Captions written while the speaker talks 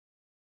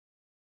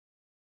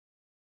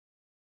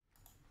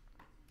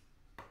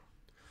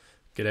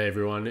G'day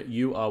everyone,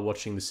 you are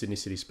watching the Sydney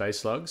City Space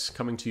Slugs,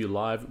 coming to you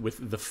live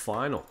with the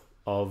final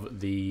of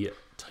the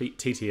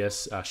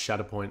TTS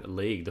Shatterpoint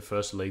League, the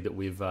first league that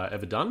we've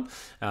ever done,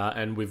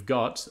 and we've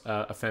got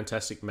a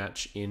fantastic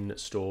match in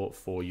store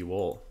for you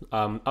all.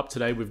 Up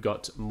today we've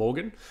got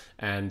Morgan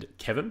and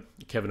Kevin.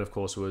 Kevin, of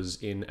course,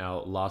 was in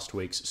our last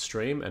week's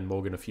stream, and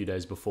Morgan a few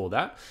days before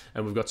that,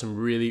 and we've got some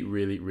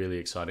really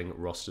exciting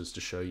rosters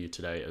to show you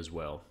today as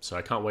well. So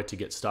I can't wait to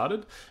get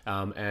started,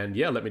 and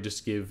yeah, let me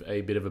just give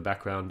a bit of a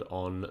background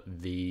on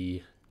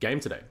the game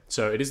today.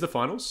 So it is the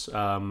finals.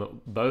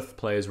 Both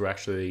players were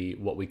actually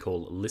what we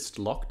call list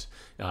locked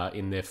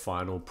in their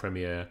final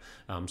premier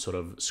sort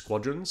of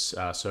squadrons.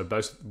 So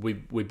we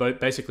both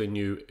basically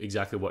knew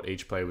exactly what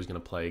each player was going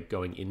to play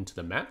going into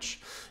the match.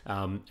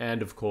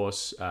 And of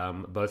course,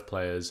 both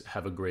players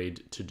have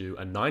agreed to do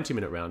a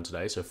 90-minute round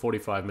today, so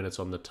 45 minutes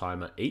on the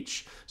timer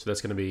each. So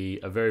that's going to be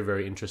a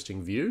very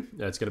interesting view.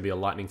 It's going to be a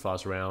lightning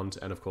fast round,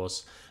 and of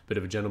course, a bit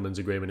of a gentleman's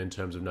agreement in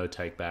terms of no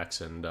takebacks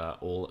and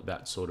all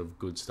that sort of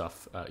good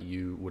stuff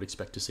you would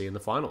expect to see in the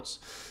finals.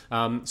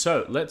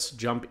 So let's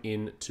jump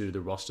into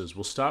the rosters.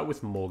 We'll start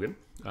with Morgan.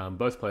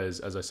 Both players,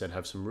 as I said,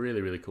 have some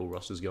really cool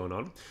rosters going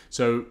on.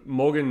 So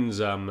Morgan's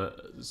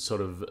sort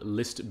of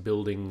list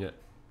building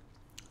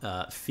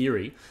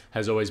theory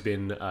has always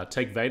been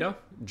take Vader,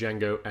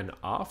 Django, and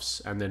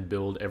ARFs, and then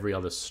build every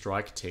other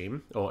strike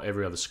team or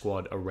every other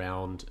squad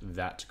around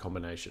that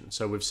combination.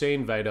 So we've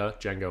seen Vader,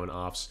 Django, and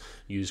ARFs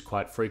used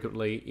quite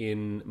frequently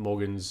in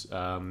Morgan's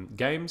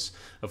games.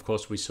 Of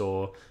course, we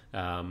saw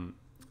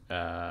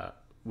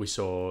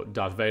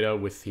Darth Vader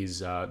with his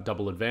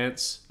double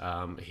advance,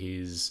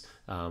 his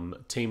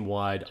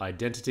team-wide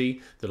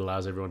identity that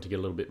allows everyone to get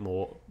a little bit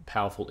more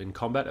powerful in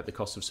combat at the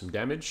cost of some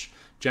damage.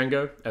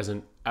 Django as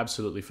an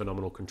absolutely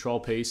phenomenal control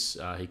piece.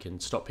 He can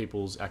stop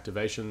people's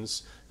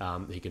activations,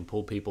 he can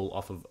pull people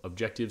off of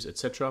objectives,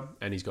 etc.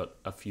 And he's got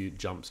a few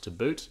jumps to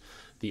boot.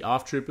 The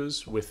ARF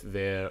Troopers with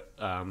their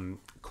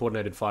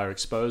coordinated fire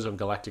expose on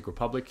Galactic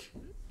Republic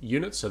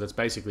units, so that's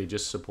basically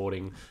just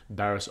supporting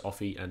Barriss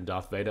Offee and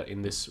Darth Vader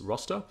in this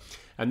roster.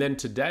 And then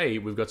today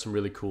we've got some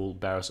really cool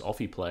Barriss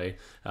Offee play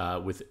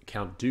with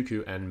Count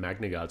Dooku and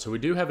Magna Guard. So we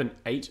do have an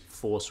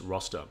 8-force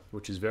roster,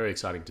 which is very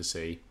exciting to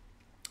see.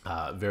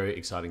 Very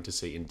exciting to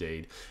see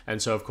indeed. And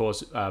so of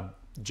course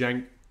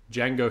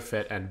Django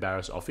Fett and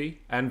Barriss Offee,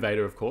 and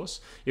Vader, of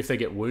course. If they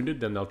get wounded,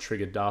 then they'll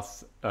trigger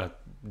Darth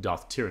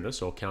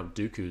Tyrannus, or Count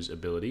Dooku's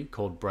ability,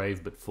 called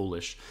Brave but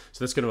Foolish.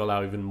 So that's going to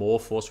allow even more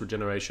force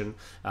regeneration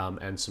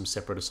and some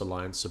Separatist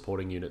Alliance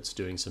supporting units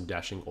doing some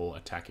dashing or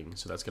attacking.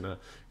 So that's going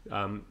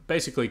to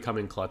basically come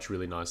in clutch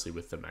really nicely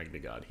with the Magna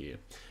Guard here.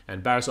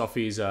 And Barriss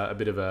Offee is a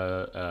bit of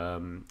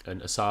an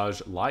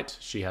Asajj light.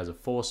 She has a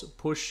force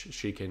push.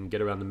 She can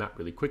get around the map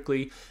really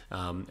quickly,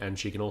 and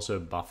she can also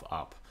buff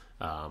up.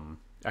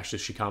 Actually,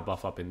 she can't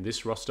buff up in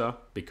this roster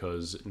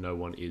because no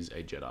one is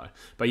a Jedi.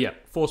 But yeah,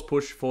 force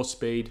push, force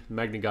speed,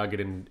 Magna Guard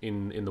get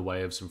in the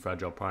way of some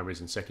fragile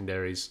primaries and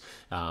secondaries.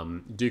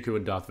 Dooku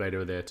and Darth Vader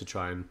are there to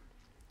try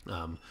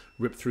and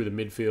rip through the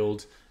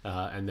midfield.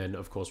 And then,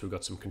 of course, we've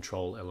got some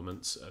control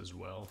elements as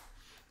well.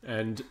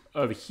 And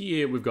over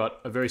here, we've got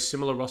a very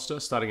similar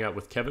roster, starting out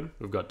with Kevin.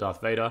 We've got Darth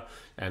Vader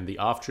and the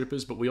ARF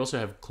Troopers, but we also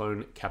have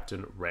Clone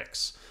Captain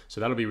Rex. So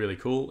that'll be really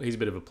cool. He's a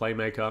bit of a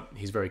playmaker.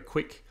 He's very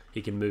quick.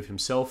 He can move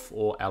himself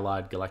or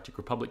allied Galactic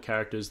Republic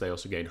characters. They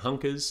also gain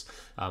hunkers.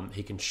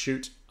 He can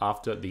shoot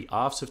after the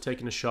ARFs have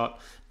taken a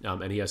shot,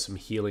 and he has some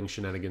healing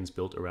shenanigans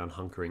built around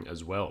hunkering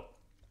as well.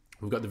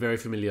 We've got the very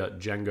familiar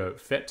Django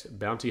Fett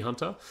Bounty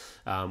Hunter,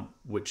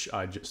 which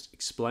I just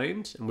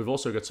explained. And we've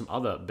also got some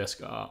other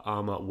Beskar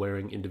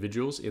armor-wearing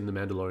individuals in the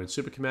Mandalorian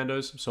Super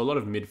Commandos. So a lot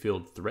of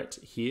midfield threat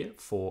here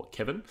for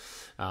Kevin.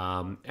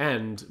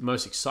 And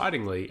most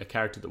excitingly, a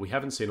character that we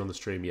haven't seen on the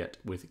stream yet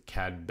with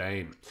Cad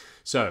Bane.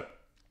 So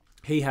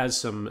he has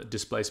some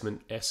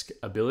displacement-esque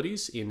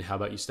abilities in How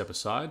About You Step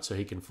Aside, so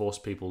he can force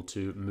people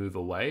to move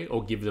away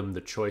or give them the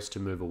choice to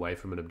move away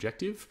from an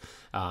objective.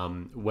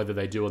 Whether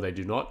they do or they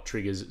do not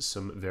triggers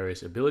some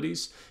various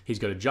abilities. He's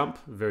got a jump,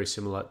 very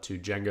similar to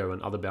Django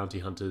and other bounty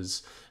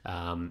hunters.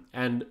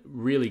 And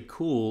really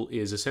cool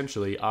is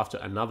essentially after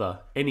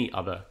any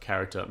other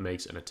character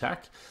makes an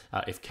attack,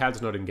 if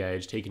Cad's not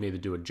engaged, he can either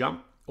do a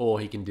jump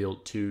or he can deal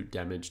 2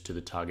 damage to the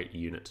target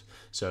unit.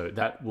 So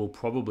that will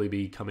probably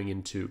be coming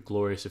into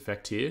glorious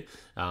effect here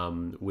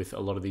with a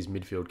lot of these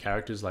midfield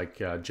characters like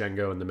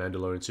Django and the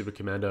Mandalorian Super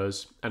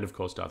Commandos, and of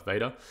course Darth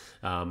Vader.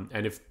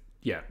 And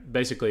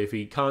basically if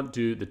he can't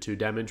do the 2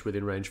 damage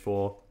within range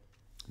 4,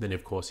 then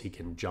of course he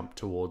can jump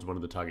towards one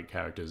of the target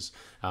characters,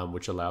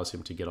 which allows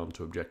him to get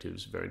onto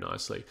objectives very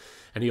nicely.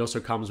 And he also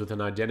comes with an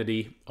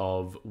identity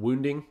of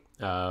wounding.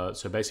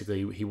 So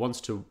basically he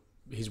wants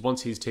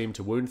his team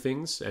to wound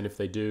things, and if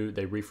they do,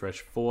 they refresh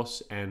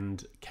force,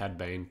 and Cad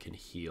Bane can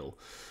heal.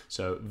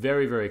 So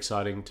very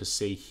exciting to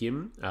see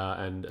him,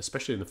 and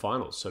especially in the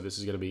finals. So this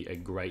is going to be a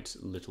great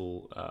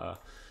little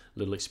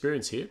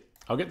experience here.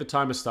 I'll get the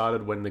timer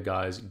started when the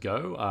guys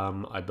go.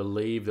 I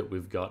believe that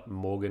we've got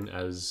Morgan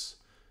has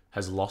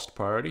lost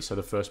priority, so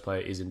the first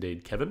player is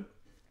indeed Kevin.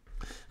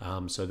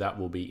 So that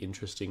will be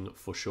interesting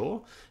for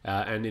sure.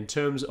 And in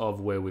terms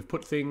of where we've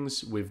put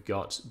things, we've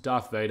got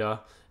Darth Vader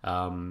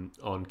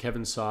on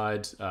Kevin's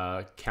side,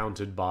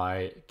 countered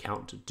by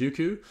Count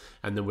Dooku.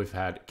 And then we've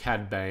had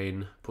Cad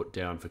Bane put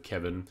down for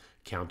Kevin,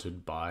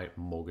 countered by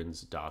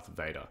Morgan's Darth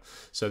Vader.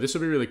 So this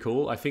will be really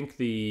cool. I think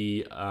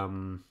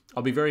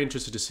I'll be very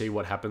interested to see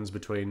what happens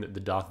between the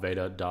Darth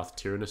Vader, Darth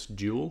Tyrannus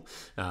duel.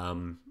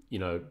 You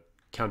know,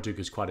 Count Dooku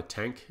is quite a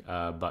tank,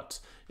 but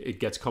it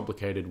gets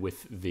complicated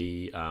with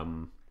the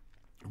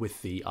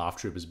ARF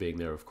troopers being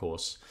there, of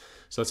course.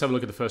 So let's have a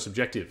look at the first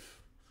objective.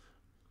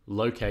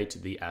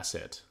 Locate the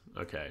asset.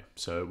 Okay,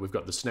 so we've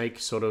got the snake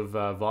sort of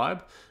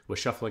vibe. We're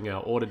shuffling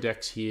our order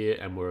decks here,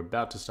 and we're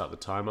about to start the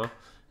timer.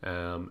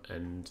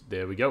 And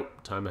there we go.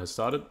 Timer has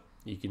started.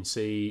 You can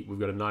see we've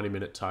got a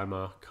 90-minute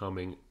timer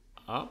coming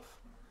up.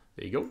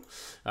 There you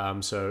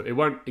go. So it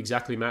won't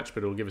exactly match,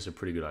 but it'll give us a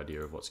pretty good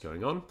idea of what's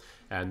going on.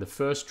 And the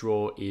first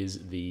draw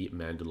is the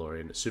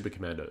Mandalorian Super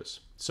Commandos.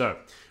 So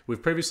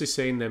we've previously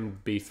seen them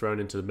be thrown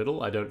into the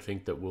middle. I don't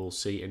think that we'll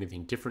see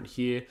anything different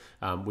here.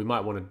 We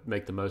might want to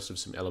make the most of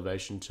some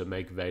elevation to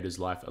make Vader's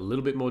life a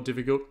little bit more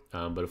difficult.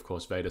 But of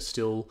course, Vader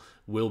still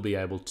will be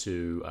able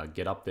to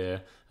get up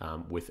there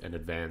with an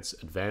advance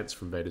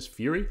from Vader's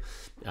Fury.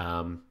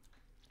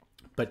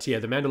 But yeah,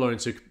 the Mandalorian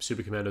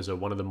Super Commandos are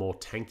one of the more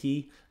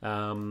tanky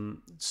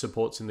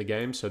supports in the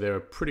game, so they're a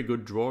pretty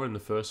good draw in the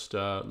first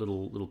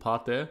little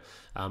part there.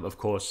 Of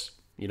course,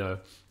 you know,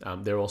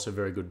 they're also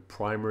very good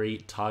primary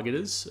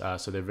targeters,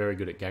 so they're very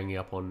good at ganging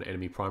up on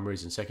enemy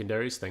primaries and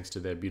secondaries thanks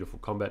to their beautiful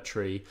combat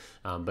tree.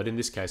 But in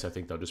this case, I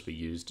think they'll just be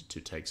used to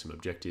take some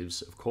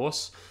objectives, of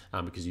course,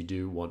 because you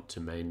do want to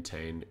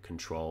maintain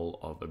control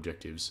of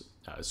objectives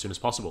as soon as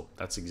possible.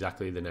 That's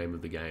exactly the name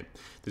of the game.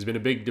 There's been a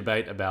big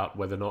debate about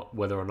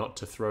whether or not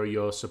to throw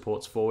your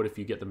supports forward if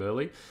you get them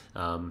early,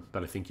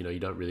 but I think, you know, you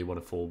don't really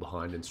want to fall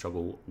behind and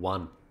struggle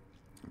one.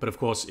 But of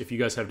course, if you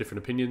guys have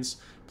different opinions,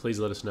 please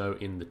let us know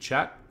in the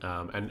chat.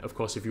 And of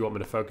course, if you want me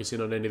to focus in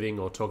on anything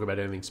or talk about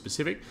anything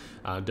specific,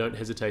 don't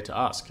hesitate to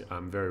ask.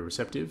 I'm very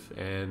receptive,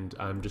 and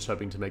I'm just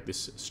hoping to make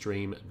this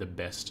stream the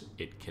best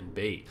it can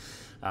be.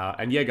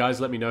 And yeah,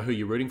 guys, let me know who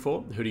you're rooting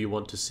for. Who do you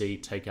want to see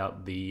take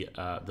out the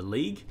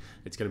league?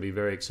 It's going to be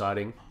very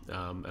exciting,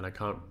 and I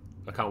can't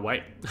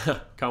wait.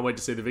 Can't wait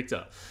to see the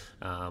victor.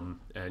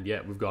 And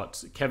yeah, we've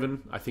got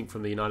Kevin, I think,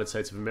 from the United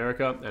States of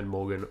America, and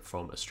Morgan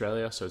from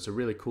Australia. So it's a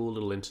really cool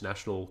little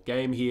international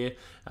game here.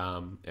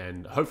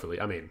 And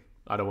hopefully, I mean,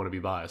 I don't want to be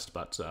biased,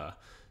 but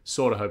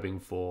sort of hoping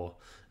for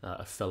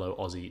a fellow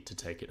Aussie to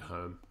take it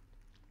home.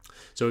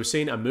 So we've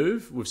seen a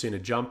move, we've seen a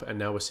jump, and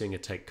now we're seeing a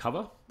take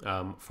cover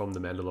from the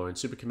Mandalorian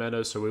Super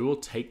Commandos. So we will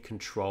take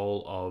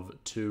control of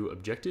two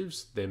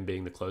objectives, them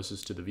being the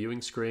closest to the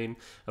viewing screen.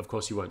 Of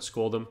course, you won't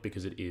score them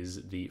because it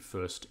is the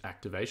first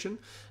activation.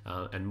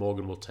 And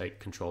Morgan will take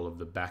control of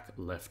the back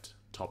left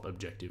top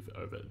objective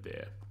over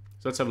there.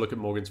 So let's have a look at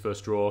Morgan's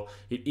first draw.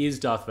 It is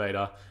Darth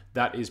Vader.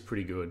 That is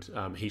pretty good.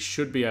 He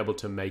should be able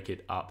to make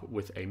it up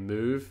with a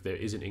move. There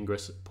is an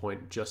ingress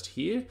point just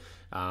here.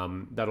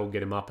 That'll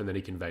get him up, and then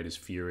he can Vader's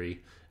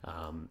Fury.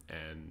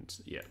 And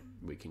yeah,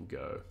 we can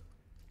go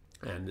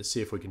and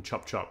see if we can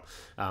chop.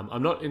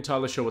 I'm not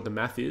entirely sure what the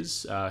math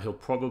is. He'll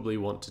probably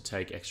want to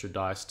take extra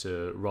dice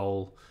to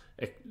roll.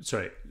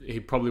 Sorry,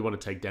 he'd probably want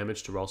to take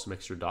damage to roll some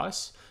extra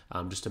dice,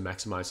 just to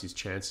maximize his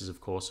chances, of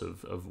course,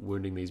 of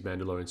wounding these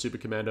Mandalorian Super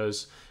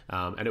Commandos.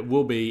 And it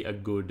will be a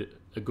good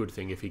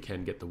thing if he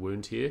can get the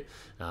wound here.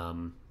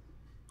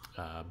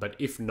 But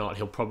if not,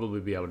 he'll probably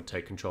be able to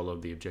take control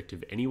of the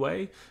objective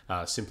anyway,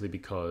 simply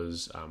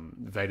because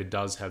Vader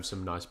does have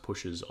some nice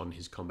pushes on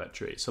his combat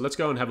tree. So let's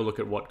go and have a look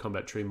at what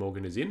combat tree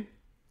Morgan is in.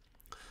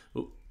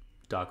 Ooh,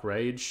 Dark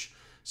Rage.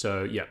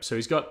 So yeah, so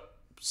he's got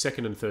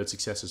second and third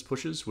success as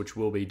pushes, which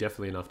will be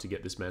definitely enough to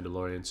get this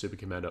Mandalorian Super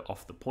Commander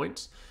off the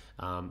point.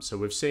 So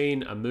we've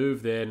seen a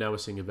move there. Now we're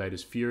seeing a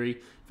Vader's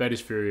Fury.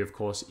 Vader's Fury, of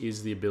course,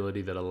 is the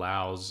ability that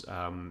allows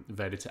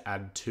Vader to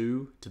add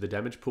 2 to the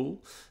damage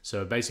pool.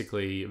 So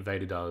basically,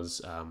 Vader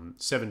does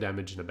 7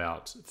 damage and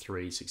about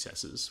 3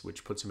 successes,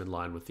 which puts him in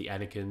line with the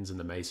Anakins and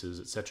the Maces,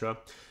 etc.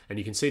 And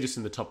you can see just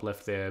in the top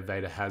left there,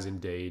 Vader has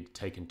indeed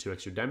taken 2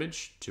 extra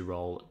damage to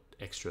roll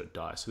extra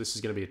dice. So this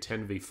is going to be a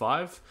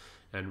 10v5,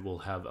 and we'll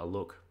have a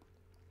look.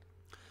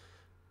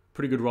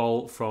 Pretty good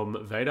roll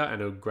from Vader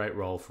and a great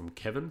roll from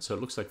Kevin. So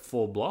it looks like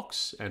 4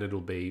 blocks, and it'll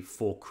be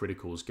 4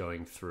 criticals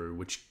going through,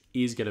 which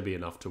is going to be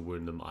enough to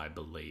wound them, I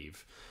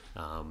believe.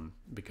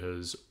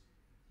 Because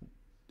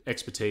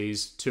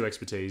expertise, 2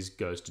 expertise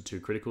goes to 2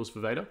 criticals for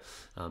Vader.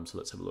 So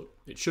let's have a look.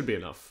 It should be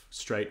enough.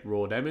 Straight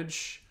raw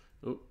damage.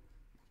 Ooh.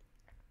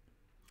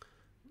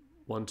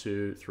 1,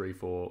 2, 3,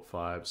 4,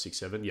 5, 6,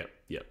 7.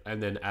 Yep.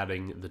 And then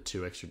adding the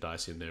 2 extra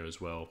dice in there as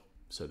well.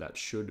 So that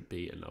should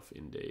be enough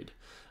indeed.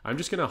 I'm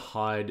just going to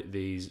hide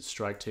these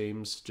strike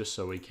teams just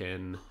so we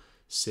can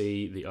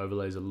see the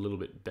overlays a little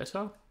bit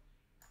better.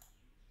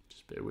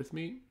 Just bear with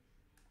me.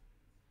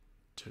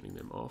 Turning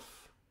them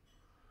off.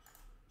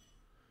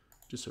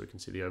 Just so we can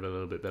see the overlay a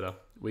little bit better.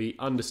 We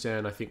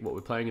understand, I think, what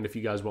we're playing, and if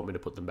you guys want me to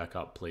put them back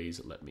up, please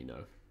let me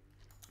know.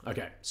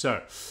 Okay,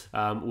 so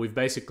we've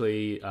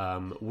basically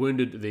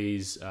wounded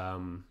these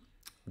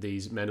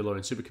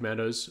Mandalorian super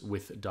commandos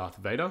with Darth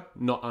Vader.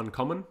 Not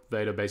uncommon.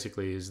 Vader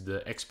basically is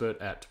the expert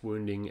at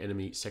wounding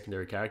enemy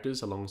secondary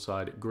characters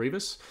alongside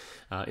Grievous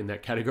in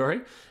that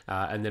category.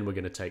 And then we're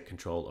going to take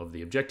control of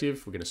the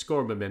objective. We're going to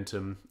score a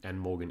momentum, and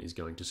Morgan is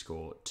going to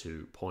score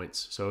 2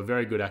 points. So a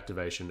very good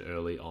activation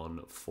early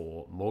on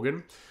for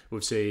Morgan.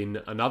 We've seen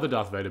another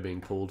Darth Vader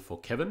being pulled for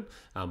Kevin,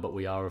 but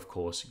we are, of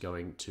course,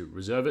 going to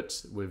reserve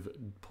it. We've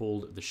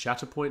pulled the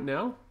Shatterpoint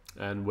now,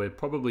 and we're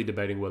probably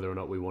debating whether or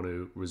not we want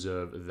to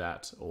reserve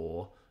that,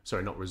 or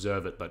sorry, not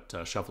reserve it, but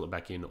shuffle it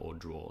back in or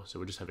draw. So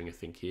we're just having a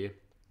think here.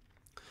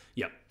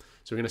 Yep.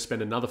 So we're going to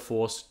spend another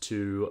force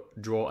to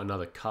draw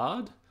another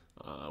card.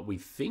 We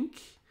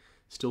think.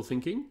 Still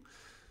thinking.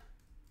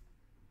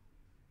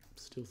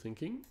 Still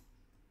thinking.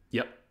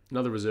 Yep.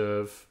 Another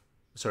reserve.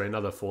 Sorry,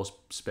 another force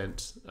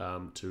spent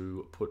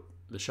to put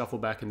the shuffle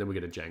back, and then we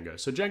get a Django.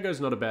 So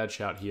Django's not a bad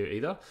shout here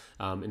either.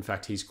 In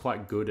fact, he's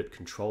quite good at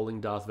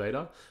controlling Darth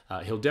Vader.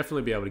 He'll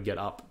definitely be able to get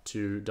up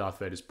to Darth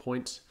Vader's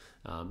point.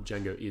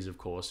 Django is, of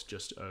course,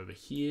 just over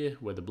here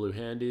where the blue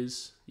hand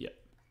is. Yep.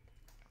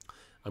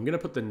 I'm going to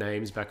put the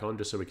names back on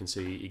just so we can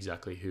see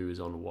exactly who is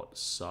on what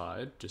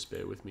side. Just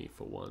bear with me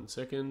for 1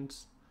 second.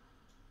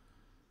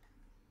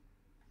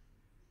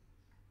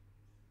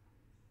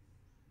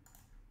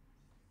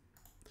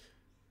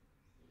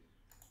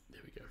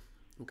 There we go.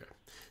 Okay.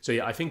 So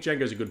yeah, I think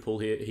Django's a good pull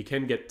here. He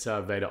can get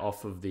Vader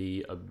off of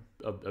the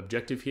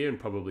objective here and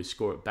probably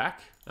score it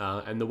back.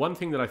 And the one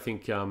thing that I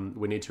think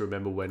we need to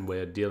remember when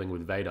we're dealing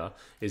with Vader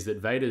is that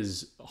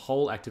Vader's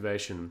whole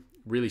activation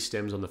really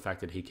stems on the fact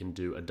that he can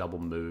do a double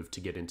move to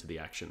get into the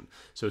action.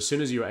 So as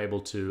soon as you're able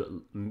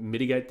to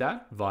mitigate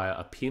that via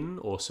a pin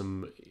or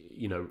some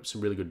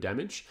really good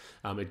damage,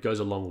 it goes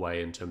a long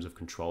way in terms of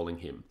controlling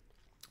him.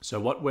 So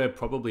what we're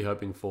probably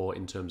hoping for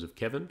in terms of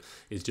Kevin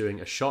is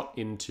doing a shot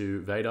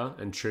into Vader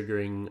and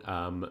triggering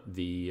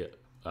the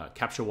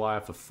capture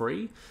wire for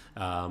free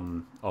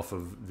off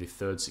of the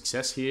 3rd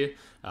success here.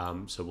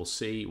 So we'll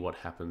see what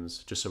happens,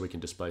 just so we can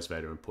displace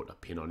Vader and put a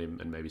pin on him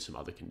and maybe some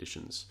other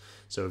conditions.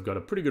 So we've got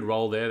a pretty good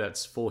roll there.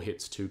 That's 4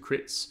 hits, 2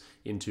 crits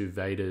into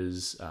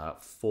Vader's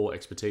 4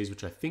 expertise,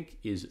 which I think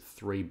is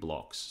 3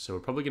 blocks. So we're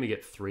probably going to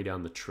get 3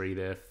 down the tree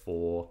there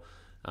for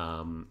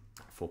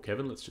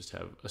Kevin. Let's just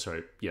have,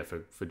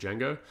 for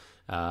Django.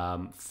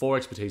 4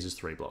 expertise is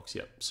 3 blocks,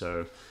 yep.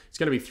 So it's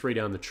going to be 3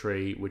 down the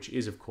tree, which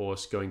is, of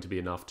course, going to be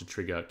enough to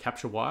trigger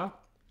capture wire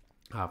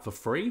for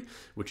free,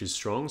 which is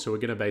strong. So we're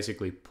going to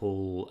basically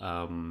pull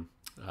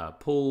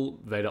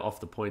Vader off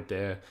the point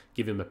there,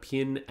 give him a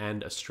pin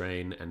and a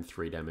strain and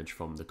 3 damage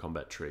from the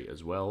combat tree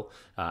as well.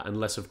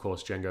 Unless, of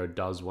course, Django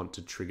does want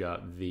to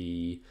trigger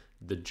the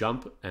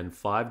jump and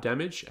 5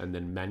 damage and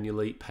then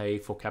manually pay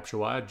for capture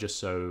wire just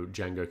so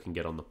Django can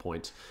get on the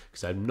point,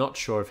 because I'm not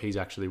sure if he's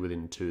actually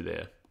within 2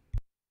 there.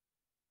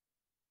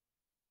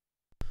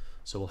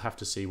 So we'll have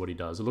to see what he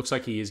does. It looks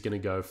like he is going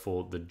to go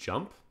for the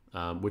jump,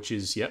 which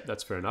is, yep,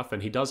 that's fair enough.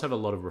 And he does have a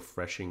lot of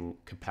refreshing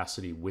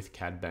capacity with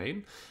Cad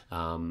Bane.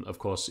 Of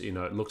course, it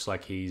looks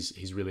like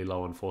he's really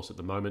low on force at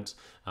the moment,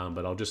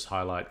 but I'll just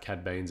highlight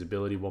Cad Bane's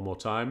ability one more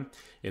time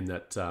in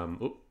that,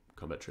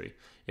 combat tree,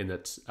 in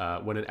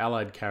that when an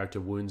allied character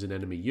wounds an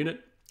enemy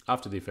unit,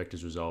 after the effect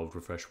is resolved,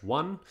 refresh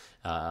 1,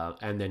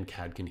 and then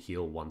Cad can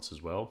heal once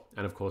as well.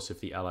 And of course, if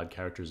the allied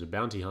character is a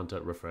bounty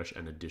hunter, refresh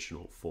an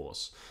additional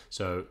force.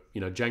 So,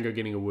 Django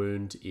getting a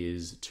wound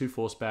is 2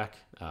 force back.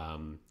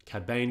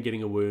 Cad Bane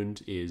getting a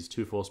wound is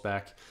 2 force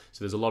back.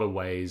 So there's a lot of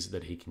ways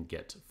that he can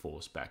get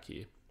force back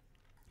here.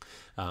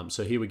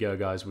 So here we go,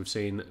 guys. We've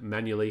seen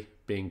manually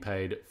being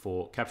paid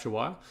for capture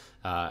wire,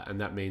 and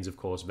that means, of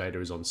course,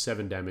 Vader is on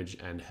 7 damage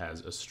and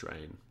has a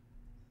strain.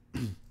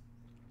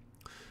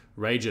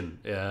 Ragin,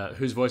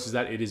 whose voice is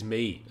that? It is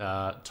me,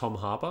 Tom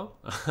Harper,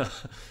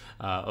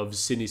 of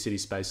Sydney City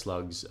Space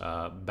Slugs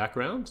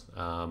background,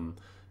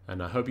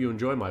 and I hope you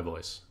enjoy my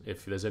voice.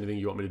 If there's anything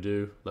you want me to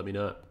do, let me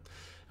know.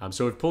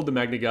 So we've pulled the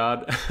Magna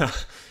Guard.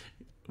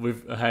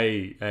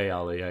 Hey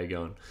Ali, how you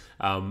going?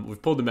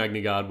 We've pulled the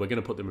Magna Guard. We're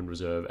going to put them in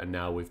reserve, and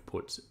now we've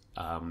put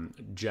Count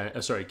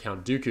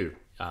Dooku.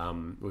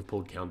 We've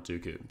pulled Count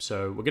Dooku.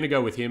 So we're going to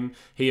go with him.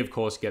 He, of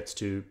course, gets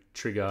to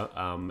trigger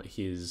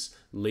his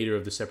leader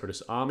of the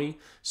Separatist army.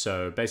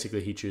 So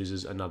basically, he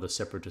chooses another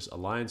Separatist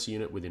alliance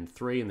unit within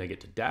 3, and they get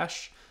to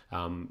dash.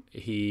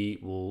 He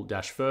will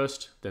dash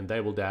first, then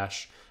they will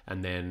dash,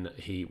 and then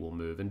he will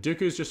move. And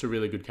Dooku's just a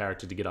really good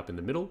character to get up in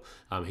the middle.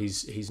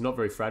 He's not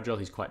very fragile.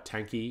 He's quite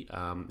tanky.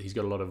 He's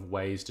got a lot of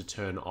ways to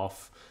turn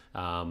off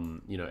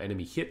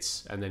enemy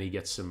hits, and then he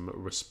gets some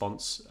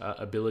response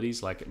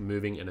abilities like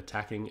moving and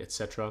attacking,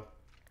 etc.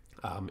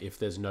 If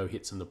there's no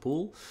hits in the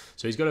pool.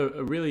 So he's got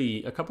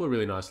a couple of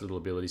really nice little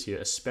abilities here,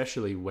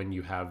 especially when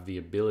you have the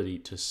ability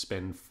to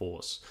spend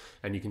force.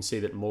 And you can see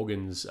that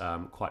Morgan's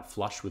quite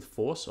flush with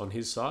force on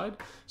his side.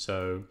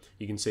 So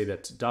you can see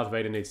that Darth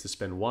Vader needs to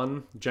spend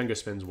 1, Django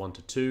spends 1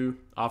 to 2,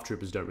 ARC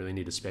troopers don't really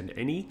need to spend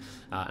any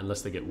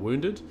unless they get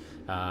wounded.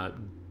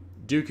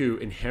 Dooku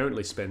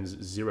inherently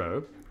spends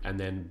 0, and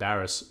then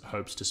Barris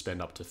hopes to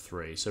spend up to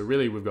 3. So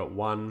really we've got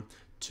 1,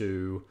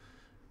 2,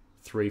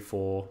 3,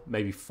 4,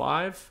 maybe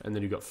 5, and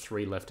then you've got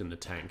 3 left in the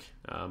tank,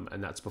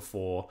 and that's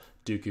before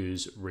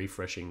Dooku's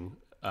refreshing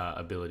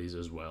abilities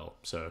as well.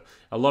 So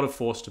a lot of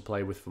force to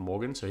play with for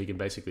Morgan, so he can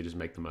basically just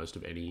make the most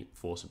of any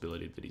force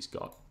ability that he's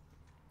got.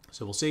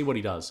 So we'll see what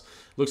he does.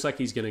 Looks like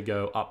he's going to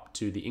go up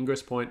to the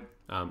ingress point.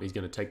 He's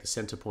going to take the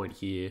center point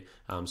here,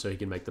 so he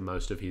can make the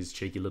most of his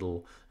cheeky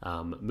little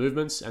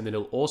movements, and then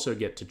he'll also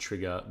get to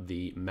trigger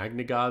the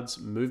Magna Guard's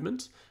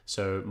movement.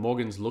 So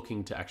Morgan's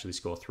looking to actually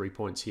score 3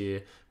 points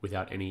here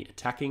without any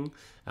attacking.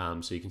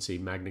 So you can see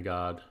Magna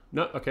Guard.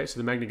 No, okay, so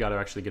the Magna Guard are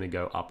actually going to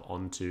go up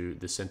onto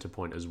the center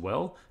point as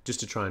well, just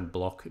to try and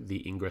block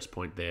the ingress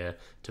point there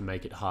to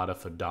make it harder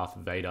for Darth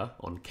Vader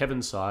on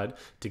Kevin's side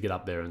to get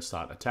up there and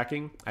start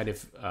attacking. And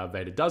if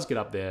Vader does get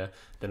up there,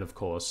 then of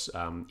course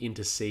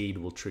Intercede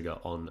will trigger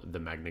on the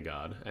Magna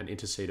Guard. And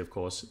Intercede, of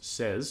course,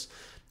 says,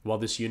 while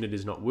this unit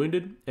is not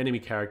wounded, enemy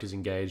characters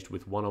engaged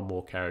with 1 or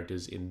more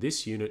characters in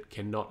this unit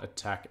cannot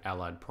attack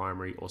allied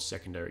primary or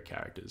secondary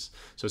characters.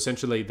 So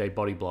essentially they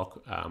body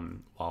block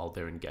while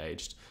they're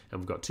engaged. And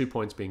we've got 2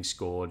 points being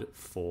scored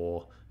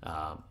for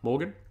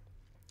Morgan.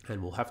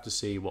 And we'll have to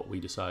see what we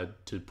decide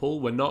to pull.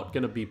 We're not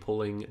going to be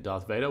pulling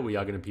Darth Vader. We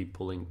are going to be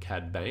pulling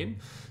Cad Bane.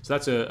 So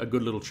that's a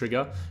good little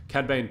trigger.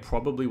 Cad Bane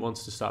probably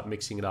wants to start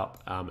mixing it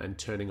up and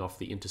turning off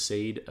the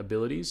Intercede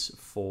abilities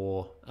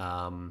for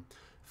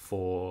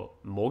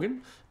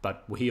Morgan,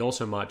 but he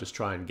also might just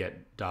try and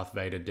get Darth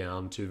Vader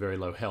down to very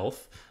low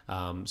health,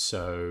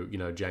 so you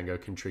know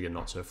Django can trigger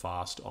not so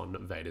fast on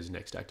Vader's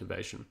next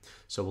activation.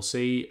 So we'll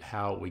see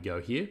how we go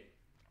here.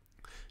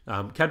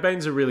 Cad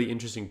Bane's a really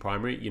interesting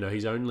primary. You know,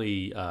 he's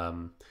only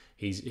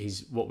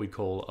he's what we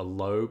call a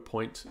low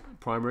point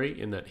primary,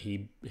 in that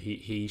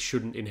he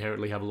shouldn't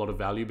inherently have a lot of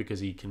value because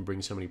he can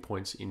bring so many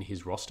points in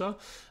his roster.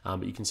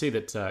 But you can see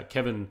that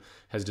Kevin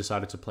has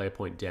decided to play a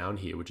point down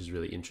here, which is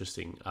really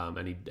interesting.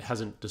 And he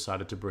hasn't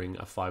decided to bring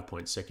a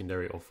 5-point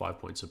secondary or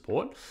 5-point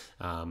support.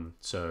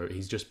 So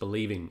he's just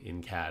believing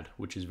in Cad,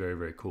 which is very,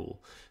 very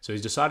cool. So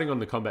he's deciding on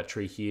the combat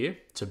tree here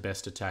to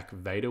best attack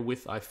Vader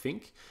with, I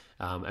think.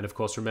 And of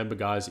course, remember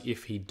guys,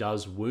 if he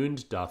does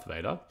wound Darth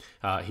Vader,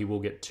 he will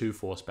get 2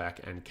 force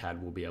back and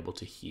Cad will be able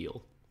to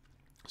heal.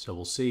 So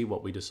we'll see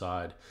what we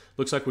decide.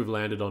 Looks like we've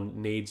landed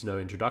on needs no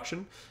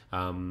introduction,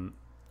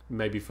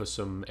 maybe for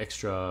some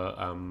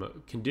extra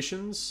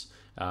conditions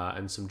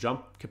and some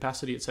jump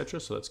capacity,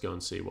 etc. So let's go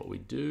and see what we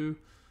do.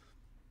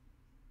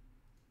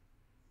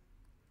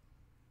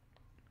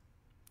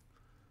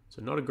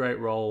 So not a great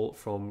roll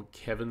from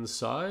Kevin's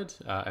side,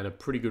 and a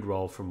pretty good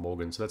roll from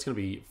Morgan. So that's going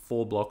to be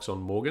 4 blocks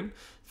on Morgan.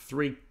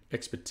 3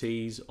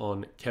 expertise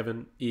on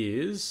Kevin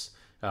is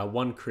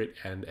 1 crit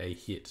and a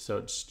hit. So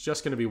it's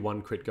just going to be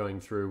 1 crit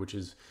going through, which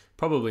is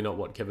probably not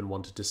what Kevin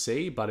wanted to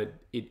see, but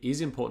it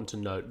is important to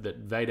note that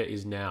Vader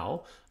is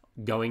now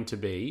going to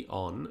be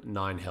on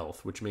 9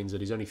 health, which means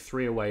that he's only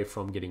 3 away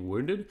from getting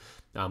wounded,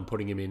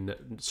 putting him in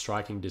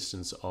striking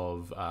distance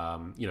of,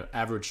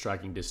 average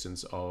striking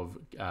distance of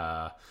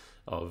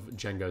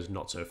Django's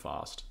not so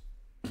fast.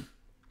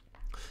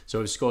 So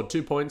we've scored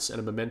 2 points and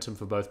a momentum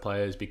for both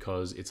players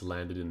because it's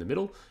landed in the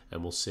middle,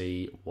 and we'll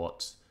see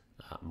what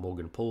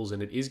Morgan pulls,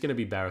 and it is going to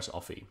be Barris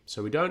Offee.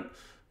 So we don't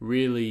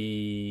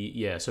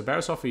really, so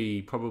Barris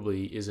Offee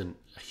probably isn't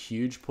a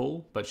huge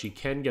pull, but she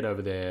can get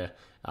over there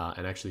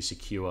and actually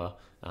secure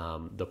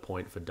the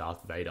point for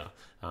Darth Vader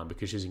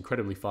because she's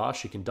incredibly fast.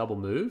 She can double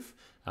move.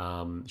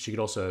 She could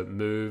also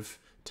move,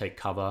 take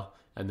cover,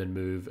 and then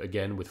move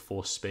again with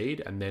force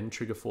speed and then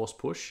trigger force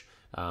push.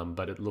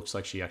 But it looks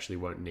like she actually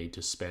won't need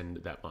to spend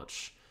that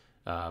much,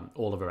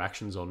 all of her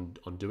actions on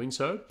doing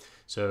so.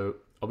 So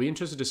I'll be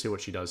interested to see what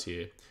she does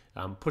here.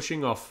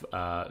 Pushing off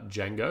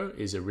Django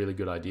is a really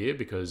good idea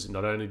because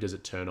not only does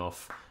it turn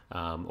off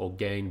or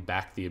gain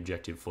back the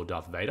objective for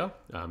Darth Vader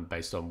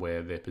based on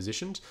where they're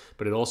positioned,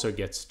 but it also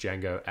gets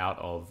Django out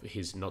of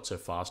his not so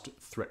fast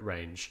threat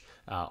range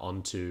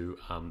onto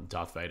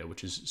Darth Vader,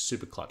 which is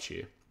super clutch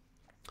here.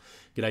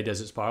 G'day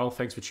Desert Spiral,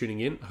 thanks for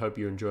tuning in. I hope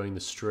you're enjoying the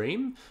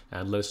stream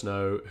and let us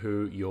know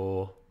who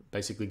you're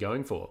basically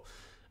going for.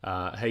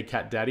 Hey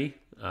Cat Daddy,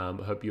 I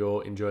hope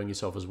you're enjoying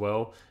yourself as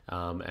well.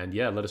 And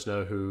yeah, let us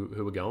know who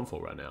we're going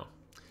for right now.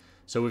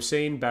 So we've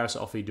seen Barris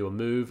Offee do a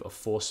move, a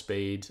force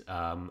speed,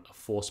 a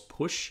force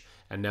push,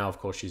 and now of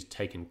course she's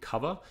taken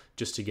cover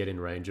just to get in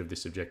range of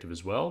this objective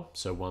as well.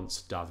 So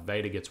once Darth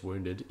Vader gets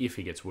wounded, if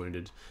he gets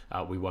wounded,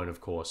 we won't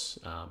of course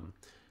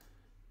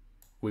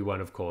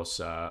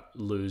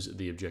lose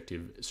the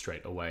objective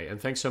straight away. And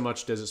thanks so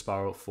much, Desert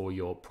Spiral, for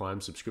your Prime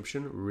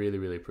subscription. Really,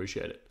 really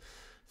appreciate it.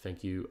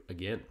 Thank you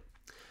again.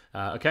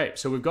 Okay,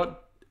 so we've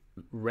got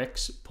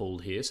Rex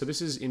pulled here. So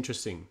this is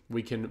interesting.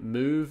 We can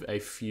move a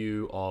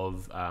few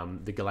of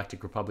the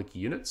Galactic Republic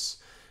units.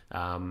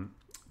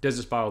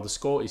 Desert Spiral, the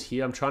score is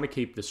here. I'm trying to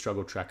keep the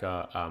struggle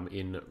tracker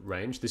in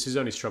range. This is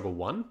only struggle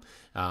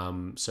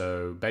 1.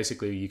 So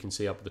basically you can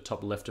see up at the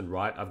top left and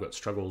right, I've got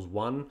struggles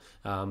 1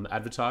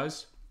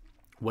 advertised.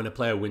 when a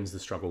player wins the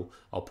struggle,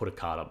 I'll put a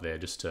card up there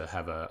just to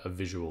have a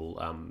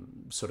visual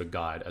sort of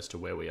guide as to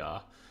where we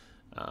are.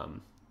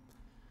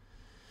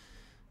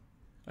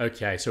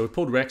 Okay, so we've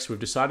pulled Rex. We've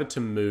decided to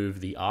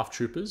move the ARF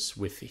Troopers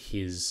with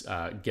his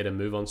get a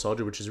move on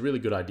soldier, which is a really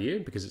good idea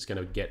because it's going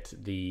to get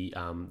the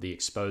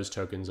exposed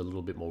tokens a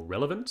little bit more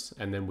relevant.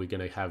 And then we're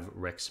going to have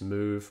Rex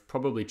move,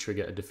 probably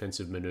trigger a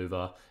defensive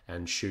maneuver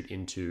and shoot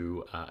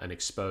into an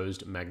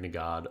exposed Magna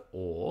Guard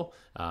or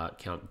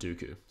Count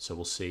Dooku. So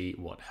we'll see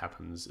what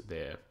happens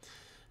there.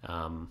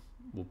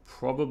 We'll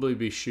probably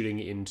be shooting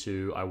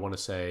into, I want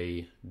to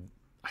say,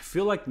 I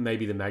feel like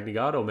maybe the Magna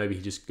Guard, or maybe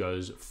he just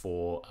goes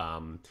for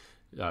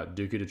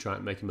Dooku to try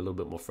and make him a little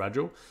bit more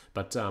fragile.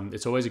 But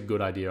it's always a good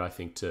idea, I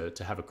think,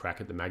 to have a crack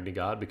at the Magna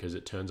Guard because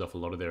it turns off a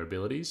lot of their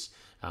abilities.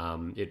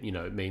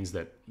 It means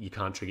that you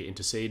can't trigger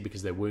Intercede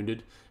because they're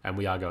wounded, and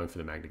we are going for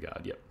the Magna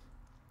Guard. Yep.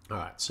 All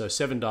right, so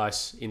 7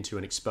 dice into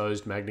an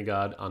exposed Magna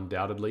Guard,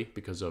 undoubtedly,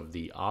 because of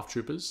the ARF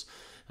Troopers.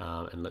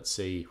 And let's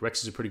see,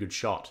 Rex is a pretty good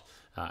shot,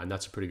 and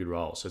that's a pretty good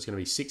roll. So it's going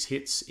to be 6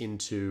 hits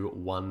into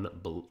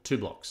 2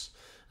 blocks.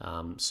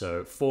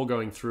 So 4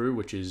 going through,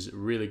 which is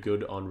really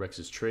good on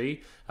Rex's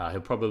tree. He'll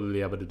probably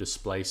be able to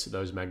displace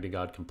those Magna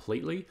Guard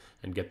completely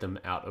and get them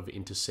out of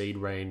intercede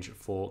range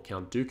for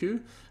Count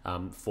Dooku,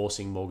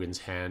 forcing Morgan's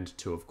hand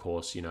to, of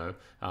course,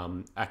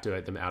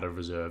 activate them out of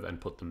reserve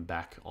and put them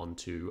back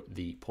onto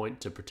the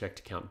point to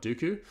protect Count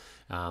Dooku.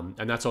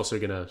 And that's also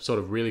going to sort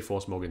of really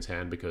force Morgan's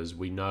hand because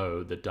we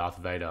know that Darth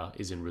Vader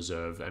is in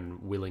reserve and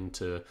willing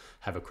to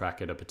have a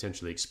crack at a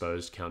potentially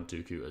exposed Count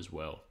Dooku as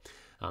well.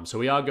 So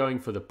we are going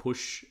for the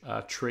push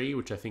tree,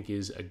 which I think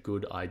is a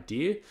good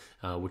idea,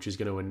 which is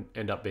going to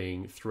end up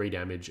being 3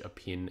 damage, a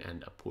pin,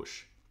 and a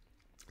push.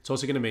 It's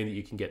also going to mean that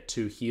you can get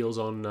 2 heals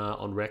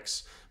on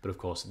Rex, but of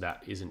course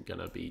that isn't going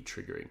to be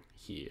triggering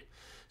here.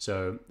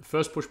 So the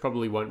first push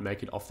probably won't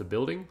make it off the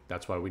building.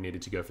 That's why we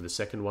needed to go for the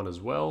second one as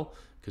well,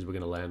 because we're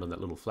going to land on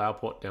that little flower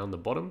pot down the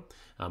bottom.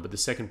 But the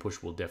second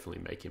push will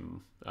definitely make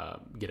him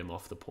get him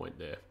off the point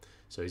there.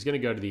 So he's going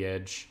to go to the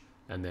edge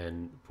and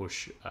then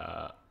push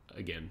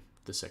again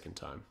the second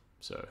time.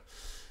 So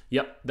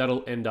yep,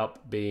 that'll end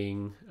up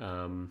being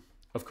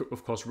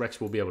of course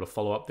Rex will be able to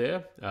follow up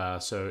there,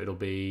 so it'll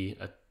be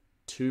a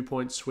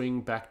 2-point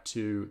swing back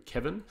to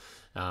Kevin,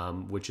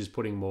 which is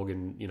putting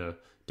Morgan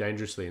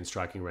dangerously in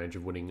striking range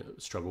of winning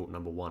struggle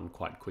number 1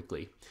 quite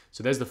quickly.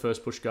 So there's the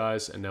first push,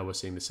 guys, and now we're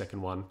seeing the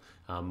second one.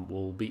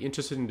 Will be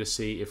interesting to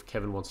see if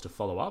Kevin wants to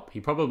follow up. He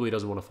probably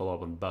doesn't want to follow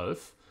up on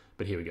both,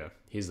 but here we go.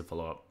 Here's the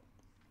follow-up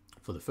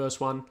for the first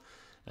one,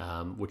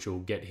 which will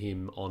get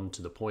him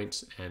onto the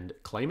point and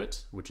claim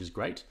it, which is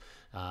great.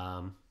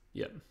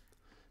 Yep,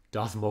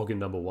 Darth Morgan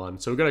number 1.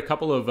 So we've got a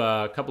couple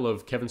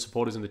of Kevin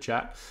supporters in the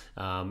chat,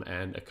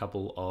 and a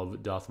couple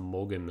of Darth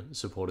Morgan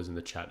supporters in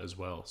the chat as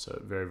well.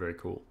 So very, very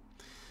cool.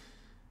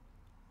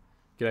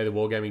 G'day, the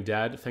Wargaming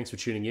Dad. Thanks for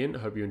tuning in. I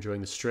hope you're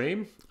enjoying the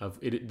stream.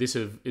 This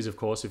is, of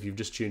course, if you've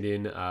just tuned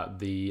in,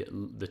 the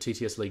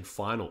TTS League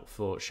final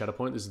for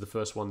Shatterpoint. This is the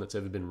first one that's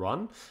ever been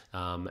run.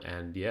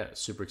 And yeah,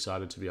 super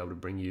excited to be able to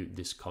bring you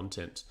this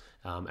content.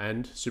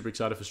 And super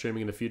excited for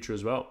streaming in the future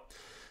as well.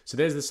 So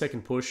there's the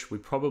second push. We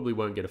probably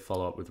won't get a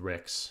follow-up with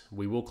Rex.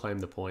 We will claim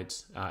the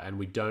point, and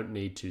we don't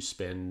need to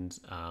spend,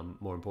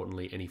 more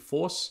importantly, any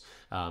force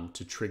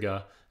to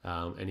trigger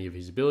any of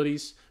his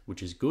abilities,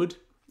 which is good.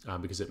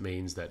 Because it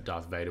means that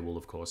Darth Vader will,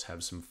 of course,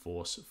 have some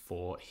force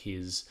for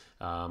his,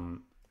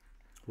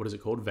 what is it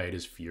called?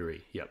 Vader's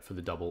Fury. Yep, for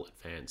the double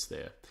advance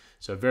there.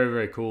 So very,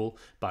 very cool.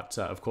 But,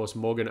 of course,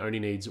 Morgan only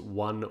needs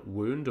 1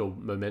 wound or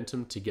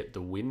momentum to get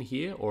the win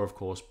here, or, of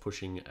course,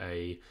 pushing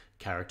a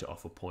character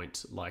off a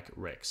point like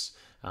Rex.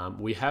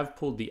 We have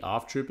pulled the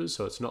ARF Troopers,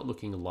 so it's not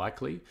looking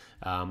likely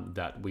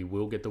that we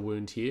will get the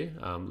wound here.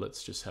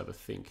 Let's just have a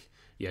think.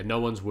 Yeah,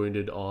 no one's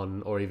wounded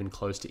on or even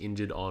close to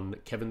injured on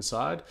Kevin's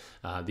side.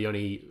 The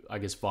only, I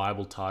guess,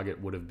 viable target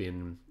would have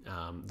been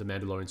the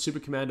Mandalorian Super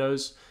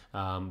Commandos,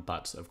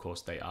 but of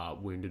course they are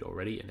wounded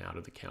already and out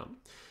of the count.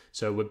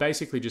 So we're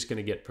basically just going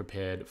to get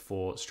prepared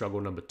for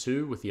struggle number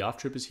 2 with the ARF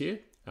Troopers here.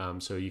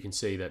 So you can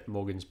see that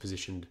Morgan's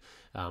positioned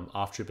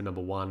ARF Trooper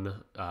number 1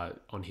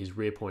 on his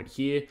rear point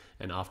here,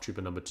 and ARF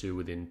Trooper number 2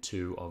 within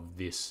 2 of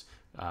this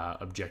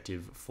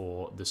objective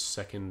for the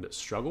second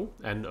struggle,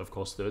 and of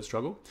course third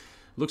struggle.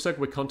 Looks like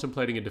we're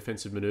contemplating a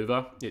defensive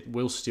maneuver. It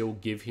will still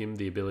give him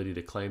the ability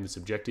to claim this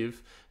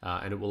objective,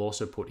 and it will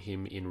also put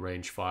him in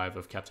range 5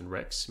 of Captain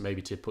Rex,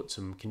 maybe to put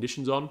some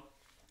conditions on,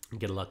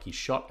 get a lucky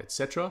shot,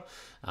 etc.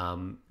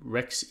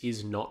 Rex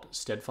is not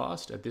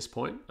steadfast at this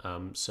point,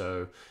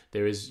 so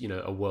there is,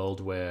 a world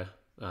where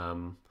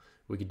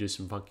we could do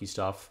some funky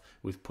stuff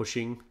with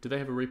pushing. Do they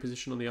have a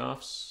reposition on the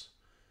ARFs?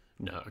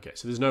 No, okay,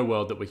 so there's no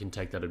world that we can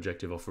take that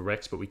objective off for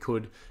Rex, but we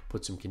could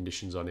put some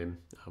conditions on him,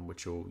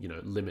 which will,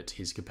 limit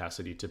his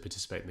capacity to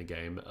participate in the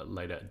game at a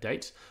later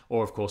date,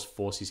 or of course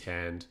force his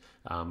hand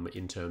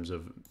in terms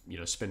of,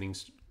 spending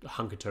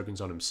hunker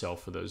tokens on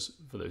himself for those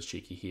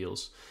cheeky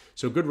heals.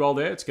 So a good roll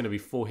there. It's going to be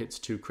 4 hits,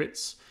 2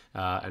 crits,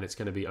 and it's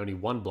going to be only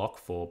 1 block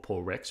for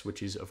poor Rex,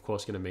 which is of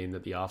course going to mean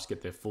that the Arfs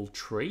get their full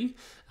tree.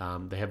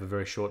 They have a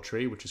very short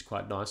tree, which is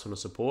quite nice on a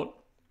support,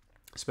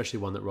 especially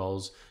one that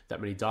rolls that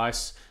many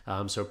dice.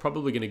 So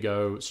probably going to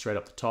go straight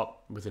up the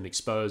top with an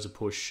expose, a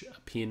push, a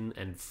pin,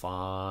 and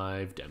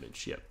 5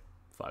 damage. Yep,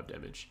 5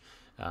 damage.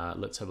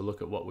 Let's have a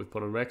look at what we've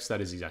put on Rex. That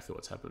is exactly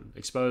what's happened.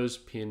 Expose,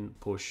 pin,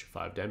 push,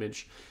 5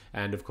 damage.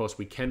 And of course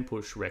we can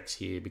push Rex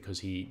here because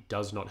he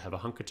does not have a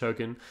hunker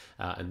token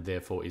and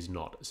therefore is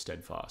not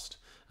steadfast.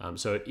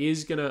 So it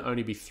is going to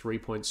only be 3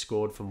 points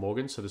scored for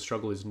Morgan. So the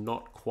struggle is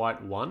not quite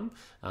 1,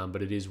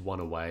 but it is 1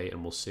 away,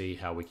 and we'll see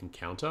how we can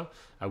counter.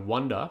 I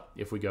wonder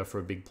if we go for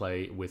a big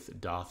play with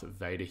Darth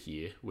Vader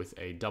here with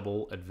a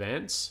double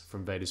advance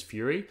from Vader's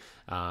Fury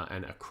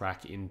and a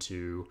crack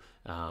into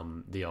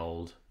the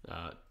old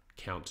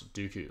Count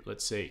Dooku.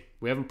 Let's see.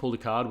 We haven't pulled a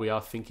card. We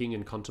are thinking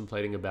and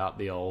contemplating about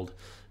the old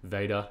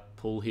Vader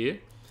pull here.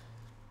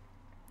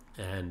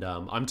 And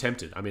I'm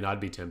tempted. I mean, I'd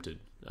be tempted.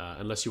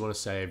 Unless you want to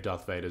save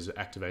Darth Vader's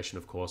activation,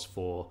 of course,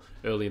 for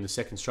early in the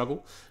second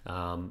struggle.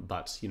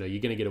 But, you know,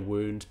 you're going to get a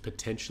wound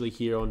potentially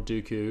here on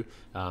Dooku.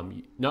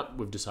 No,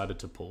 we've decided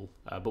to pull.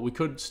 But we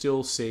could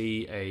still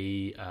see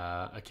a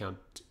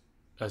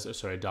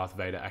Darth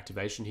Vader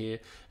activation here,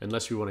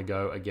 unless we want to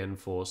go again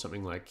for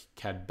something like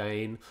Cad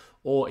Bane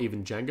or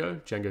even Django.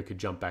 Django could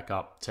jump back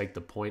up, take the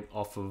point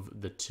off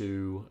of the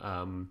 2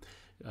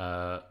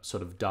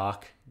 sort of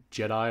dark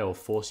Jedi or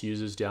Force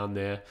users down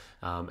there,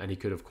 and he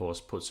could of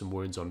course put some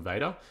wounds on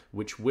Vader,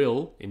 which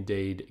will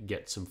indeed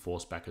get some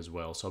force back as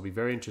well. So I'll be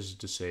very interested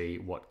to see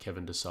what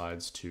Kevin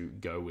decides to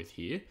go with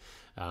here.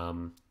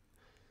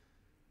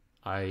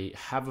 I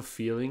have a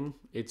feeling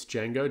it's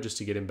Django, just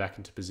to get him back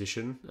into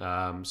position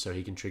so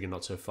he can trigger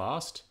not so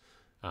fast,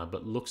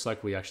 but looks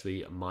like we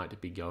actually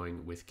might be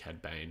going with Cad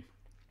Bane.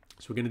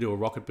 So we're going to do a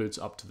rocket boots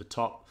up to the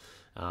top.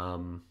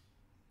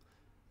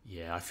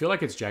 Yeah, I feel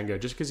like it's Django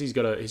just because he's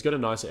got a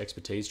nicer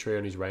expertise tree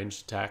on his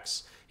ranged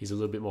attacks. He's a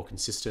little bit more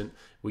consistent.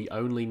 We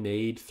only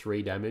need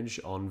 3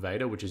 damage on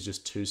Vader, which is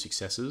just 2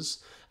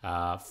 successes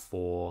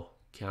for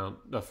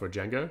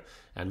Django,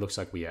 and looks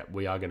like we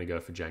are going to go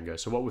for Django.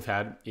 So what we've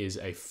had is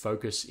a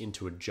focus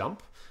into a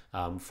jump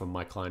from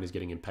My Client Is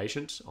Getting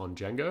Impatient on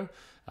Django.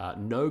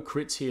 No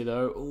crits here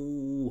though.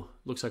 Ooh,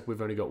 looks like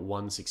we've only got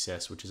 1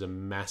 success, which is a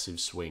massive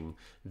swing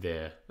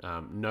there.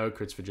 No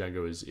crits for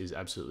Django is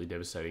absolutely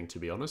devastating, to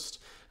be honest.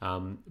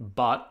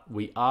 But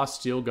we are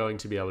still going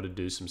to be able to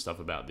do some stuff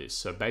about this.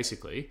 So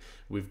basically,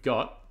 we've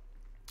got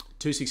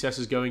 2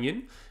 successes going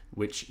in,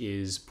 which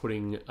is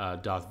putting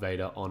Darth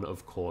Vader on,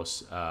 of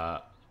course,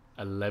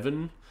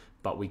 11.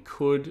 But we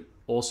could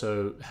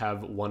also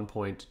have 1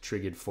 point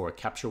triggered for a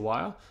capture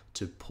wire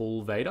to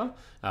pull Vader,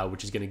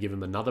 which is going to give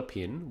him another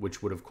pin,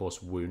 which would, of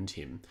course, wound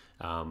him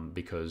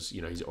because,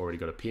 you know, he's already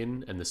got a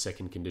pin, and the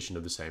second condition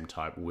of the same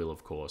type will,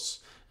 of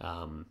course,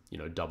 you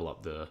know, double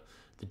up the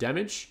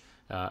damage.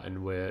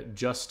 And we're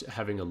just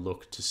having a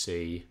look to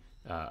see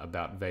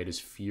about Vader's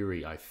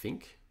Fury, I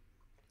think.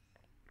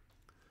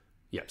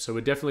 Yeah, so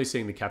we're definitely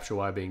seeing the capture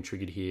wire being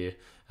triggered here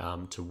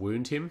to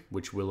wound him,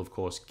 which will, of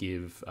course,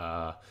 give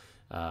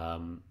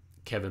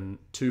Kevin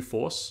 2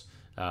 force,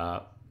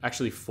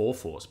 actually 4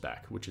 force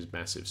back, which is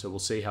massive. So we'll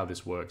see how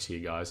this works here,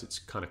 guys. It's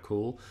kind of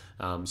cool.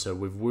 So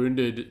we've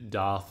wounded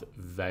Darth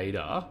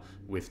Vader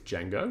with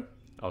Django.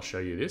 I'll show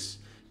you this.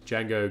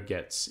 Django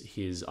gets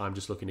his I'm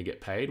Just Looking to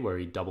Get Paid, where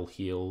he double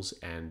heals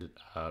and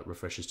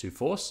refreshes 2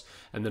 force.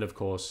 And then, of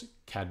course,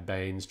 Cad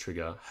Bane's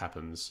trigger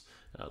happens.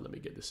 Let me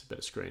get this a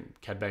better screen.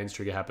 Cad Bane's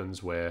trigger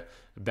happens where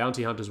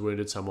Bounty Hunter's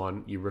wounded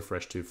someone, you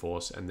refresh 2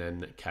 force, and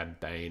then Cad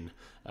Bane,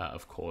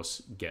 of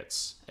course,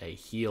 gets a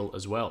heal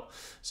as well.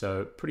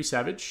 So pretty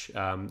savage.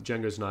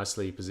 Django's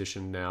nicely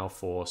positioned now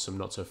for some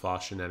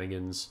not-so-fast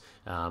shenanigans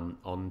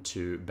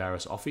onto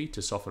Barriss Offee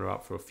to soften her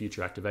up for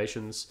future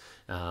activations.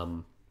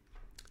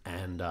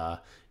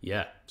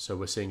 Yeah, so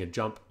we're seeing a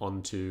jump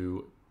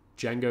onto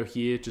Django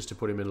here just to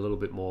put him in a little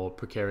bit more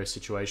precarious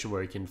situation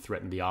where he can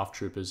threaten the ARF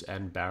troopers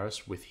and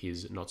Barriss with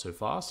his not so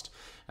fast.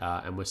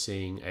 And we're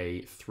seeing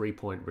a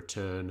 3-point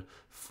return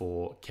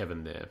for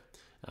Kevin there.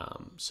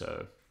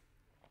 So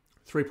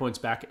 3 points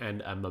back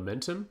and a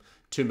momentum.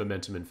 2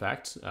 momentum, in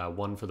fact,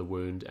 1 for the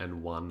wound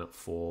and 1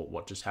 for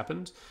what just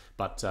happened.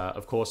 But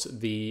of course,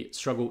 the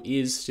struggle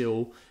is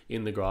still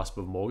in the grasp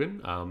of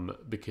Morgan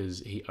because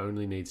he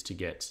only needs to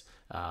get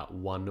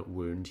 1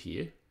 wound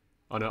here.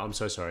 Oh no, I'm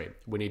so sorry.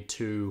 We need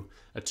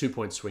a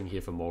 2-point swing here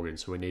for Morgan.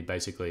 So we need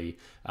basically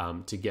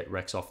to get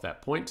Rex off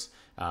that point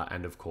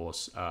and of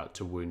course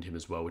to wound him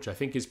as well, which I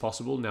think is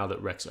possible now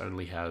that Rex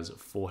only has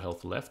 4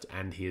 health left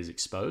and he is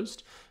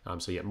exposed.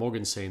 So yeah,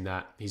 Morgan's seen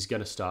that. He's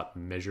going to start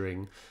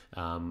measuring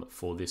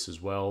for this as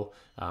well.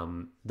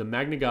 The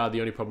Magna Guard,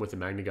 the only problem with the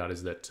Magna Guard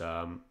is that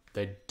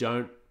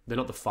they're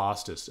not the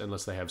fastest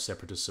unless they have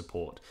Separatist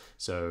support.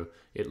 So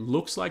it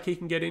looks like he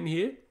can get in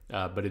here,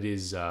 but it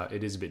is a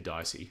bit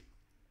dicey.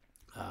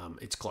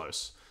 It's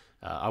close.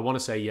 I want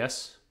to say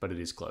yes, but it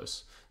is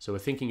close. So we're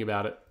thinking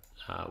about it.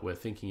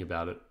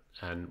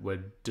 and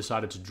we're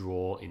decided to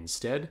draw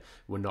instead.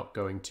 We're not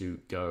going to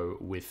go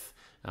with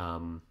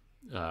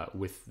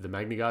the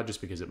Magna Guard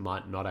just because it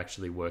might not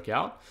actually work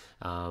out.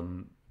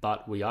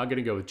 But we are going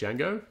to go with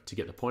Django to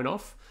get the point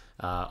off.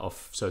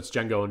 So it's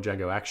Django on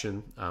Django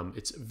action.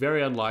 It's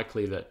very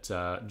unlikely that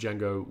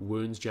Django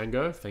wounds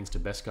Django thanks to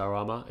Beskar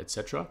armor,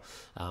 etc.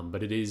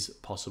 But it is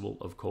possible,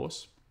 of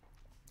course,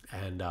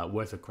 and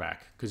worth a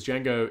crack because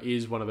Django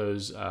is one of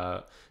those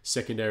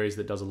secondaries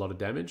that does a lot of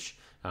damage.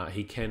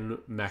 He can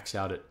max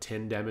out at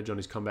 10 damage on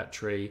his combat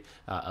tree,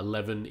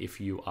 11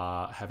 if you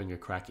are having a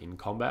crack in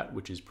combat,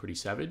 which is pretty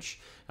savage.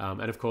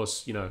 And of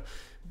course, you know,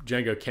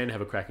 Django can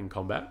have a crack in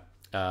combat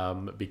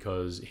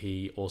because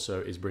he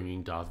also is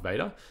bringing Darth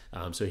Vader.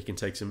 So he can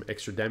take some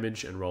extra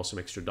damage and roll some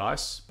extra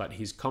dice, but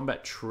his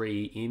combat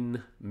tree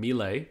in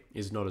melee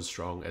is not as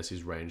strong as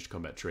his ranged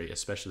combat tree,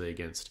 especially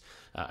against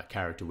a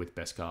character with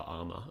Beskar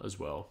armor as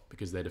well,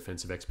 because their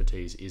defensive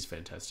expertise is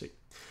fantastic.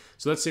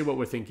 So let's see what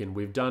we're thinking.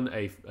 We've done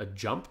a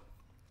jump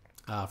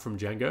from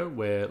Django.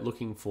 We're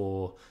looking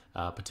for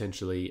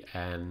potentially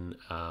an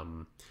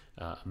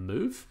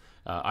move.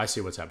 I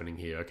see what's happening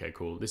here. Okay,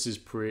 cool. This is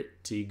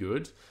pretty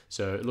good.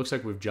 So it looks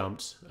like we've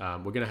jumped.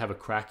 We're going to have a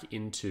crack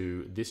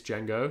into this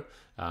Django.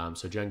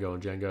 So Django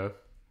on Django.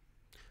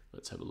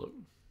 Let's have a look.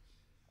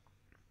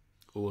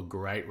 Oh, a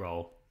great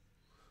roll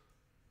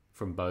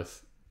from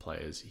both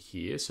players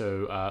here.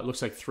 So it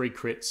looks like 3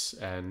 crits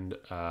and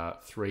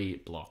 3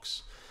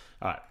 blocks.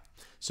 All right.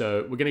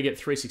 So we're going to get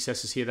 3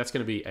 successes here. That's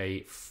going to be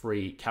a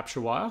free capture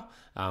wire,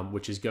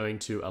 which is going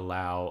to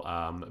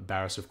allow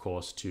Barriss, of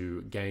course,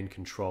 to gain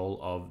control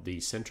of the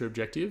center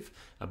objective,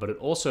 but it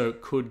also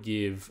could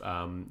give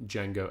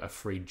Django a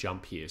free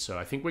jump here. So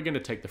I think we're going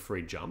to take the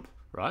free jump,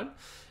 right?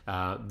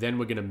 Then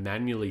we're going to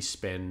manually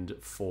spend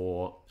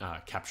for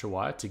capture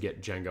wire to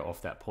get Django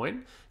off that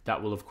point.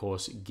 That will, of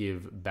course,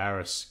 give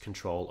Barriss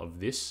control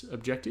of this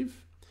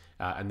objective,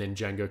 and then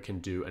Django can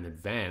do an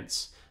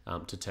advance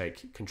to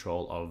take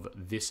control of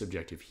this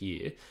objective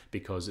here,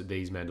 because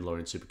these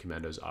Mandalorian Super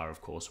Commandos are,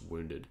 of course,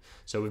 wounded.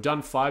 So we've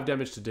done 5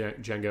 damage to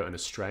Django and a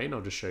strain.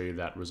 I'll just show you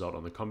that result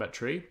on the combat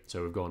tree.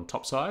 So we've gone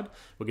topside.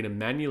 We're going to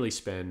manually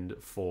spend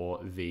for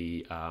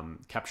the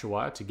capture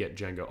wire to get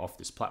Django off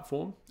this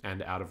platform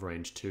and out of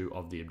range 2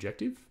 of the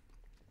objective.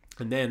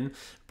 And then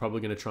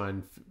probably going to try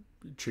and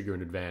trigger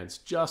an advance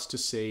just to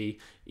see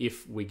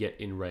if we get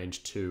in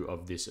range 2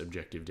 of this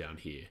objective down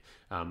here.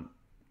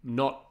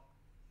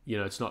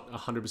 It's not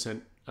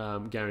 100%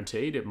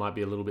 guaranteed. It might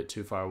be a little bit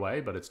too far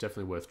away, but it's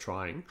definitely worth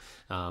trying.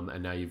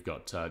 And now you've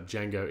got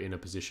Django in a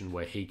position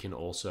where he can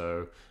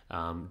also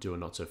do a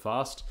not so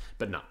fast.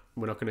 But no,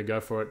 we're not going to go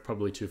for it.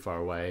 Probably too far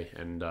away,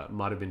 and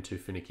might have been too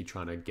finicky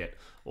trying to get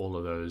all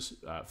of those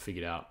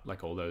figured out,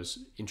 like all those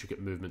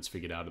intricate movements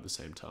figured out at the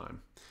same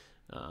time.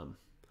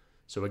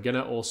 So we're going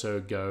to also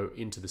go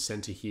into the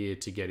center here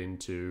to get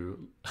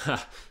into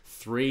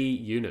 3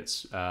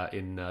 units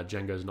in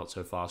Django's not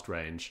so fast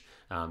range.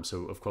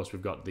 So of course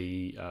we've got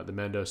the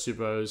Mando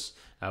Supers,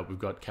 we've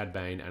got Cad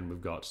Bane, and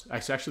we've got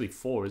actually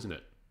 4, isn't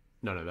it?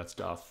 No, that's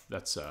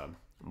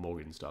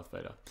Morgan's Darth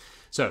Vader.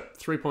 So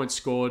 3 points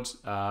scored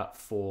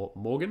for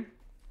Morgan.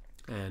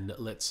 And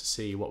let's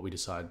see what we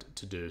decide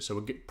to do. So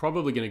we're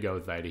probably going to go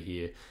with Vader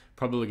here.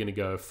 Probably going to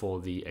go for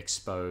the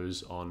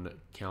expose on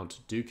Count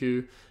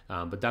Dooku.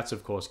 But that's,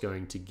 of course,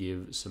 going to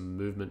give some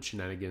movement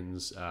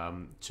shenanigans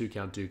to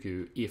Count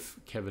Dooku if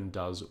Kevin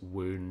does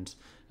wound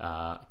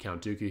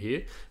Count Dooku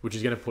here, which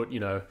is going to put,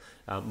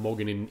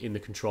 Morgan in the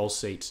control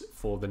seat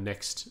for the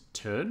next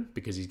turn,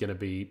 because he's going to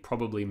be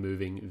probably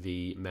moving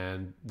the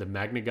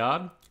Magna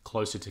Guard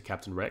closer to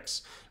Captain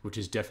Rex, which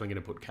is definitely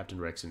going to put Captain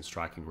Rex in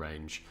striking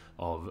range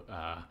of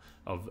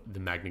the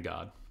Magna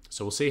Guard.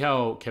 So we'll see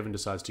how Kevin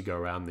decides to go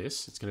around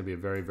this. It's going to be a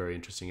very, very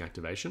interesting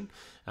activation.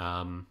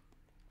 I'm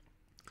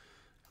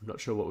not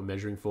sure what we're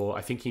measuring for.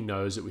 I think he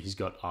knows that he's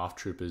got ARF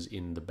troopers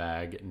in the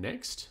bag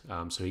next.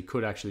 So he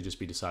could actually just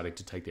be deciding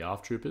to take the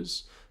ARF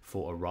troopers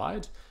for a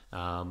ride,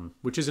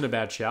 which isn't a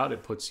bad shout.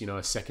 It puts,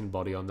 a second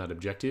body on that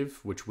objective,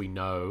 which we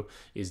know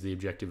is the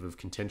objective of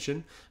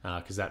contention,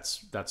 because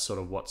that's sort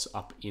of what's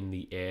up in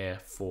the air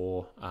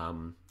for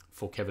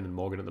Kevin and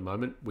Morgan at the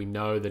moment. We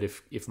know that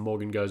if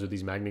Morgan goes with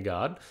his Magna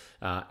Guard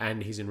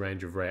and he's in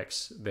range of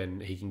Rex, then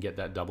he can get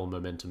that double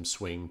momentum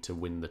swing to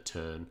win the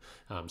turn.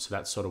 So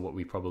that's sort of what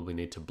we probably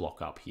need to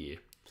block up here.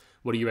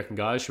 What do you reckon,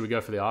 guys? Should we go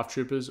for the ARF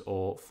troopers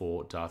or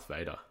for Darth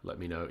Vader? Let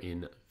me know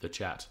in the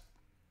chat.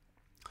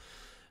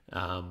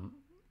 And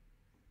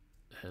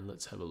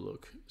let's have a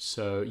look.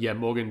 So yeah,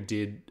 Morgan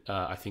did,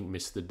 I think,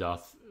 miss the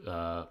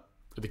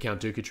the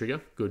Count Dooku trigger.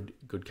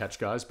 Good catch,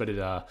 guys. But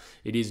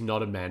it is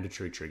not a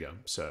mandatory trigger,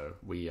 so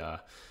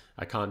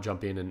I can't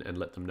jump in and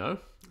let them know.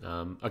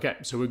 Okay,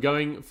 so we're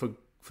going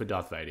for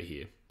Darth Vader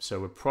here. So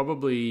we're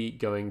probably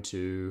going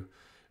to...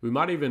 We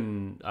might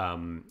even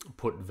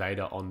put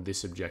Vader on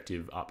this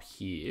objective up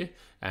here,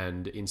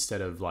 and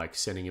instead of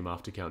sending him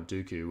after Count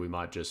Dooku, we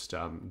might just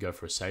go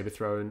for a saber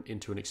throw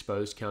into an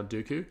exposed Count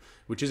Dooku,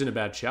 which isn't a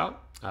bad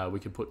shout. We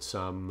could put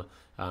some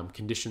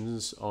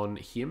conditions on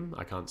him.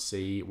 I can't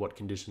see what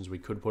conditions we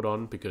could put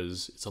on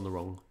because it's on the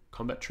wrong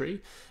combat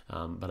tree,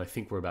 but I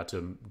think we're about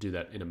to do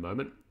that in a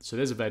moment. So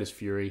there's a Vader's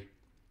Fury.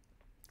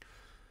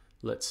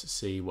 Let's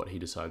see what he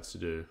decides to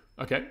do.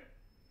 Okay,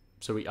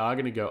 so we are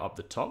going to go up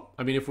the top.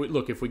 I mean, if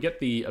we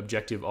get the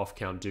objective off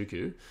Count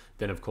Dooku,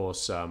 then of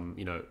course,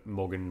 you know,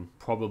 Morgan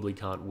probably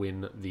can't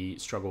win the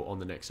struggle on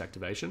the next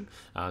activation,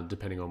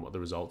 depending on what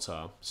the results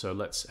are. So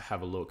let's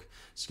have a look.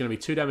 It's going to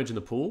be 2 damage in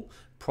the pool.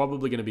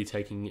 Probably going to be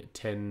taking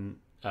 2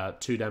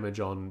 damage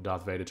on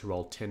Darth Vader to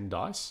roll 10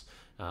 dice.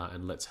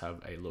 And let's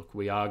have a look.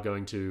 We are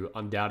going to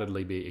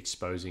undoubtedly be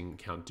exposing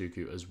Count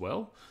Dooku as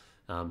well.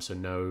 So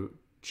no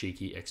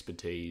cheeky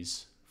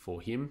expertise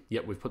for him.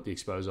 Yep, we've put the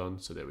expose on,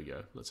 so there we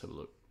go. Let's have a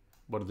look.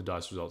 What do the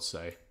dice results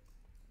say?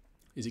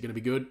 Is it going to be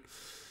good?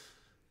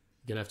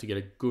 You're going to have to get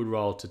a good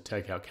roll to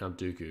take out Count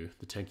Dooku,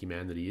 the tanky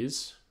man that he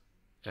is.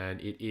 And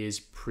it is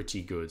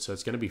pretty good. So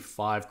it's going to be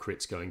 5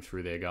 crits going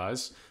through there,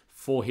 guys.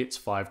 4 hits,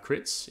 5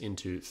 crits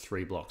into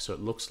 3 blocks. So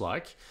it looks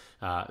like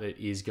it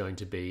is going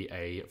to be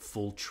a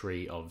full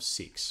tree of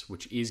 6,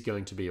 which is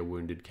going to be a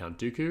wounded Count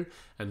Dooku,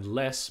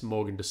 unless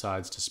Morgan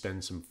decides to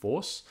spend some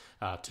force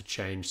to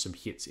change some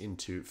hits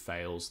into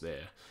fails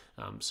there.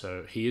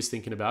 So he is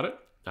thinking about it.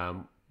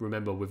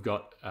 Remember, we've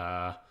got...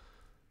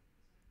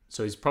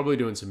 so he's probably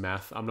doing some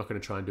math. I'm not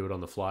going to try and do it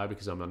on the fly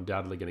because I'm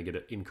undoubtedly going to get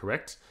it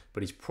incorrect,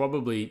 but he's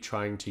probably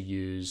trying to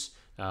use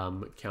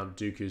Count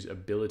Dooku's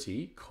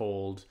ability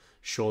called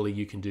Surely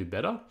You Can Do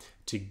Better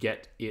to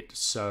get it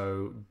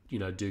so, you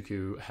know,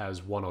 Dooku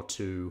has 1 or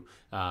 2,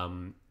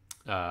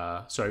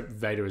 sorry,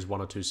 Vader is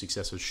 1 or 2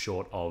 successes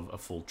short of a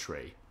full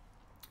tree.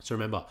 So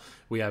remember,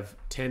 we have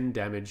 10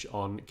 damage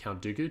on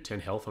Count Dooku, 10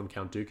 health on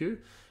Count Dooku.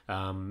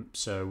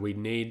 So we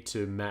need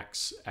to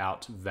max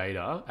out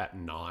Vader at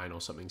 9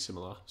 or something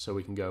similar. So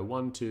we can go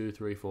 1, 2,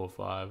 3, 4,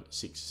 5,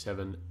 6,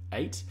 7,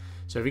 8.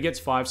 So if he gets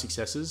 5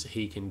 successes,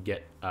 he can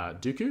get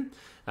Dooku.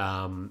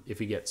 If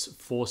he gets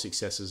 4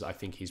 successes, I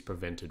think he's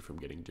prevented from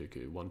getting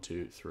Dooku. 1,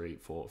 2, 3,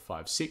 4,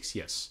 5, 6.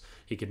 Yes,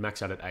 he could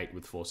max out at 8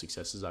 with 4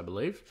 successes, I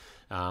believe.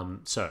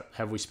 So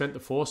have we spent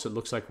the force? It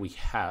looks like we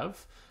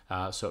have.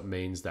 So it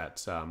means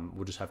that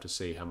we'll just have to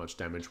see how much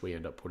damage we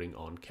end up putting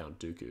on Count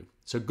Dooku.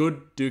 So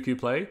good Dooku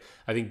play.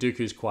 I think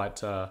Dooku's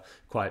quite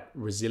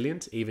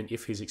resilient, even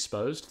if he's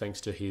exposed, thanks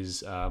to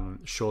his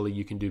Surely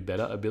You Can Do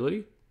Better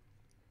ability.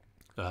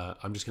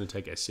 I'm just going to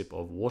take a sip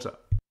of water.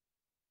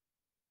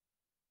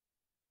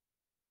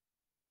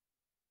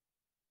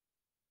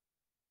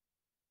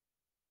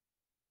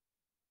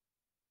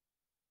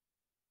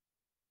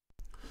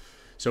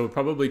 So we're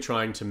probably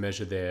trying to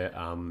measure there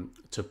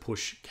to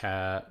push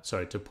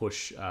Dooku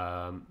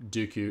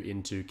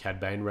into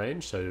Cad Bane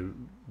range. So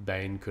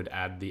Bane could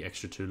add the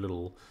extra 2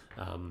 little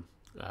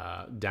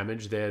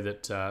damage there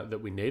that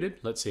we needed.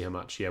 Let's see how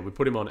much. Yeah, we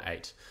put him on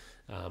 8.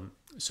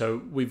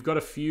 So we've got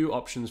a few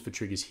options for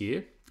triggers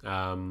here.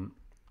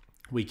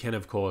 We can,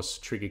 of course,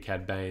 trigger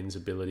Cad Bane's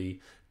ability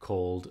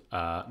called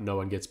No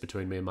One Gets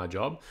Between Me and My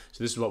Job.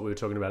 So this is what we were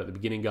talking about at the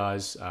beginning,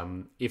 guys.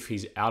 If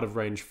he's out of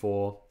range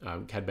 4,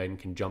 Cad Bane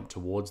can jump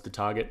towards the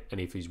target. And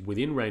if he's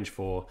within range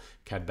 4,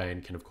 Cad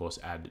Bane can, of course,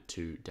 add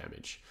 2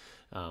 damage.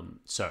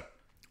 So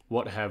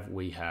what have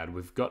we had?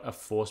 We've got a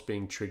force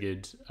being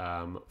triggered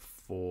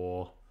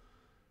for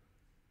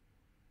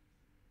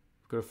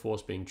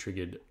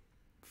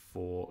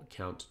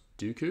Count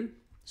Dooku.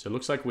 So it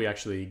looks like we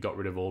actually got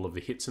rid of all of the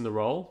hits in the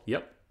roll.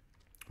 Yep.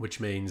 Which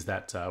means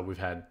that we've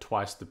had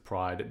twice the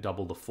pride,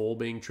 double the fall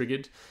being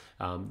triggered.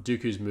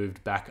 Dooku's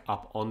moved back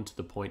up onto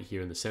the point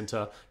here in the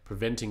center,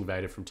 preventing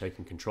Vader from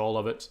taking control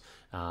of it.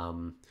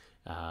 And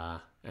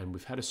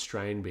we've had a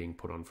strain being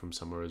put on from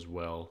somewhere as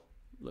well.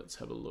 Let's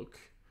have a look.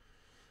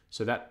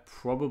 So that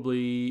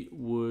probably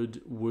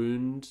would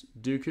wound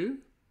Dooku.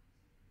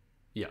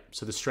 Yeah,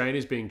 so the strain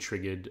is being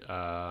triggered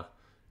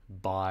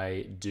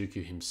by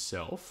Dooku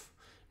himself,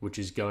 which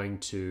is going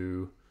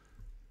to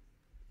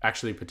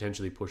actually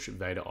potentially push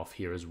Vader off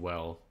here as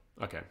well.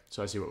 Okay,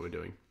 so I see what we're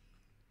doing.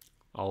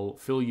 I'll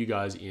fill you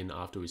guys in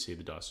after we see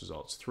the dice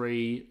results.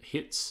 3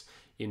 hits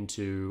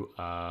into,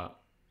 I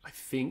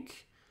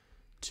think,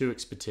 2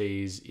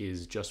 expertise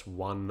is just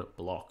 1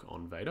 block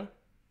on Vader.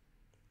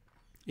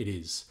 It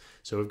is.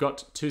 So we've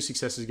got 2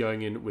 successes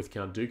going in with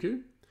Count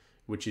Dooku,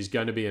 which is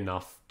going to be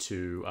enough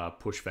to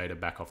push Vader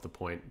back off the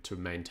point to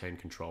maintain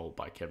control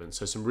by Kevin.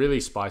 So some really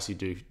spicy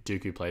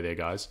Dooku play there,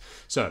 guys.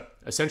 So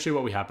essentially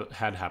what we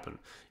had happen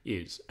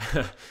is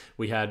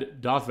we had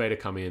Darth Vader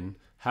come in,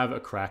 have a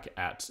crack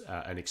at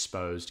an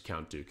exposed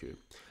Count Dooku.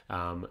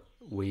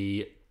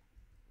 We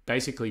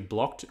basically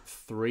blocked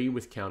 3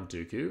 with Count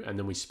Dooku, and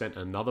then we spent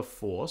another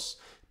force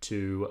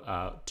to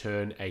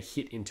turn a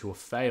hit into a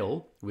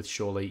fail with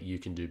Surely You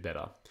Can Do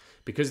Better.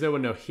 Because there were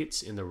no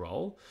hits in the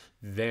roll,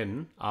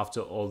 then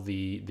after all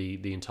the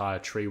entire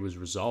tree was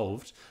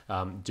resolved,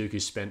 Dooku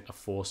spent a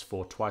force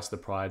for twice the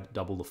pride,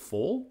 double the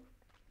fall.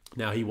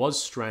 Now he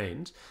was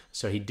strained,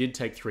 so he did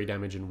take 3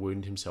 damage and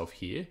wound himself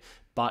here,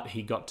 but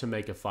he got to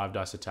make a 5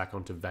 dice attack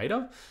onto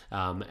Vader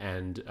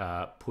and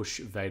push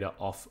Vader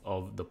off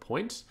of the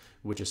point,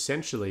 which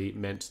essentially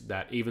meant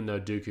that even though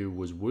Dooku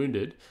was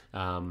wounded,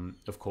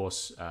 of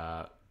course,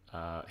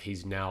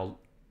 he's now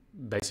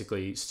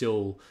basically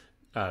still.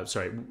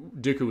 Sorry,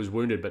 Dooku was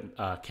wounded,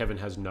 but Kevin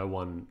has no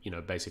one,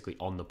 basically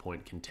on the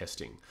point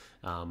contesting.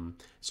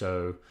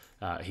 So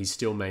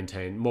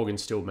Morgan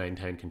still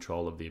maintained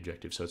control of the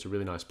objective. So it's a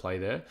really nice play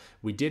there.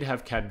 We did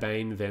have Cad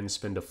Bane then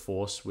spend a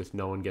force with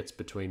no one gets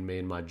between me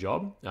and my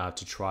job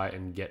to try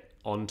and get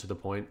onto the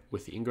point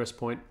with the ingress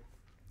point.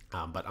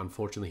 But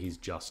unfortunately, he's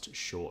just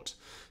short.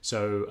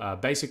 So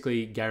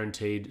basically,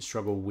 guaranteed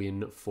struggle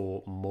win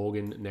for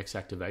Morgan next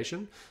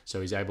activation.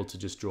 So he's able to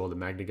just draw the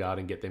Magna Guard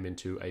and get them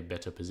into a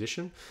better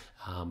position.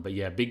 But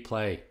yeah, big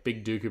play,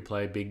 big Dooku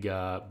play, big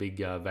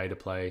Vader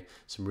play.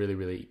 Some really,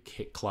 really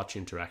clutch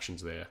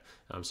interactions there.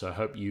 So I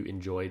hope you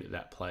enjoyed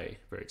that play.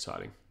 Very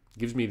exciting.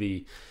 Gives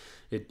me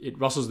it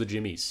rustles the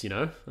jimmies,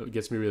 It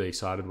gets me really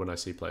excited when I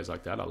see plays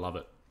like that. I love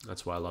it.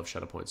 That's why I love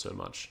Shatterpoint so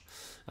much.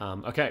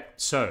 Okay,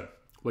 so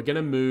we're going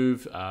to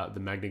move the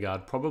Magna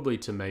Guard probably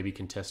to maybe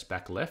contest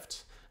back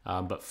left.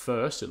 But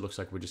first, it looks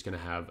like we're just going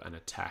to have an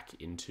attack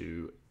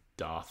into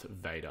Darth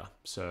Vader.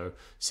 So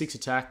six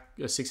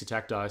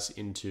attack dice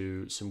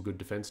into some good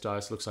defense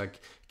dice. Looks like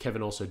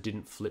Kevin also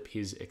didn't flip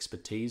his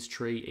expertise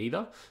tree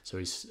either. So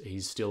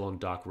he's still on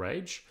Dark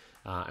Rage.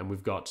 And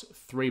we've got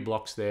 3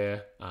 blocks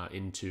there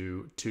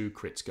into 2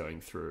 crits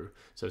going through.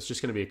 So it's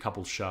just going to be a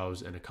couple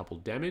shoves and a couple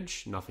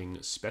damage. Nothing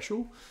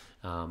special.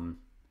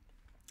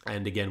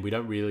 And again, we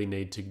don't really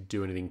need to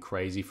do anything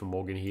crazy for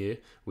Morgan here.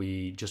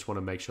 We just want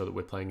to make sure that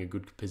we're playing a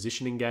good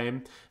positioning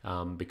game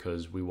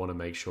because we want to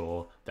make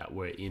sure that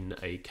we're in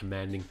a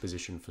commanding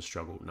position for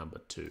struggle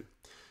number 2.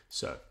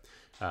 So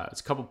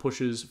it's a couple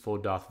pushes for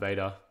Darth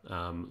Vader.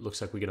 Looks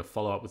like we're going to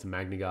follow up with the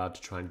Magna Guard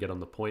to try and get on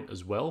the point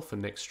as well for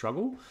next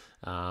struggle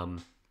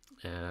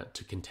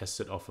to contest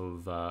it off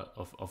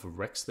of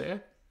Rex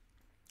there.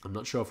 I'm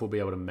not sure if we'll be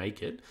able to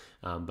make it,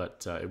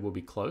 but it will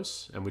be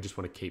close. And we just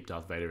want to keep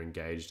Darth Vader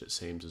engaged, it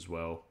seems, as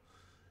well.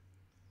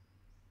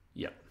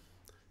 Yep.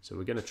 So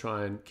we're going to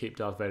try and keep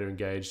Darth Vader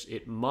engaged.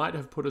 It might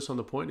have put us on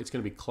the point. It's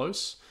going to be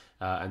close.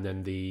 And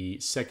then the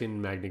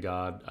second Magna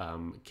Guard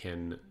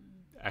can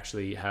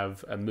actually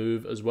have a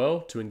move as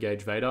well to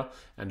engage Vader.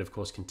 And, of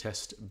course,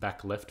 contest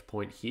back left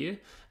point here.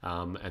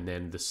 And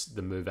then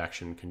the move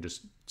action can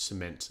just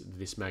cement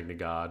this Magna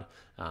Guard.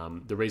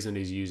 The reason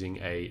he's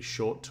using a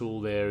short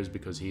tool there is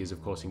because he is,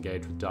 of course,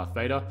 engaged with Darth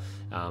Vader.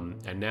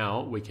 And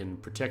now we can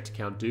protect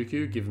Count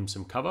Dooku, give him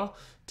some cover,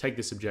 take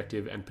this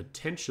objective, and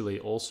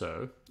potentially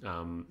also,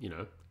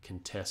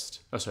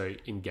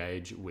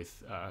 engage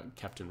with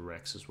Captain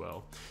Rex as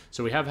well.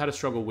 So we have had a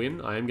struggle win.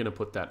 I am going to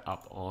put that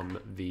up on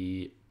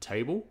the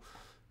table.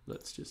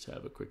 Let's just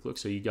have a quick look.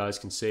 So you guys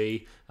can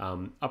see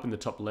up in the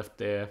top left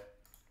there,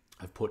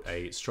 I've put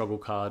a struggle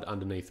card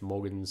underneath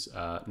Morgan's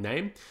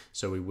name.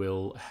 So we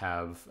will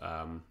have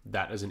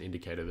that as an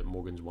indicator that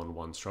Morgan's won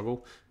 1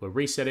 struggle. We're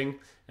resetting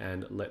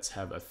and let's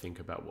have a think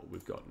about what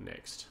we've got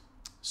next.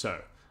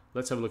 So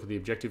let's have a look at the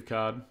objective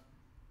card.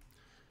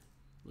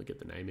 Look at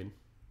the name in.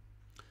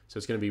 So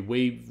it's going to be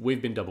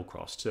we've been double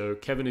crossed. So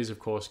Kevin is of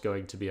course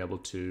going to be able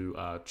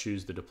to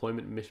choose the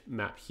deployment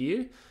map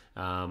here.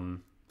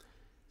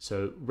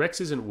 So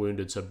Rex isn't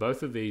wounded, so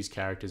both of these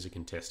characters are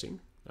contesting.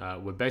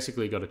 We've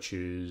basically got to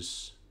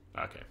choose.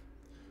 Okay,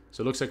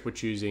 so it looks like we're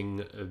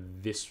choosing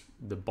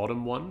the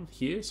bottom one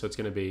here. So it's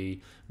going to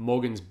be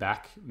Morgan's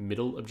back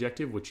middle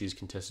objective, which is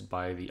contested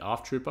by the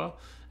ARF Trooper.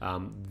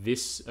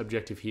 This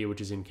objective here,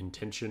 which is in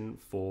contention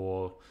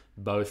for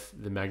both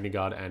the Magna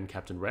Guard and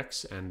Captain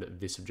Rex, and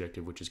this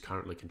objective, which is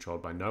currently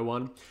controlled by no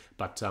one.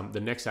 But the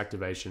next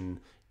activation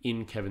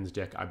in Kevin's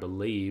deck, I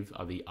believe,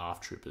 are the ARF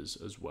Troopers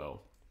as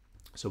well.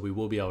 So we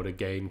will be able to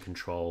gain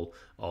control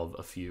of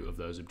a few of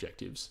those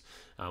objectives.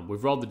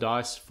 We've rolled the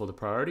dice for the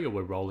priority, or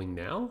we're rolling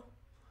now.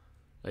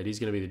 It is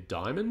going to be the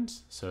diamond.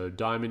 So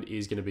diamond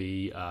is going to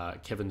be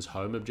Kevin's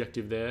home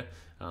objective there.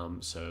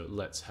 So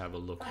let's have a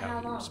look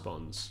how he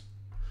responds.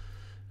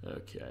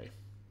 Okay.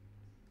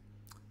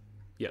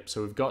 Yep,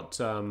 so we've got,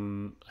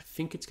 I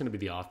think it's going to be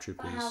the ARF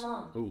Troopers.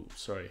 Oh,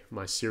 sorry,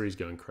 my Siri's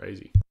going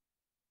crazy.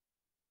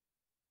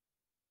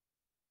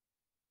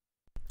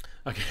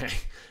 Okay,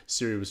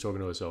 Siri was talking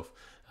to herself.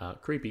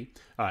 Creepy.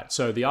 All right,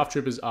 so the ARF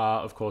Troopers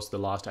are, of course, the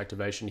last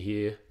activation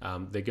here.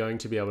 They're going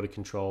to be able to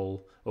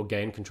control or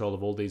gain control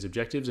of all these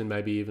objectives and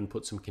maybe even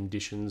put some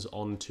conditions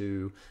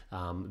onto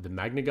the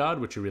Magna Guard,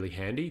 which are really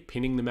handy.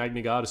 Pinning the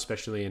Magna Guard,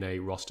 especially in a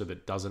roster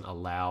that doesn't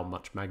allow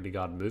much Magna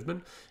Guard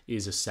movement,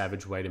 is a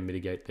savage way to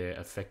mitigate their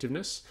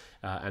effectiveness.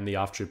 And the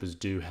ARF Troopers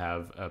do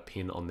have a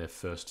pin on their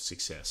first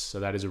success.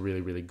 So that is a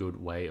really, really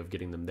good way of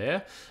getting them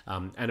there.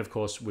 And of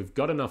course, we've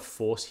got enough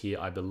force here,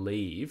 I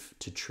believe,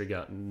 to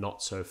trigger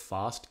Not So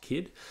Fast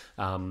Kid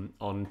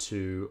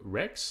onto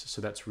Rex.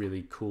 So that's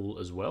really cool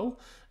as well.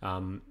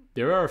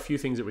 There are a few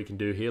things that we can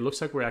do here.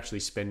 Looks like we're actually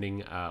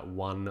spending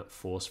 1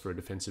 force for a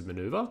defensive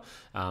maneuver.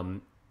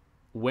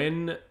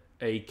 When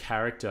a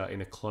character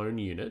in a clone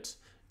unit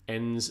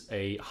ends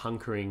a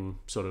hunkering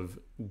sort of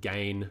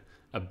gain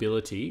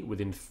ability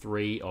within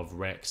 3 of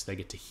Rex, they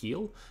get to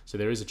heal. So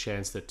there is a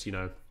chance that,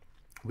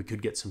 We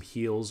could get some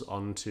heals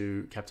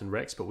onto Captain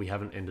Rex, but we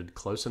haven't ended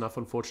close enough,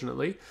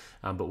 unfortunately.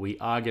 But we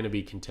are going to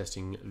be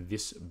contesting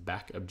this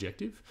back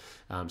objective.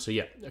 So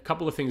yeah, a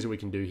couple of things that we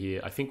can do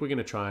here. I think we're going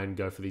to try and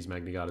go for these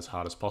Magna Guard as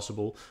hard as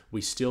possible. We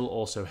still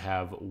also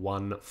have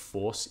one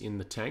force in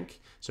the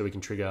tank, so we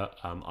can trigger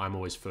I'm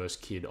Always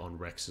First Kid on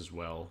Rex as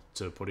well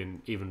to put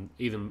in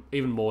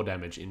even more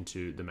damage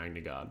into the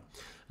Magna Guard.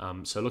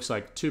 So it looks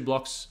like 2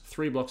 blocks,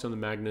 3 blocks on the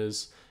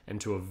Magnas, and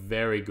to a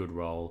very good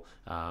roll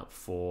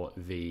for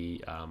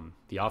the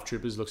ARF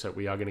troopers. Looks like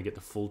we are going to get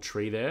the full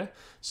tree there.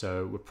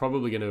 So we're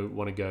probably going to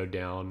want to go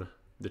down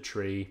the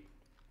tree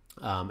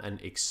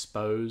and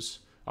expose.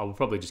 We'll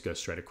probably just go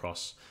straight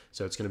across.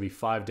 So it's going to be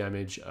 5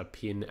 damage, a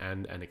pin,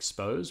 and an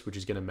expose, which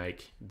is going to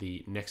make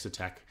the next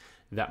attack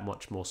that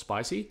much more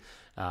spicy.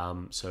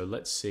 So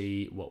let's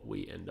see what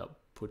we end up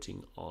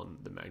putting on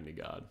the Magna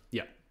Guard.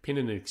 Yeah, pin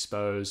and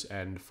expose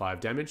and 5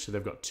 damage. So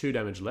they've got 2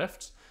 damage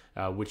left.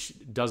 Which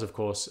does, of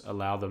course,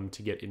 allow them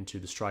to get into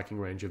the striking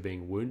range of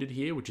being wounded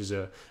here, which is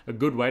a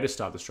good way to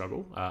start the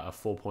struggle, a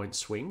 4-point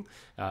swing,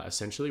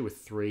 essentially, with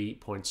 3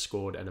 points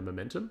scored and a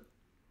momentum.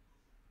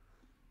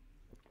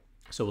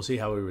 So we'll see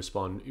how we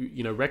respond.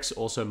 You know, Rex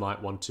also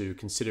might want to,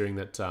 considering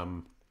that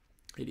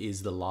it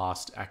is the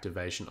last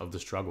activation of the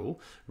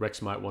struggle,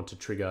 Rex might want to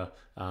trigger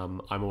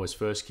I'm Always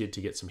First Kid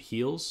to get some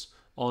heals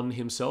on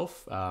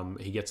himself.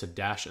 He gets a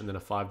dash and then a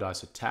 5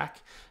 dice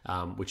attack,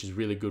 which is a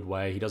really good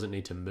way. He doesn't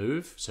need to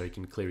move, so he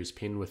can clear his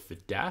pin with the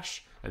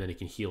dash, and then he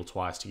can heal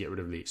twice to get rid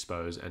of the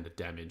expose and the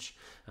damage.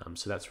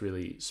 So that's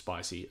really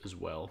spicy as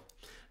well.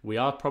 We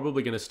are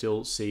probably going to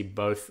still see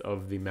both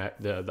of the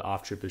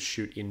ARF troopers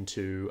shoot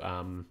into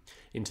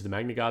the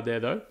Magna Guard there,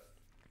 though.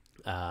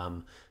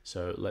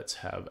 So let's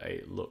have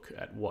a look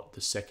at what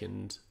the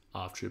second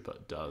ARF trooper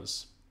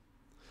does.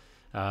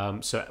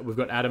 So we've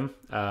got Adam.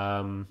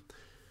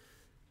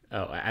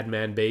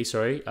 Adman B,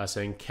 sorry,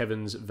 saying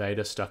Kevin's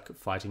Vader stuck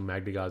fighting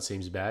Magna Guard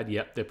seems bad.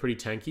 Yep, they're pretty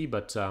tanky,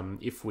 but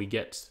if we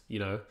get, you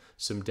know,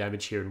 some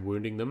damage here and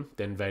wounding them,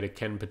 then Vader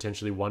can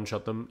potentially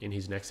one-shot them in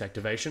his next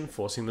activation,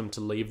 forcing them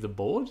to leave the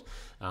board,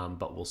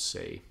 but we'll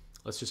see.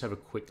 Let's just have a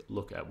quick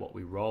look at what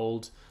we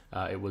rolled.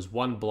 It was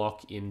 1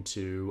 block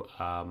into...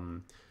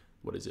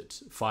 what is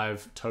it?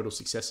 5 total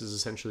successes,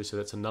 essentially. So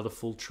that's another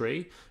full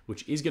tree,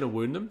 which is going to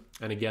wound them.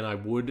 And again, I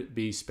would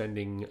be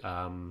spending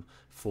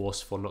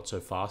force for Not So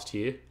Fast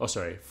here. Oh,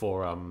 sorry,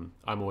 for I'm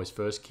Always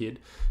First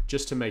Kid,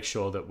 just to make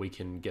sure that we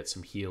can get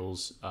some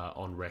heals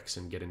on Rex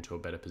and get into a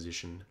better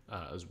position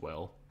as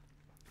well.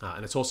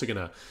 And it's also going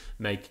to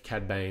make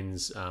Cad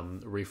Bane's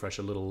refresh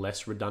a little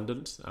less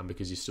redundant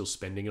because you're still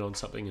spending it on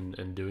something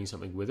and doing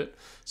something with it.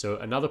 So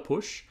another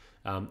push.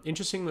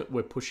 Interesting that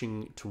we're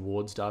pushing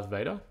towards Darth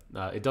Vader.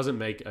 It doesn't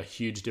make a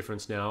huge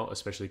difference now,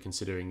 especially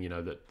considering, you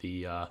know, that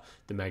the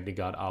Magna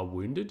Guard are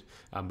wounded.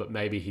 But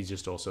maybe he's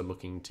just also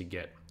looking to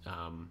get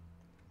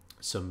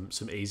some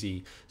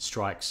easy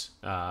strikes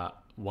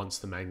once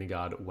the Magna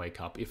Guard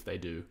wake up, if they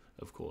do,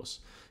 of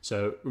course.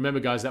 So remember,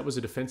 guys, that was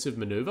a defensive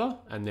maneuver,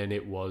 and then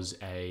it was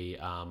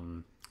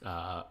an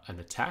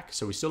attack.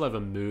 So we still have a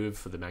move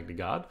for the Magna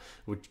Guard,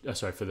 which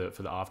for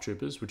the ARF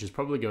troopers, which is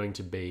probably going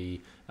to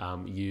be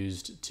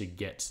used to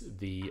get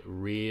the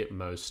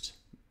rearmost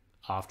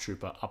ARF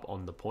trooper up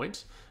on the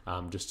point,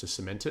 just to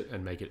cement it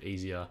and make it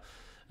easier,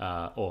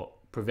 or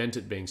prevent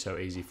it being so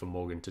easy for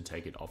Morgan to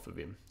take it off of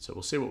him. So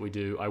we'll see what we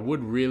do. I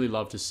would really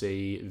love to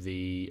see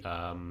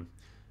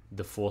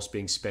the force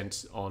being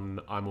spent on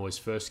I'm Always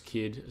First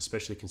Kid,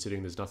 especially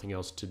considering there's nothing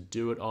else to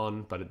do it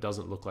on, but it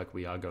doesn't look like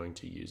we are going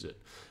to use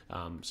it.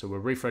 So we're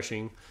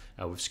refreshing.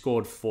 We've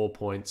scored 4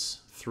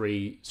 points,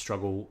 3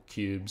 struggle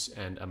cubes,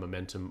 and a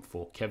momentum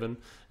for Kevin,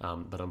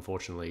 but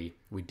unfortunately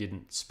we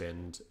didn't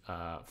spend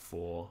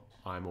for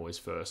I'm Always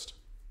First.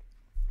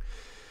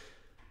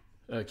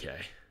 Okay.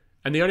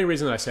 And the only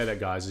reason I say that,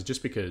 guys, is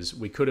just because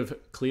we could have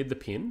cleared the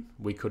pin.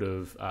 We could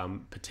have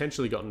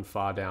potentially gotten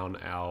far down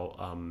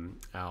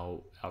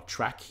our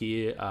track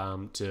here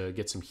to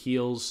get some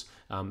heals,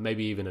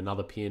 maybe even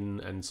another pin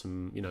and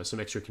some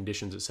extra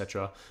conditions,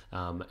 etc.,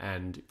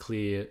 and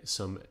clear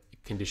some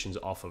conditions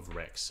off of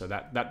Rex. So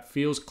that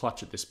feels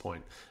clutch at this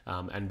point,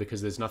 and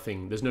because there's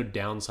no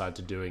downside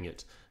to doing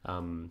it,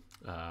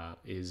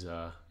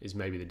 is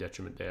maybe the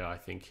detriment there, I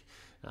think.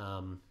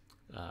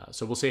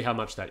 So we'll see how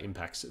much that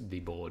impacts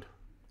the board.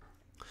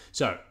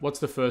 So what's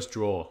the first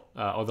draw,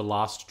 or the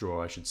last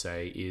draw, I should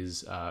say,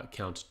 is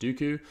Count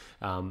Dooku.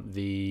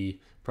 The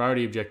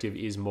priority objective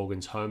is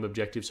Morgan's home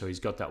objective, so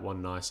he's got that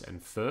one nice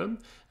and firm.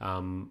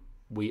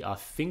 We are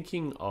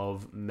thinking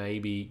of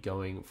maybe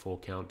going for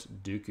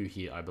Count Dooku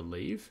here, I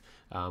believe.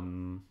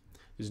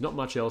 There's not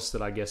much else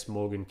that I guess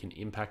Morgan can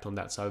impact on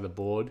that side of the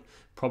board.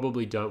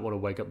 Probably don't want to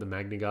wake up the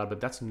Magna Guard, but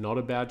that's not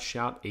a bad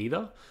shout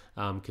either,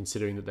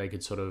 considering that they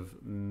could sort of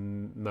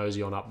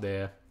mosey on up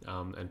there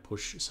and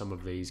push some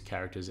of these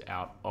characters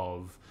out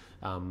of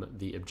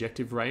the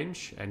objective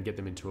range and get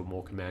them into a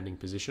more commanding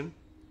position.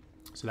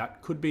 So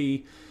that could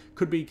be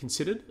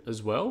considered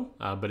as well,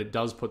 but it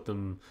does put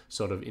them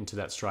sort of into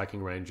that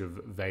striking range of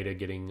Vader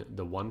getting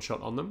the one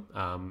shot on them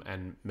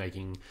and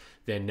making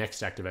their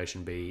next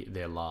activation be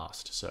their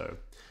last. So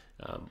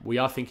we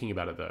are thinking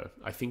about it though.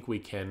 I think we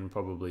can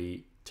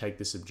probably take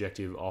this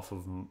objective off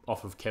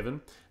of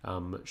Kevin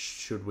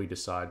should we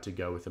decide to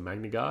go with the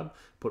Magna Guard,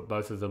 put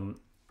both of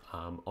them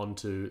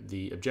onto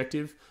the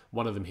objective.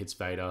 One of them hits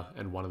Vader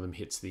and one of them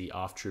hits the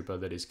ARF trooper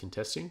that is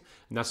contesting,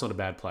 and that's not a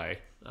bad play.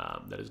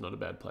 That is not a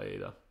bad play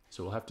either.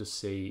 So we'll have to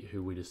see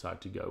who we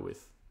decide to go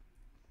with.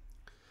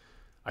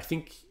 I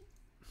think,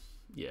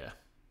 yeah,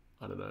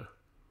 I don't know.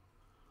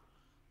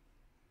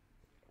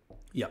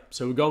 Yep,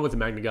 so we're going with the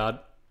Magna Guard,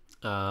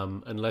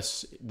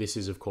 unless this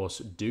is, of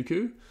course,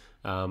 Dooku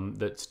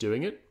that's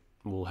doing it.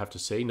 We'll have to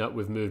see. No,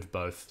 we've moved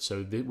both.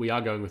 So we are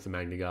going with the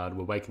Magna Guard.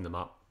 We're waking them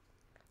up.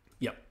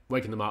 Yep,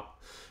 waking them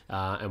up.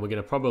 And we're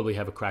going to probably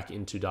have a crack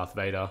into Darth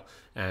Vader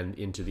and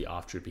into the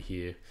ARF trooper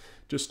here,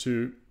 just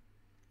to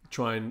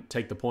try and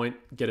take the point,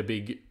 get a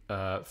big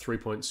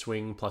 3-point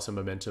swing plus a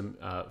momentum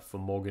for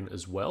Morgan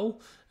as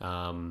well.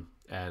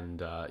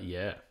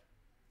 Yeah,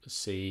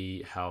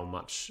 see how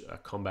much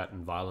combat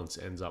and violence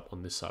ends up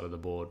on this side of the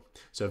board.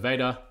 So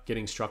Vader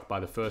getting struck by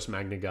the first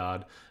Magna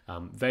Guard.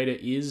 Vader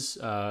is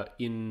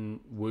in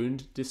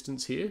wound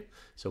distance here,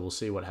 so we'll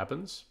see what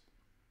happens.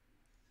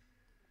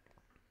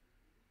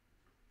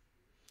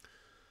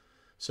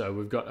 So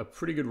we've got a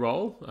pretty good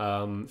roll.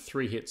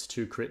 3 hits,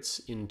 2 crits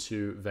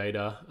into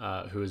Vader,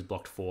 who has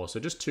blocked 4. So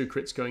just 2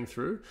 crits going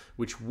through,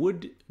 which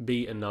would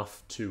be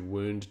enough to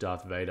wound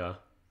Darth Vader.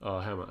 Oh,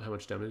 how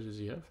much damage does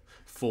he have?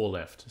 4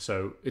 left.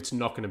 So it's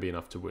not going to be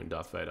enough to wound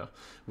Darth Vader,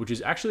 which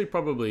is actually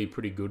probably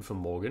pretty good for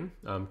Morgan,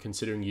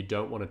 considering you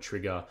don't want to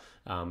trigger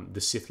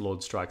the Sith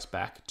Lord Strikes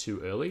Back too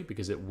early,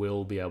 because it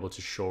will be able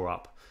to shore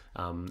up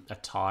a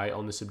tie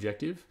on this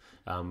objective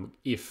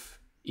if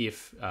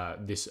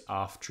this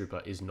ARF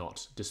trooper is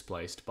not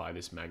displaced by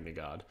this Magna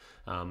Guard.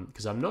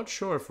 Because I'm not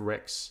sure if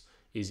Rex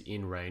is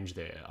in range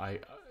there.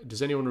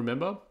 Does anyone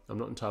remember? I'm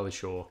not entirely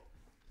sure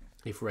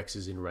if Rex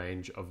is in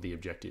range of the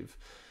objective.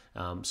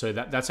 So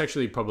that's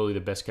actually probably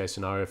the best case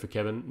scenario for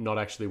Kevin, not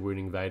actually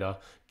wounding Vader,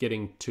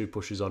 getting 2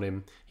 pushes on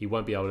him. He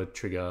won't be able to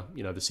trigger,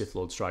 the Sith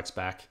Lord Strikes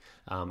Back,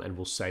 and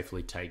will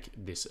safely take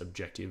this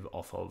objective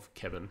off of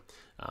Kevin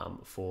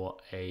for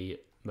a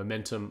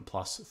momentum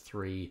plus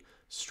 3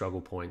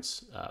 struggle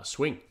points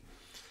swing.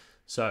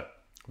 So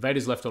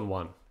Vader's left on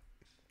 1.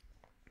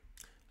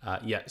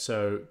 Yeah,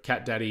 so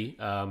Cat Daddy,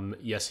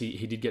 yes,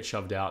 he did get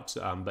shoved out,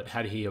 but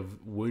had he have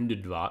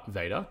wounded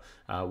Vader,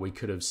 we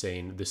could have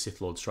seen the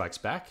Sith Lord Strikes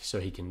Back, so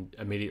he can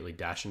immediately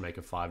dash and make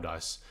a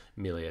 5-dice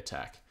melee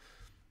attack.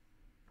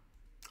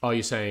 Oh,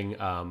 you're saying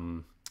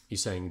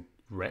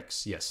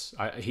Rex? Yes,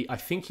 I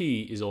think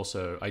he is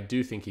also. I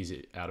do think he's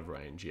out of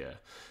range. Yeah,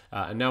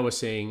 and now we're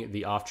seeing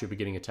the ARF trooper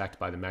getting attacked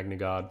by the Magna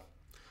Guard.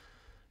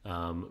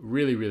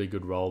 Really, really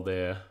good roll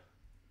there.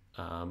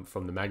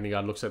 From the Magna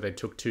Guard. Looks like they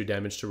took 2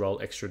 damage to roll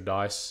extra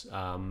dice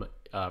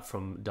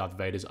from Darth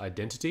Vader's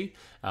identity.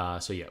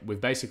 So yeah,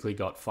 we've basically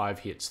got 5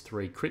 hits,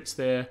 3 crits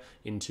there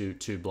into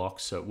 2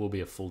 blocks, so it will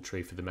be a full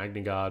tree for the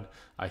Magna Guard.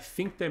 I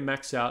think they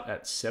max out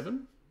at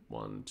 7.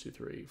 1, 2,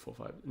 3, 4,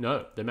 5.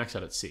 No, they max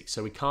out at 6.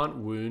 So we can't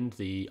wound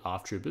the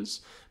ARF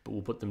troopers, but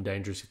we'll put them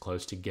dangerously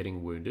close to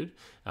getting wounded,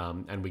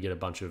 and we get a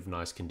bunch of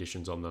nice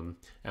conditions on them,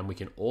 and we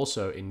can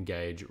also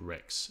engage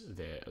Rex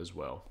there as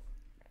well.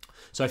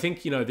 So I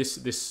think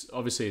this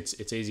obviously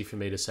it's easy for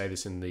me to say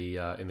this in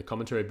the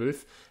commentary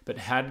booth, but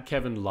had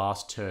Kevin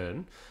last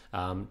turn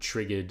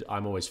triggered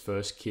I'm Always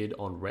First Kid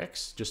on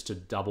Rex just to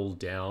double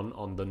down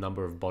on the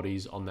number of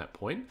bodies on that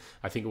point,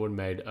 I think it would have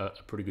made a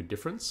pretty good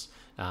difference.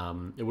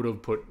 It would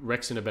have put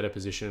Rex in a better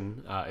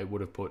position. It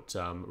would have put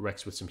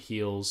Rex with some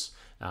heals,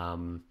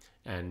 and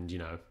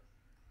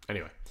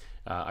anyway.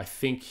 I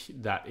think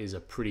that's a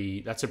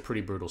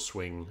pretty brutal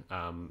swing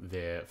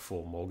there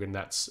for Morgan.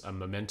 That's a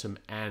momentum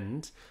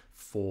and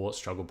 4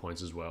 struggle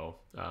points as well,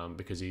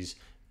 because he's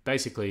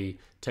basically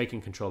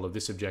taking control of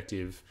this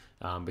objective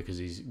because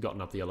he's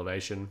gotten up the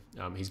elevation.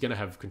 He's going to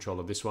have control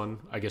of this one.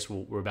 I guess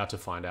we're about to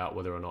find out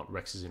whether or not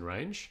Rex is in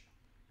range.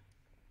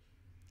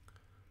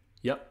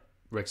 Yep,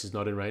 Rex is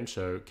not in range,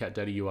 so Cat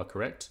Daddy, you are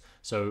correct.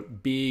 So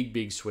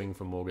big swing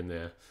from Morgan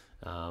there.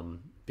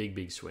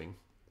 Big swing.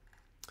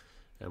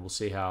 And we'll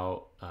see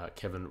how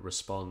Kevin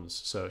responds.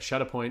 So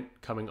Shatterpoint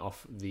coming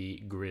off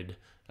the grid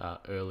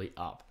early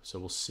up. So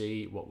we'll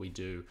see what we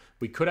do.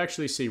 We could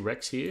actually see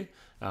Rex here.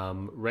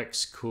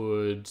 Rex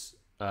could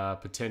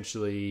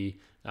potentially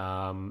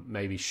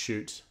maybe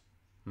shoot.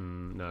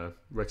 No,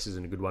 Rex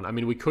isn't a good one. I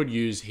mean, we could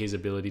use his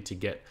ability to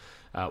get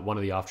one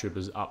of the ARF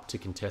troopers up to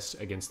contest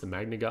against the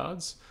Magna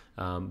Guards,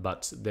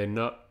 but they're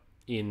not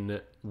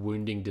in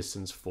wounding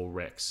distance for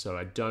Rex, so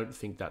I don't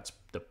think that's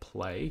the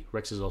play.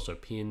 Rex is also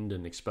pinned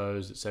and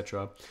exposed,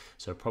 etc.,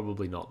 so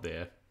probably not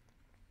there.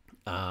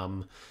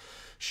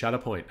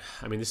 Shatterpoint.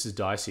 I mean, this is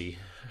dicey.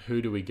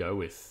 Who do we go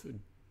with?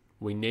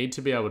 We need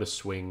to be able to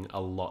swing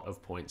a lot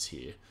of points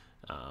here.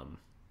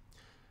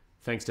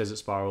 Thanks, Desert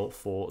Spiral,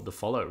 for the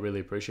follow. Really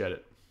appreciate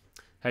it.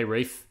 Hey,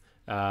 Reef.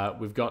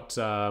 We've got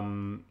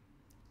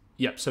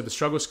yep, so the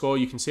struggle score,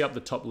 you can see up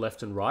the top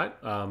left and right,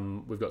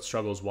 we've got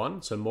struggles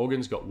 1. So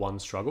Morgan's got 1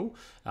 struggle.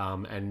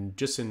 And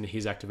just in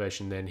his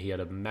activation then, he had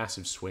a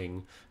massive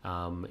swing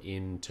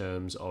in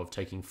terms of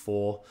taking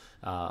 4,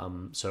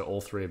 so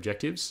all 3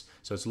 objectives.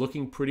 So it's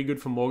looking pretty good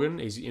for Morgan.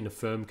 He's in a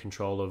firm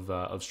control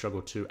of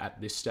struggle 2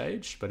 at this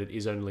stage, but it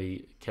is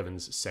only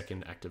Kevin's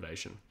 2nd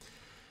activation.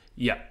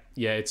 Yeah,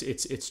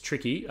 it's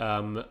tricky.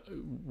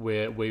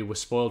 We were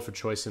spoiled for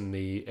choice in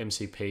the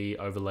MCP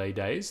overlay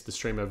days. The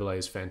stream overlay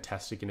is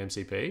fantastic in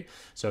MCP.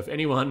 So if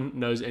anyone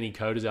knows any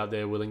coders out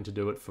there willing to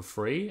do it for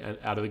free and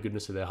out of the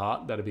goodness of their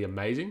heart, that'd be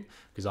amazing,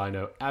 because I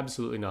know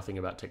absolutely nothing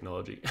about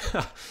technology.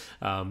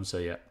 So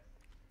yeah.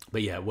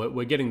 But yeah,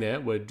 we're getting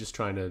there. We're just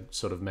trying to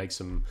sort of make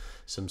some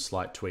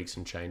slight tweaks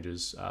and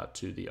changes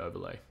to the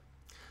overlay.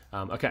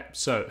 Okay,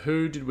 so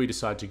who did we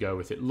decide to go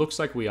with? It looks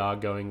like we are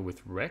going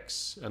with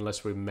Rex,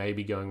 unless we're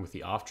maybe going with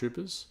the ARF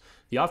Troopers.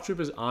 The ARF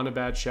Troopers aren't a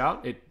bad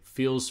shout. It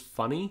feels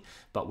funny,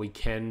 but we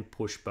can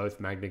push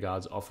both Magna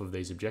Guards off of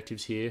these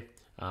objectives here.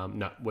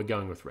 No, we're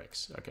going with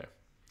Rex. Okay,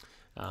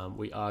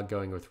 we are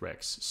going with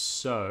Rex.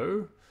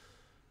 So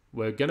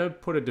we're going to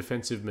put a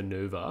defensive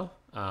maneuver,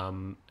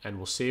 and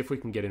we'll see if we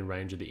can get in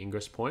range of the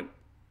ingress point,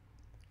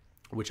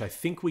 which I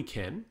think we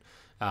can.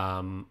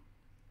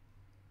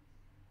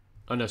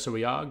 Oh no, so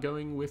we are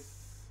going with...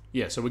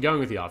 Yeah, so we're going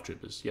with the ARF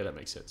Troopers. Yeah, that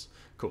makes sense.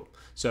 Cool.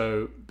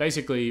 So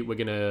basically, we're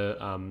going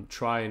to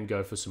try and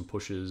go for some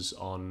pushes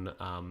on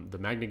the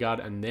Magna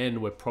Guard, and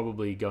then we're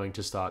probably going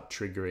to start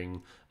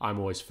triggering I'm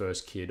Always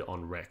First Kid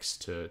on Rex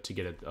to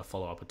get a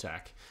follow-up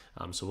attack.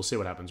 So we'll see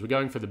what happens. We're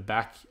going for the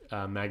back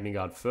Magna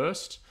Guard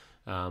first.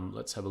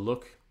 Let's have a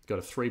look. Got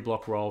a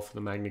 3-block roll for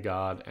the Magna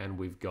Guard, and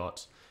we've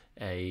got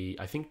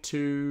I think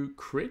 2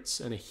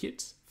 crits and a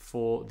hit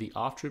for the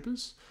ARF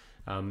Troopers.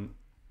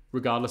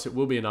 Regardless, it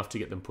will be enough to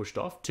get them pushed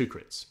off. 2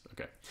 crits.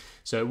 Okay.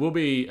 So it will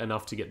be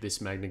enough to get this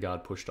Magna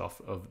Guard pushed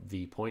off of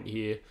the point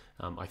here.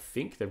 I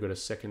think they've got a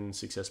 2nd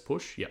success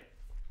push. Yeah.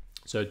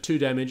 So 2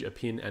 damage, a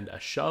pin, and a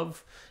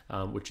shove,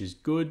 which is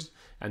good.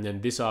 And then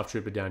this ARF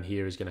Trooper down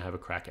here is going to have a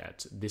crack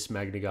at this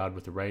Magna Guard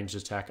with a ranged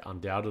attack,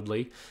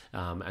 undoubtedly.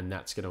 And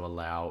that's going to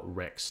allow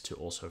Rex to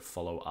also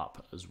follow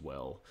up as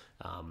well,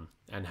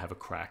 and have a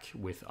crack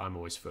with I'm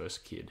Always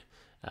First Kid.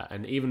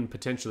 And even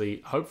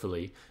potentially,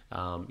 hopefully,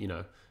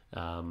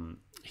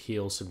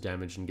 heal some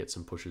damage and get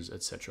some pushes,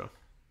 etc.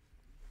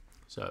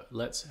 So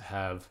let's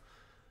have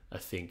a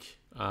think.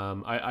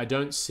 I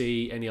don't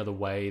see any other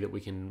way that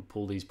we can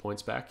pull these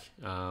points back.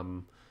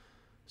 So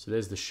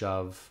there's the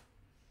shove,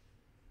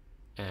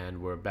 and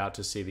we're about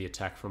to see the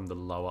attack from the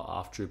lower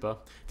ARF Trooper.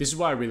 This is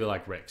why I really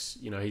like Rex.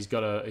 You know, he's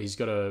got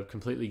a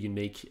completely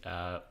unique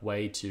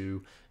way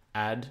to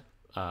add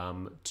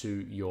to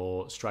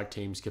your strike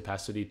team's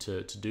capacity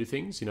to do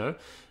things. You know,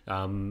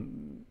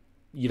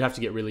 you'd have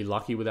to get really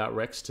lucky without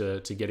Rex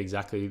to get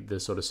exactly the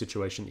sort of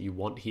situation that you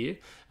want here.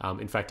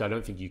 In fact, I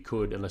don't think you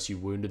could unless you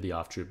wounded the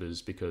ARF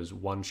Troopers, because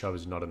 1 shove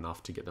is not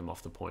enough to get them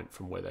off the point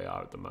from where they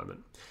are at the moment.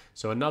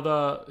 So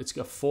it's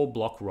a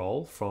 4-block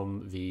roll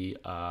from the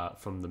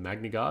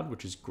Magna Guard,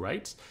 which is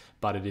great,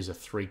 but it is a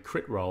 3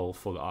 crit roll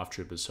for the ARF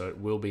Troopers, so it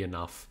will be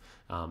enough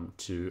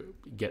to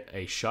get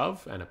a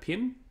shove and a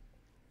pin.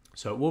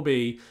 So it will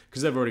be,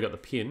 because they've already got the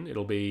pin,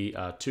 it'll be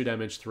 2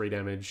 damage, 3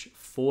 damage,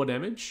 4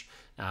 damage,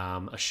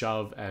 a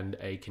shove, and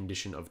a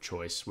condition of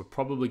choice. We're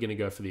probably going to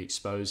go for the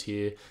expose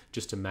here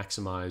just to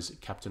maximize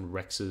Captain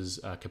Rex's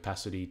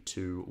capacity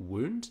to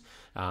wound,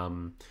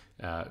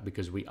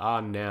 because we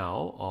are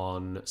now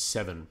on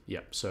 7.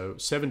 Yep, so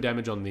 7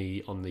 damage on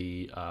the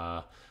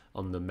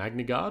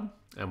Magna Guard,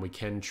 and we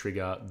can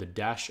trigger the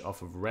dash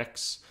off of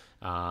Rex,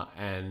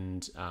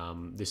 and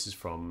this is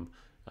from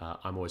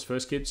I'm Always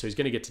First Kid, so he's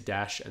going to get to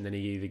dash, and then he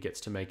either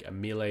gets to make a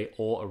melee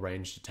or a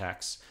ranged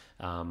attacks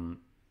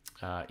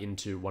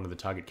into one of the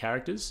target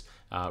characters,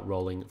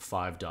 rolling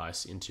 5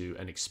 dice into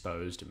an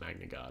exposed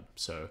Magna Guard.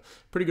 So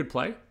pretty good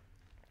play.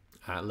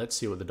 Let's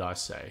see what the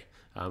dice say.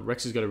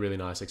 Rex has got a really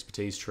nice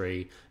expertise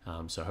tree,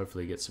 so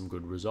hopefully get some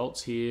good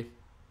results here.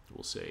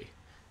 We'll see.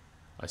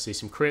 I see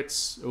some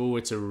crits. Oh,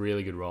 it's a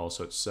really good roll.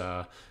 So it's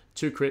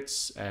 2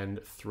 crits and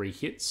 3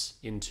 hits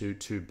into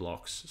 2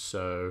 blocks.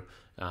 So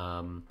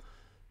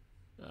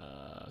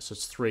so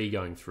it's 3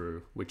 going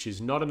through, which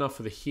is not enough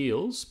for the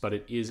heals, but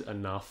it is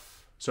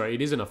enough. Sorry,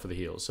 it is enough for the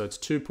heals. So it's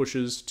 2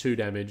 pushes, 2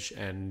 damage,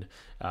 and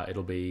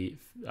it'll be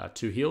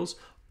 2 heals.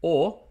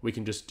 Or we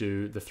can just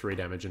do the 3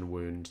 damage and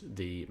wound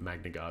the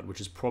Magna Guard, which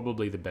is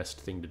probably the best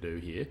thing to do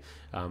here.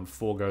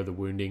 Forego the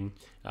wounding,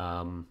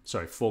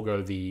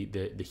 forego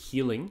the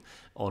healing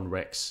on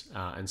Rex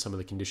and some of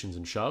the conditions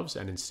and shoves,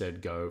 and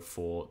instead go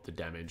for the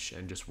damage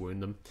and just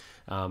wound them,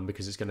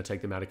 because it's going to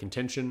take them out of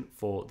contention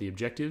for the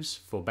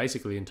objectives for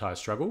basically the entire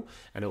struggle,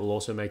 and it will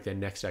also make their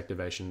next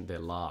activation their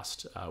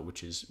last,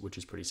 which is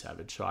pretty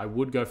savage. So I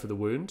would go for the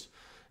wound.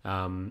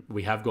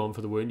 We have gone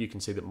for the wound. You can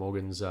see that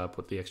Morgan's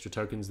put the extra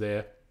tokens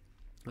there.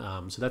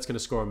 So that's going to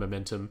score a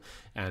momentum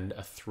and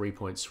a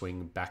 3-point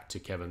swing back to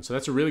Kevin. So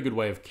that's a really good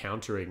way of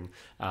countering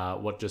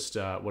what just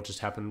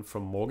happened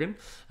from Morgan.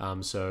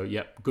 So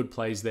yeah, good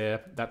plays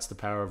there. That's the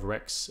power of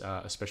Rex,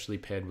 especially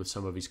paired with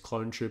some of his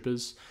clone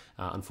troopers.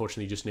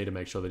 Unfortunately, you just need to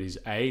make sure that he's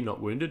A,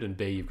 not wounded, and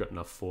B, you've got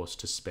enough force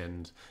to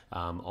spend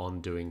on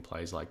doing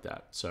plays like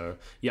that. So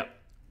yeah,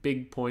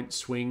 big point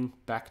swing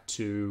back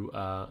to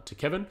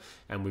Kevin,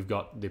 and we've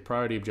got the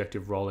priority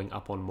objective rolling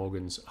up on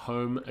Morgan's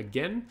home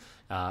again,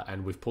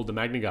 and we've pulled the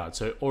Magna Guard.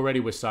 So already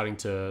we're starting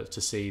to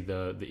see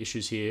the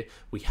issues here.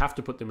 We have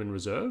to put them in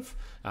reserve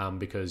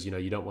because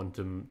you don't want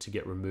them to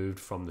get removed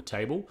from the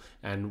table,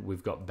 and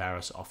we've got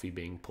Barriss Offee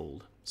being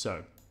pulled.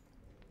 So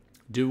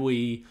do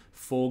we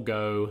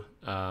forego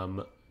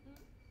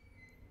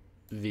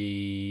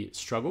the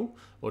struggle,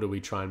 or do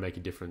we try and make a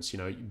difference?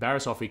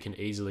 Barriss Offee can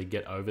easily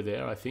get over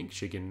there. I think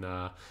she can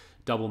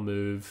double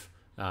move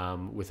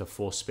with a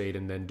force speed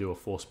and then do a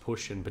force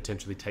push and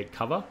potentially take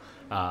cover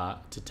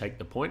to take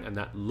the point, and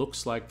that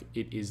looks like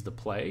it is the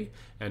play.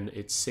 And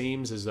it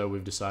seems as though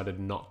we've decided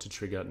not to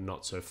trigger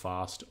Not So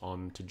Fast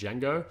onto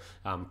Django,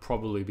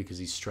 probably because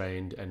he's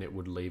strained and it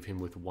would leave him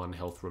with 1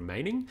 health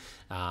remaining,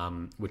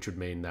 which would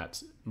mean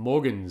that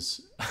Morgan's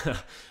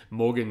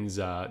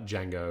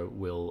Django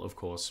will of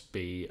course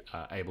be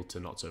able to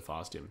Not So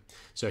Fast him.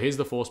 So here's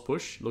the force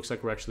push. Looks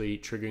like we're actually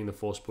triggering the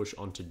force push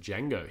onto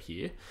Django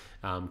here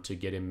to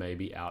get him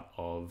maybe out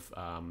of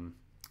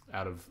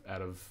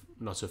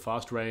Not So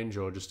Fast range,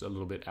 or just a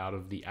little bit out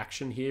of the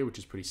action here, which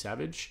is pretty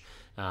savage.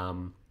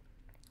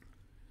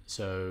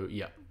 So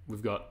yeah,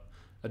 we've got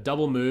a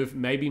double move.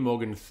 Maybe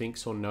Morgan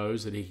thinks or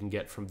knows that he can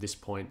get from this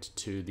point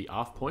to the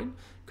aft point,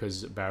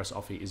 because Barriss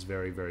Offee is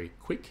very, very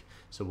quick.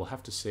 So we'll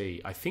have to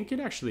see. I think it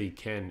actually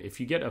can, if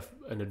you get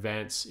an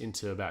advance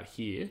into about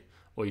here,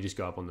 or you just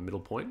go up on the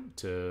middle point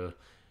to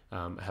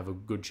have a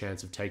good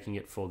chance of taking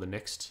it for the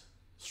next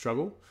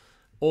struggle.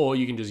 Or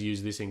you can just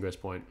use this ingress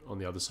point on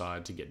the other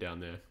side to get down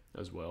there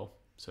as well.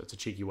 So it's a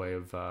cheeky way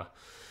of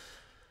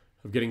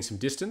getting some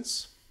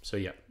distance. So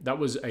yeah, that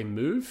was a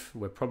move.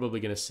 We're probably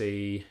going to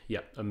see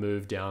a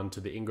move down to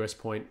the ingress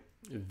point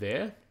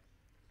there,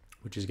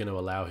 which is going to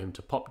allow him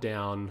to pop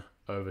down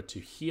over to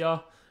here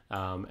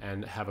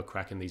and have a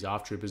crack in these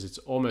aft troopers. It's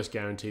almost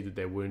guaranteed that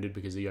they're wounded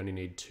because you only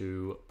need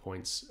 2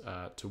 points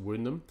to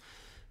wound them.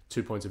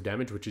 2 points of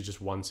damage, which is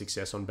just 1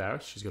 success on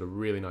Barriss. She's got a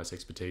really nice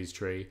expertise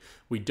tree.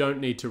 We don't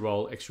need to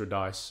roll extra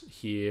dice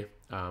here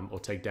or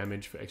take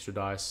damage for extra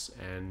dice,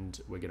 and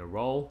we're going to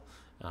roll.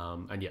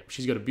 And yeah,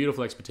 she's got a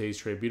beautiful expertise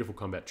tree, a beautiful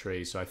combat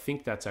tree. So I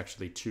think that's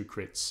actually 2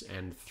 crits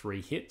and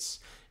 3 hits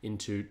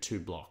into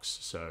 2 blocks.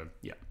 So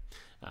yeah,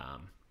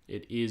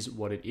 it is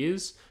what it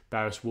is.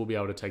 Barriss will be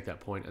able to take that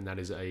point, and that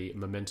is a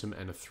momentum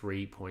and a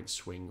 3-point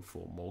swing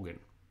for Morgan.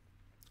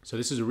 So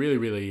this is a really,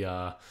 really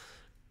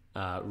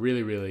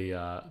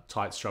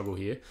tight struggle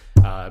here.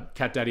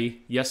 Cat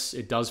Daddy, yes,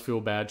 it does feel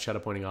bad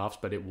Shatterpointing afts,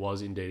 but it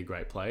was indeed a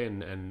great play,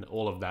 and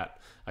all of that.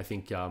 I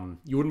think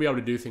you wouldn't be able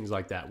to do things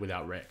like that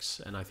without Rex,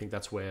 and I think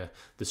that's where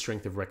the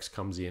strength of Rex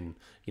comes in.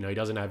 He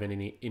doesn't have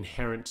any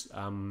inherent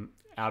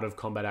out of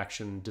combat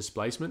action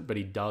displacement, but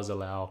he does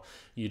allow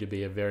you to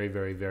be a very,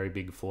 very, very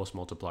big force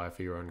multiplier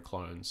for your own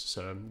clones.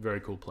 So very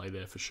cool play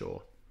there for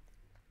sure.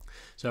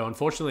 So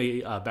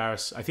unfortunately,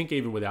 Barriss, I think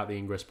even without the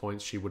ingress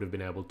points, she would have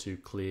been able to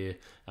clear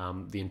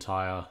the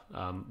entire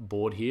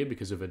board here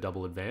because of her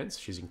double advance.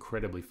 She's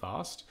incredibly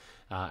fast.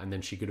 And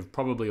then she could have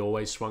probably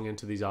always swung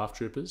into these aft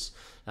troopers.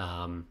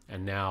 And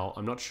now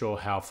I'm not sure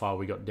how far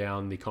we got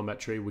down the combat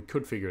tree. We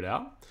could figure it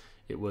out.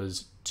 It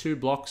was 2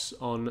 blocks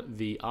on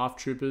the aft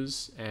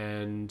troopers,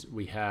 and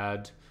we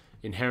had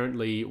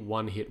inherently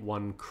 1 hit,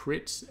 1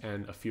 crit,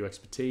 and a few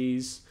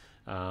expertise.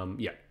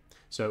 Yeah.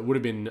 So it would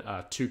have been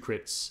 2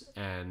 crits,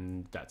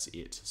 and that's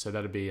it. So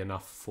that'd be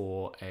enough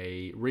for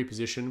a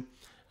reposition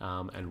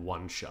and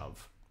 1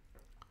 shove.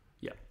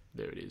 Yeah,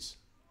 there it is.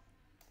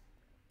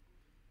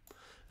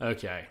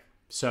 Okay,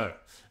 so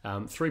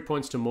 3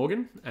 points to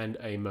Morgan and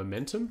a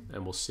momentum,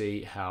 and we'll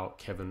see how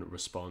Kevin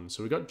responds.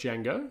 So we got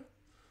Django.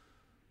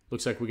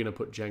 Looks like we're going to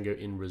put Django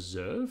in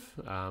reserve.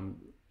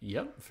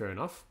 Yep, fair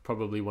enough.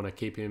 Probably want to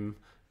keep him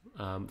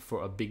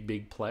for a big,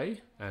 big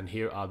play. And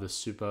here are the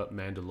Super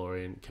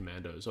Mandalorian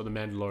Commandos, or the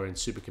Mandalorian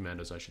Super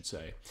Commandos, I should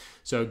say.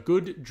 So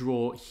good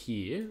draw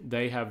here.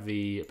 They have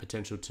the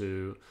potential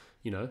to,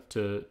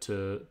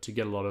 to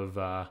get a lot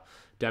of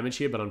damage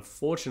here, but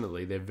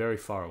unfortunately they're very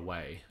far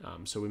away.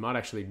 So we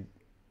might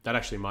that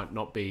actually might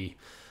not be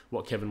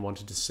what Kevin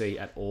wanted to see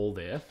at all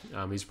there.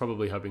 He's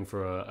probably hoping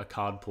for a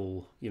card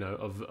pull,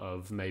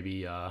 of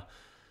maybe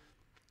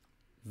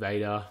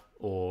Vader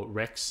or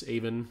Rex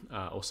even,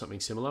 or something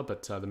similar,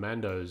 but the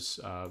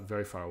Mandos are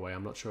very far away.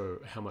 I'm not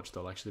sure how much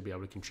they'll actually be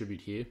able to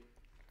contribute here.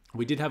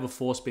 We did have a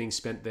force being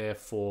spent there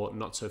for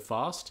Not So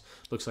Fast.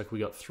 Looks like we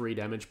got 3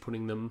 damage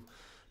putting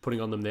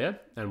on them there,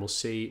 and we'll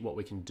see what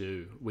we can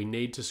do. We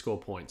need to score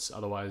points,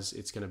 otherwise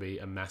it's going to be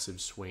a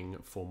massive swing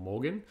for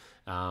Morgan.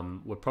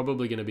 We're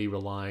probably going to be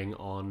relying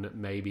on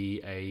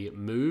maybe a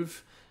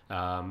move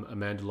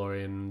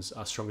Mandalorians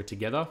are stronger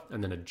together,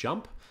 and then a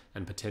jump,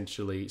 and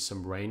potentially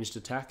some ranged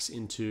attacks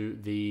into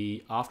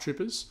the ARF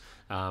troopers.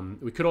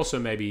 We could also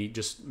maybe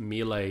just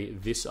melee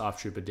this ARF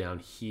trooper down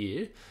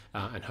here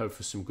and hope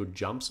for some good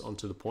jumps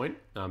onto the point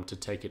to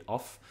take it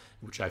off,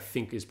 which I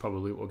think is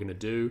probably what we're going to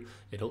do.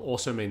 It'll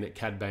also mean that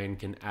Cad Bane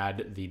can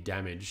add the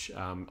damage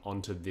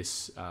onto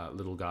this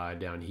little guy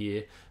down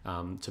here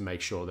to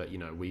make sure that, you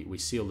know, we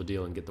seal the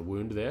deal and get the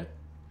wound there.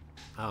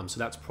 So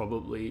that's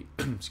probably,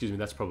 excuse me,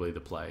 that's probably the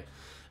play.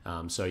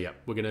 So yeah,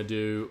 we're going to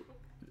do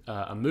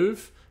a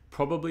move,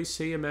 probably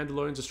see a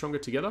Mandalorians are stronger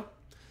together.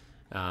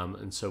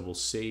 And so we'll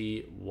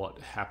see what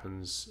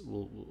happens.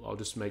 I'll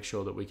just make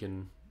sure that we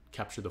can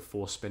capture the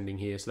force spending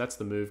here. So that's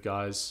the move,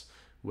 guys.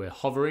 We're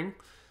hovering.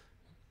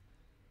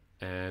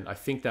 And I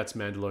think that's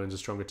Mandalorians are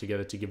stronger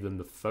together to give them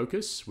the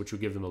focus, which will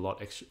give them a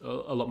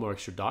lot more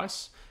extra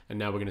dice. And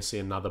now we're going to see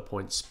another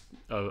point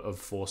of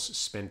force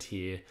spent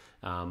here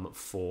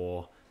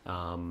for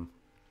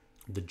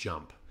the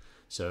jump.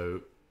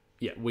 So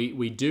yeah,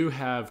 we do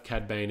have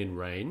Cad Bane in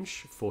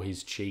range for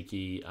his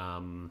cheeky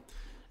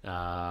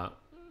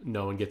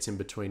no one gets in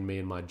between me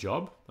and my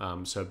job.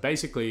 So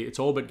basically it's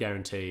all but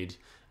guaranteed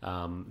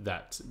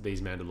that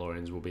these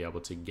Mandalorians will be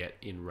able to get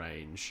in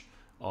range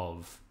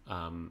of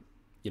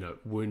you know,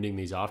 wounding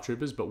these ARF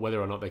troopers, but whether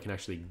or not they can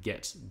actually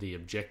get the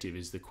objective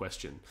is the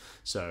question.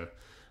 So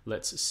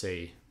let's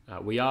see.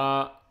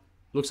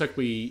 Looks like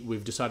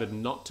we've decided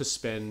not to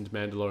spend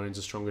Mandalorians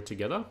are stronger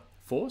together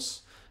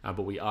force,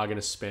 but we are going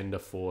to spend a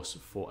force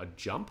for a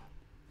jump.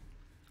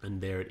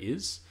 And there it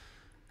is.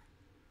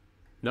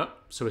 No,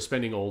 so we're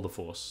spending all the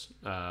force.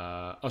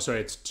 Oh, sorry,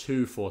 it's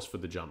 2 force for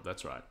the jump.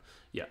 That's right.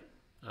 Yeah.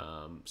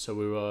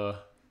 So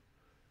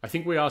I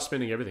think we are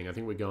spending everything. I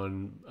think we're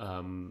going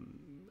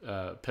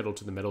pedal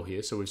to the metal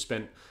here. So we've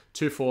spent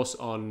 2 force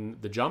on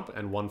the jump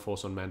and 1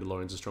 force on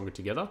Mandalorians are stronger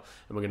together,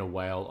 and we're going to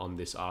wail on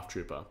this ARF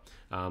trooper.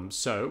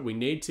 So we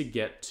need to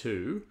get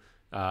to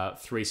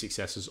 3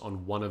 successes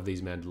on one of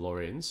these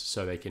Mandalorians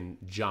so they can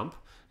jump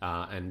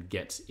and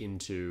get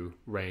into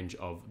range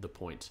of the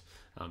point.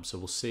 So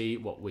we'll see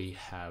what we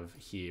have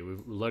here. We're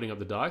loading up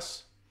the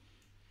dice.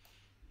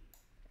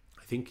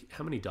 I think,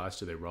 how many dice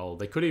do they roll?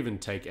 They could even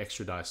take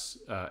extra dice,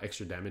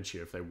 extra damage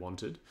here if they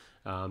wanted.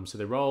 So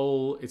they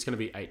roll, it's going to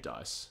be 8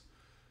 dice.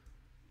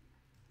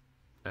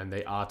 And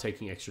they are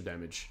taking extra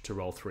damage to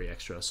roll 3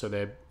 extra. So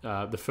they're,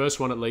 the first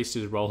one at least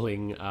is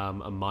rolling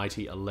a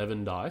mighty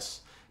 11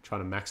 dice,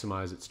 trying to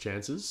maximize its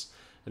chances.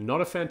 And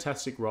not a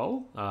fantastic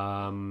roll,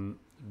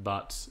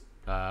 but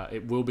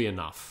it will be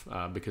enough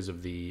because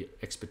of the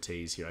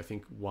expertise here. I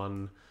think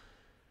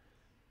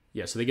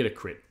yeah, so they get a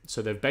crit.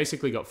 So they've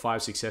basically got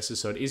 5 successes.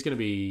 So it is going to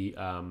be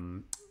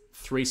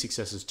 3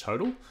 successes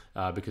total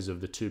because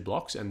of the 2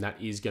 blocks, and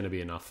that is going to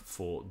be enough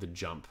for the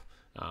jump.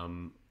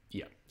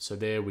 Yeah, so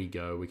there we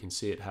go. We can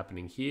see it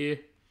happening here.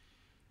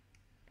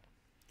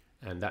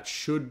 And that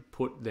should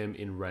put them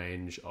in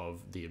range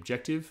of the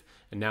objective.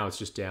 And now it's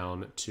just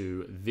down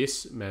to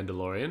this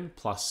Mandalorian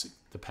plus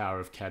the power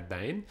of Cad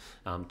Bane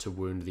to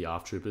wound the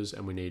ARF troopers,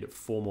 and we need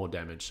 4 more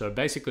damage. So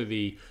basically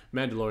the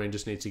Mandalorian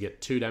just needs to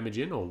get 2 damage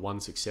in, or 1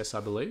 success,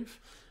 I believe,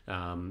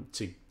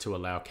 to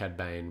allow Cad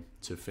Bane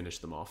to finish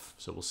them off.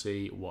 So we'll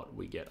see what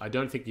we get. I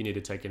don't think you need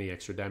to take any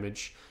extra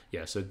damage.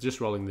 Yeah, so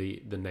just rolling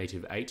the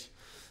native 8.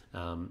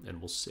 And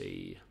we'll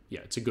see. Yeah,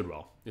 it's a good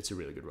roll. It's a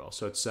really good roll.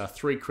 So it's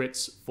 3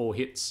 crits, 4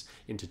 hits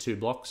into 2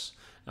 blocks.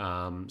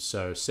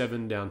 So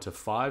 7 down to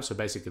 5. So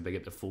basically they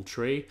get the full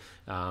tree.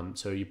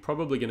 So you're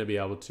probably going to be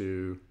able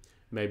to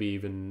maybe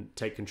even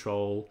take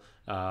control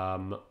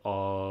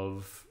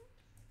of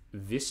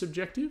this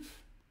objective.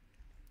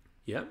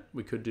 Yeah,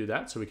 we could do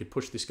that. So we could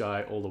push this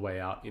guy all the way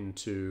out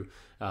into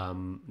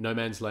no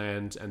man's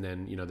land, and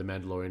then, you know, the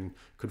Mandalorian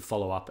could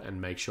follow up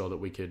and make sure that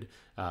we could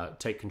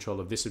take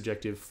control of this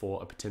objective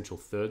for a potential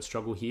 3rd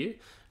struggle here.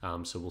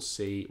 So we'll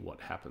see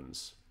what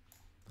happens.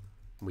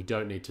 We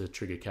don't need to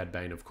trigger Cad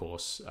Bane, of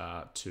course,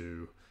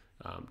 to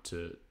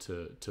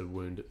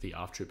wound the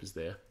ARF troopers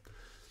there.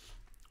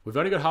 We've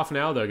only got half an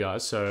hour though,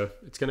 guys, so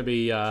it's going to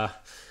be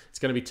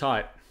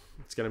tight.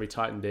 It's going to be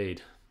tight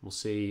indeed. We'll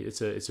see.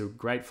 It's a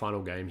great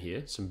final game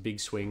here. Some big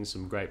swings,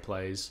 some great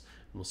plays,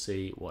 and we'll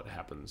see what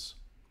happens.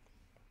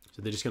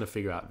 So they're just going to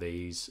figure out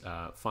these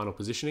final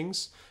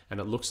positionings, and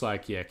it looks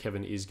like, yeah,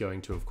 Kevin is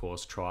going to, of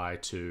course, try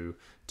to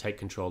take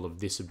control of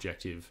this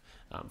objective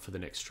for the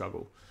next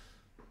struggle.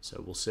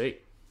 So we'll see.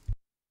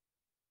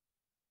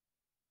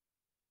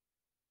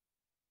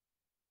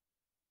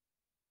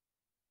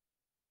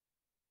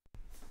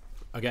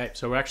 Okay,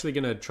 so we're actually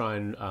going to try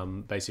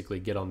and basically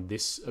get on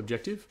this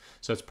objective.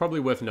 So it's probably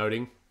worth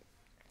noting,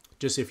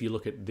 just if you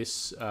look at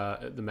this,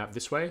 the map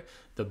this way,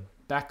 the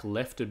back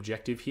left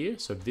objective here,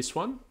 so this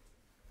one,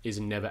 is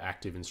never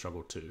active in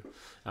Struggle 2.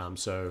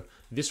 So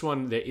this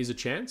one, there is a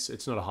chance.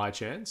 It's not a high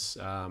chance.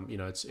 You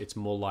know, it's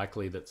more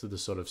likely that the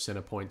sort of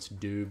center points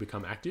do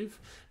become active,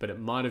 but it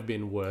might have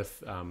been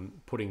worth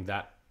putting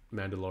that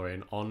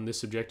Mandalorian on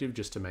this objective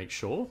just to make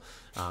sure,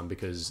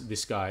 because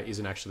this guy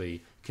isn't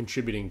actually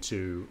contributing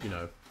to, you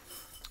know,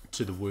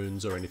 to the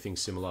wounds or anything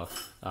similar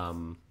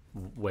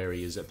where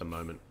he is at the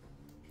moment.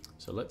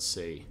 So let's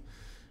see.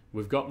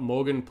 We've got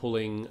Morgan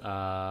pulling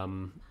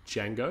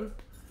Django,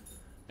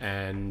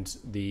 and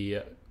the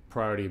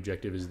priority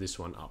objective is this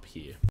one up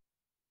here.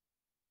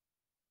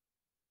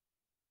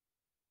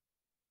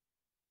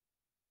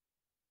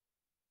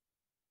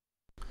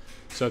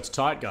 So it's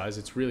tight, guys.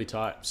 It's really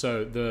tight.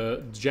 So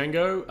the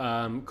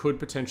Django could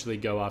potentially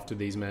go after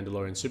these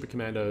Mandalorian Super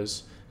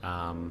Commandos,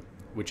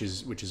 which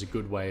is a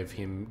good way of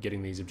him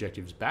getting these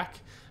objectives back.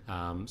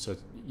 So,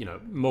 you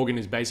know, Morgan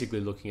is basically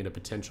looking at a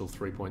potential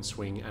 3-point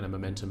swing and a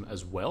momentum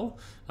as well.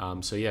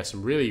 So yeah,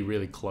 some really,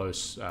 really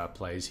close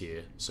plays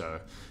here. So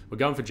we're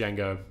going for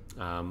Django.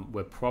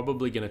 We're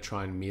probably going to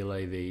try and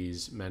melee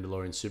these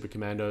Mandalorian Super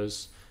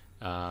Commandos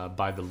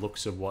by the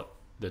looks of what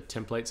the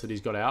templates that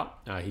he's got out.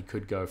 He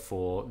could go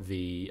for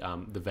the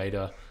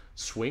Vader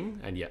swing,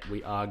 and yet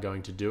we are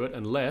going to do it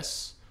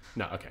unless...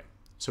 No, okay.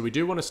 So we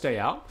do want to stay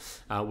out.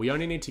 We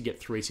only need to get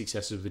 3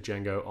 successes with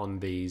Django on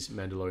these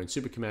Mandalorian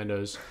Super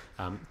Commandos.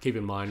 Keep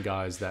in mind,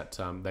 guys, that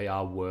they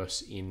are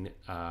worse in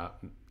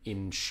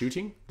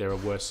shooting. They're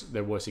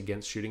worse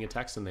against shooting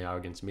attacks than they are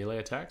against melee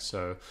attacks.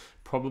 So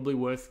probably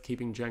worth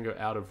keeping Django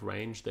out of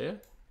range there.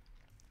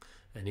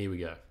 And here we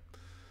go.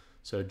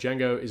 So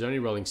Django is only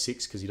rolling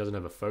 6 because he doesn't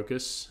have a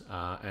focus,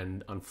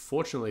 and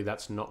unfortunately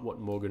that's not what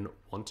Morgan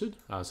wanted.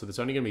 So there's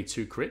only going to be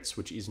 2 crits,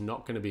 which is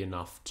not going to be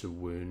enough to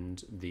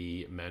wound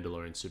the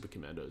Mandalorian Super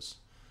Commandos.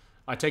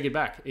 I take it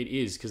back, it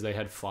is, because they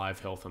had 5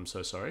 health, I'm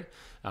so sorry.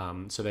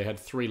 So they had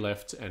 3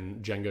 left,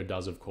 and Django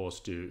does of course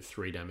do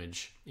 3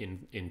 damage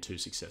in 2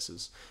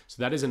 successes.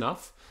 So that is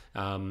enough.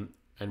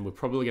 And we're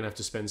probably going to have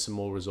to spend some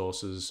more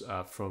resources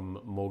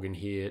from Morgan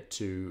here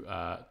to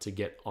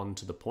get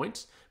onto the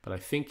point. But I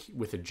think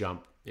with a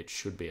jump, it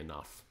should be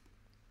enough.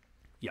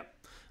 Yep,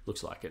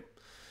 looks like it.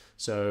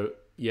 So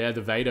yeah,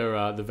 the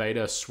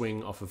Vader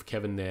swing off of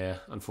Kevin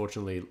there,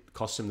 unfortunately,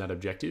 cost him that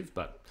objective.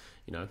 But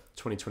you know,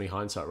 20/20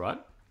 hindsight, right?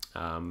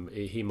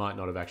 He might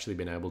not have actually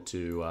been able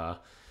to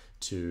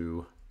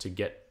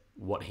get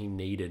what he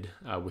needed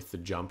with the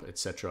jump,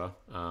 etc.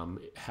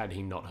 Had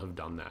he not have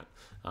done that.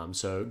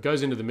 So it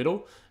goes into the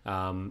middle.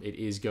 It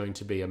is going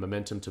to be a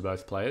momentum to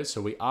both players.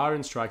 So we are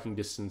in striking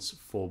distance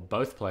for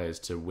both players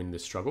to win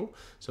this struggle.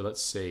 So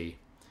let's see.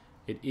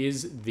 It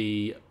is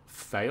the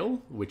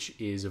fail, which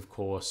is of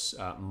course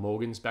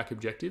Morgan's back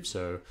objective.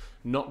 So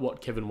not what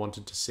Kevin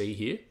wanted to see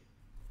here.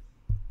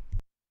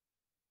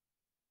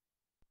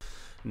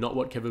 Not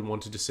what Kevin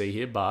wanted to see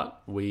here,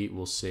 but we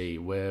will see.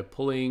 We're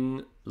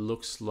pulling,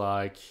 looks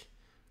like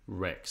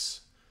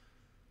Rex.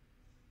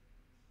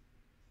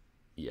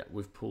 Yeah,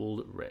 we've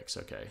pulled Rex.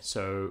 Okay,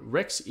 so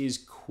Rex is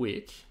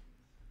quick,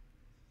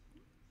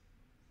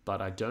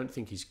 but I don't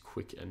think he's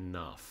quick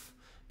enough.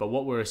 But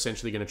what we're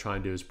essentially going to try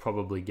and do is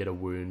probably get a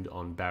wound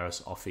on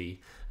Barriss Offee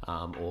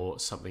or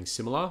something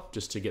similar,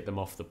 just to get them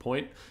off the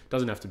point.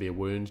 Doesn't have to be a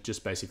wound,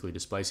 just basically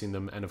displacing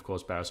them. And of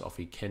course, Barriss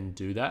Offee can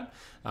do that.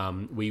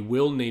 We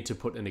will need to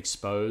put an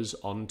expose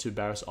onto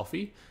Barriss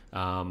Offee.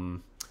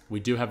 We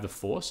do have the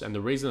force, and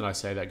the reason that I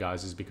say that,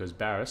 guys, is because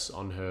Barriss,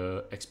 on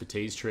her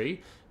expertise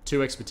tree,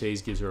 2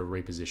 expertise gives her a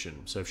reposition.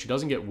 So if she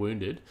doesn't get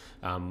wounded,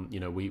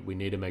 you know, we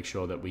need to make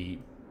sure that we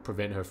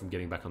prevent her from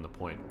getting back on the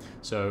point.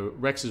 So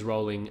Rex is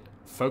rolling,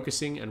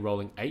 focusing and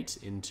rolling 8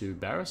 into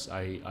Barriss.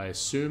 I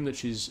assume that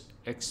she's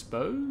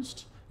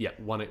exposed. Yeah,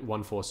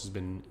 one force has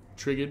been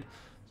triggered.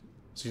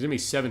 So there's gonna be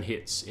 7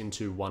 hits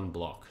into 1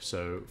 block.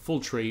 So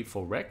full tree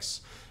for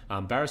Rex.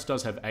 Barriss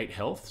does have 8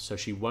 health, so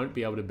she won't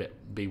be able to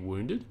be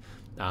wounded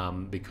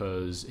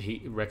because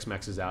Rex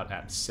maxes out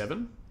at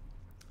 7.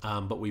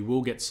 But we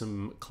will get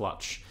some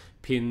clutch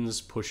pins,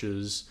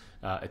 pushes,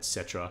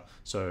 etc.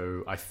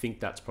 So I think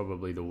that's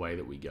probably the way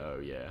that we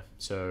go, yeah.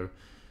 So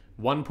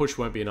 1 push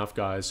won't be enough,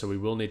 guys, so we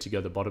will need to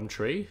go the bottom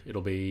tree.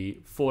 It'll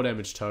be 4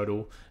 damage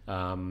total,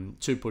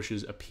 2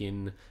 pushes, a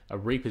pin, a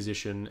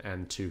reposition,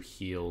 and 2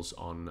 heals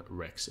on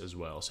Rex as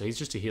well. So he's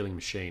just a healing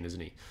machine, isn't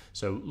he?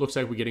 So looks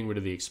like we're getting rid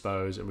of the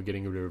expose, and we're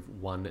getting rid of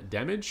 1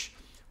 damage.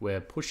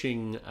 We're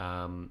pushing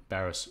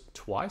Barriss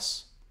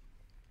twice.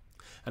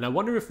 And I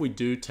wonder if we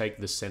do take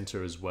the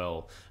center as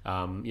well.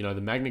 You know,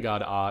 the Magna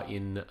Guard are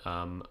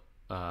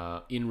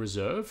in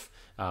reserve,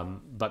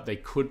 but they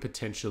could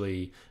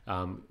potentially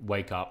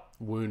wake up,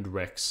 wound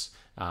Rex,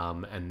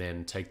 and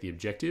then take the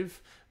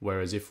objective.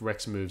 Whereas if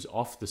Rex moves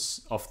off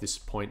this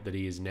point that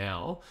he is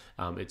now,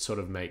 it sort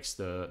of makes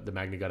the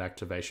Magna Guard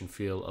activation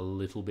feel a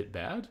little bit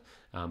bad.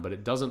 But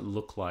it doesn't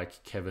look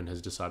like Kevin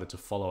has decided to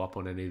follow up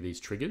on any of these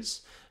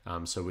triggers.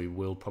 So we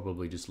will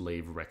probably just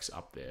leave Rex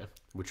up there,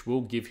 which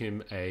will give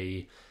him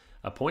a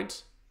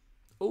point.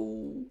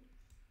 Oh,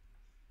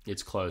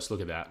 it's close.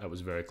 Look at that. That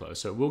was very close.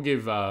 So we'll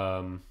give...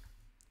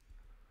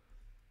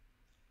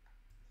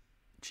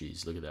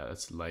 Geez, look at that.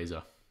 That's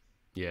laser.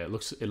 Yeah, it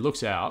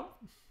looks out.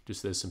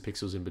 Just there's some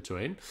pixels in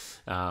between.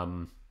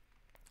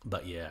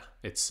 But yeah,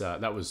 it's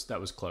that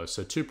was close.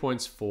 So 2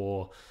 points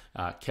for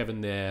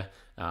Kevin there.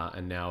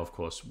 And now, of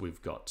course,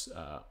 we've got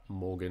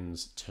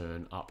Morgan's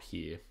turn up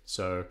here.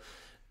 So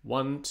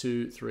 1,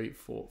 2, 3,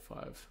 4,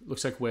 5.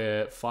 Looks like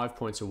we're 5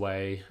 points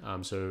away.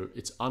 So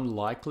it's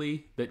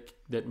unlikely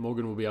that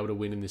Morgan will be able to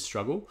win in this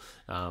struggle.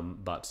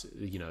 But,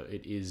 you know,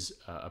 it is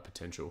a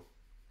potential.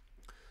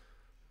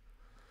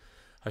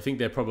 I think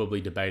they're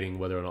probably debating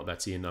whether or not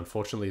that's in.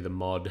 Unfortunately, the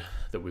mod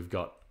that we've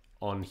got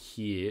on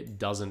here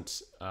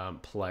doesn't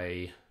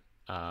play...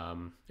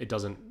 it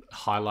doesn't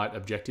highlight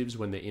objectives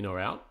when they're in or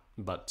out.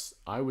 But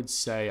I would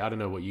say... I don't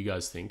know what you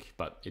guys think,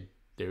 but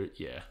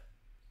yeah...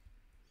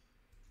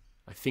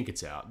 I think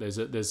it's out.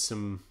 There's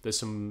some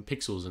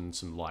pixels and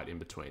some light in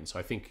between. So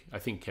I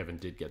think Kevin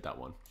did get that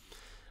one,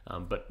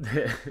 but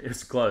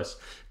it's close.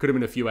 Could have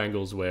been a few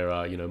angles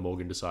where you know,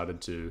 Morgan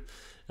decided to,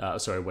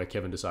 where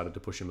Kevin decided to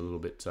push him a little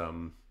bit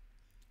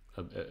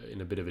in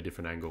a bit of a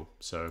different angle.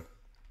 So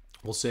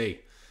we'll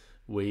see.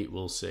 We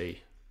will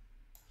see.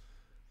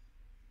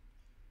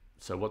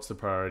 So what's the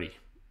priority?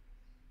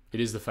 It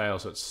is the fail,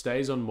 so it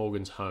stays on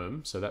Morgan's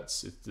home. So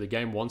the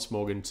game wants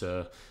Morgan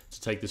to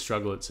take the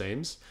struggle, it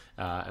seems,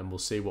 and we'll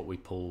see what we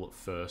pull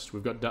first.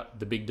 We've got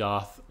the big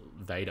Darth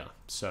Vader,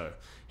 so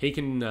he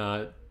can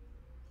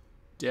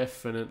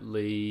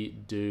definitely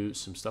do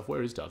some stuff.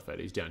 Where is Darth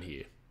Vader? He's down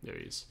here. There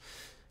he is.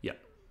 Yeah,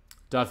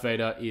 Darth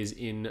Vader is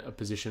in a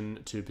position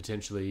to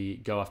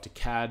potentially go after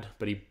Cad,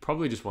 but he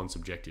probably just wants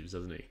objectives,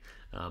 doesn't he?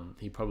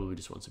 He probably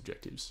just wants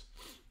objectives.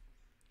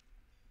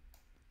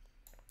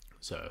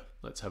 So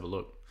let's have a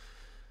look.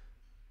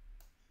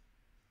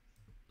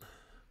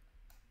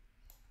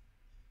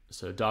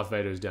 So Darth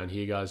Vader is down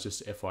here, guys,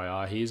 just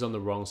FYI. He is on the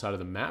wrong side of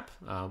the map.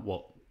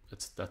 Well,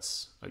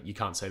 that's you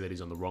can't say that he's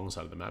on the wrong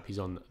side of the map. He's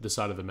on the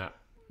side of the map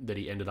that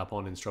he ended up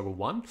on in Struggle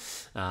 1,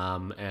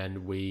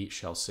 and we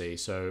shall see.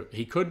 So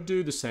he could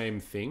do the same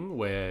thing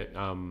where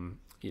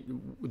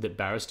that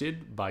Barris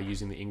did by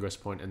using the ingress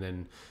point and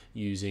then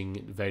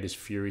using Vader's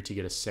Fury to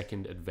get a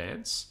second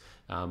advance,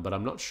 but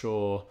I'm not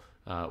sure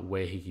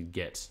where he could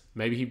get.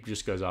 Maybe he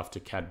just goes after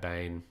Cad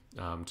Bane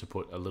to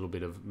put a little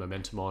bit of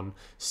momentum on,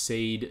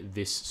 cede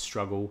this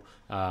struggle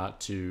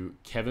to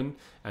Kevin,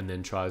 and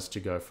then tries to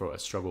go for a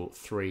struggle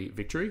 3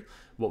 victory.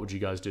 What would you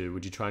guys do?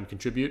 Would you try and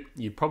contribute?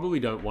 You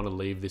probably don't want to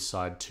leave this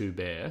side too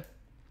bare,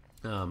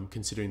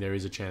 considering there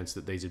is a chance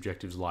that these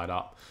objectives light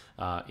up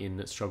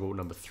in struggle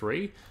number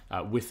 3,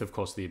 with, of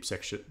course, the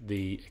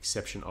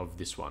exception of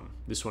this one.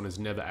 This one is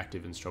never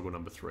active in struggle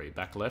number 3.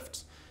 Back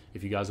left.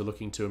 If you guys are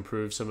looking to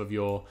improve some of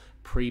your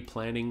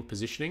pre-planning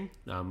positioning,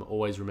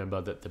 always remember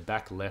that the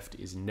back left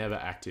is never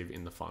active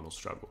in the final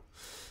struggle.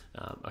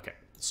 Okay,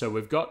 so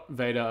we've got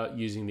Vader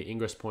using the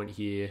ingress point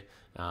here,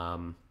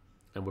 and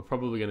we're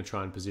probably going to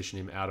try and position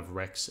him out of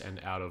Rex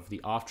and out of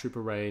the ARF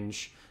Trooper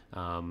range.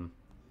 So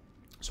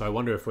I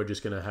wonder if we're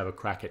just going to have a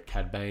crack at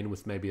Cad Bane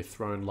with maybe a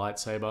thrown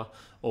lightsaber,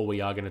 or we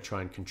are going to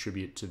try and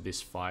contribute to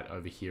this fight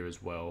over here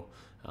as well.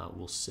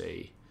 We'll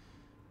see.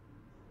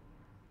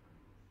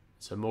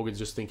 So Morgan's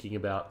just thinking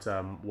about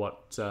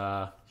what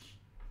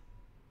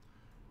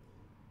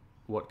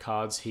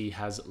cards he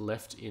has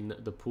left in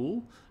the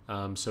pool.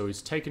 So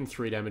he's taken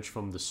 3 damage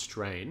from the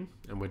strain,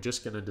 and we're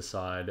just going to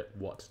decide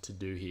what to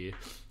do here.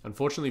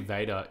 Unfortunately,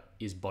 Vader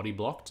is body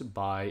blocked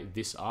by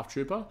this ARF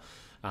Trooper,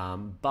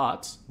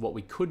 but what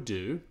we could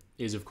do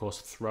is, of course,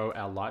 throw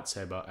our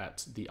lightsaber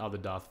at the other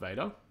Darth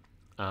Vader,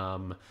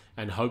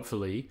 and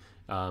hopefully,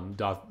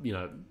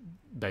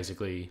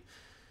 basically.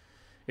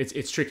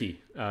 It's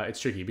tricky. It's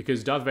tricky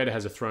because Darth Vader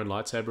has a thrown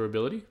lightsaber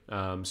ability.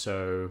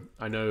 So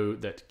I know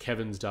that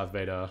Kevin's Darth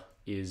Vader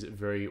is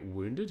very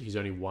wounded. He's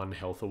only 1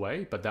 health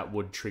away, but that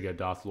would trigger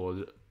Darth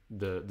Lord,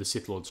 the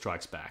Sith Lord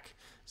Strikes Back.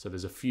 So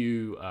there's a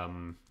few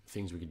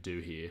things we could do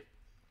here.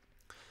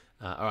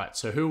 All right,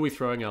 so who are we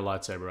throwing our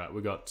lightsaber at?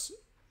 We got,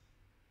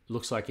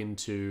 looks like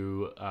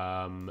into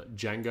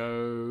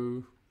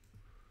Django.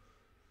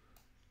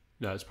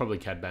 No, it's probably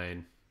Cad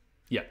Bane.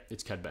 Yeah,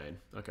 it's Cad Bane.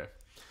 Okay.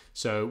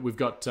 So we've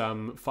got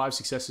 5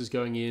 successes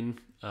going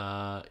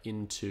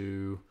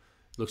into,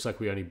 looks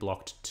like we only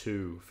blocked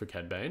 2 for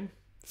Cad Bane,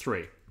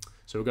 3.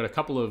 So we've got a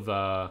couple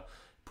of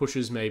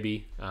pushes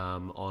maybe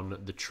on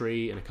the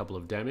tree and a couple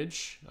of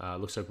damage.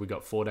 Looks like we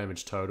got 4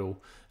 damage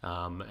total,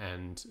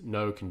 and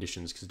no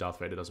conditions because Darth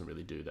Vader doesn't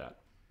really do that.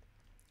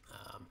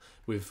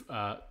 We've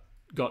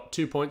got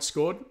 2 points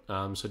scored,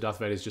 so Darth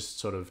Vader is just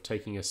sort of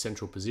taking a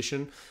central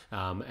position,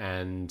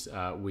 and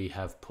we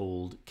have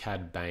pulled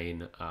Cad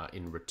Bane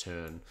in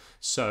return.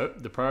 So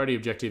the priority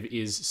objective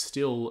is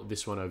still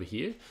this one over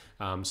here.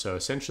 So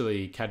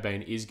essentially, Cad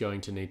Bane is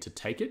going to need to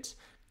take it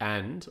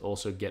and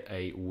also get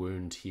a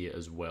wound here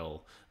as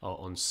well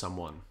on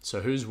someone.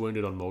 So who's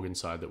wounded on Morgan's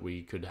side that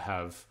we could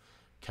have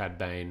Cad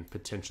Bane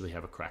potentially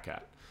have a crack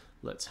at?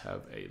 Let's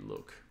have a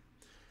look.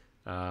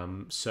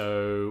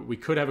 So we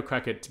could have a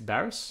crack at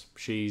Barris.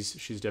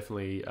 She's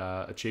definitely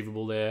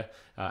achievable there,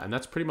 and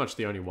that's pretty much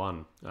the only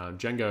one.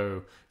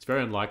 Django, it's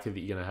very unlikely that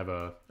you're going to have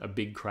a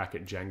big crack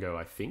at Django,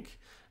 I think.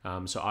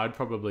 So I'd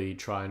probably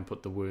try and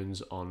put the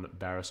wounds on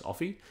Barris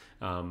Offie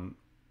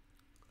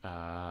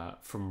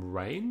from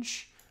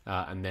range,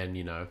 and then,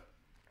 you know,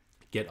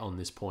 get on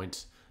this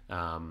point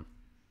and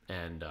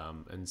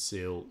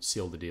seal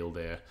the deal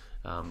there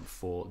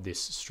for this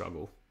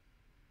struggle.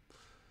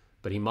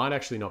 but he might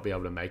actually not be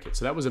able to make it.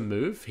 So that was a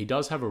move. He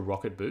does have a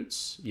rocket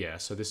boots. Yeah,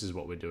 so this is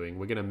what we're doing.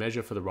 We're going to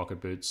measure for the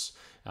rocket boots,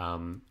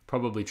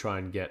 probably try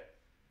and get...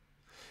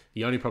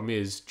 The only problem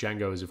is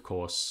Django is, of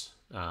course...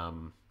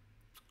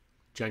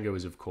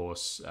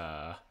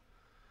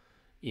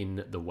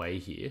 in the way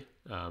here,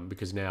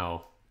 because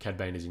now Cad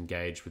Bane is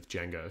engaged with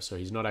Django, so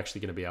he's not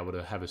actually going to be able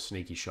to have a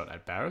sneaky shot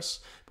at Barris,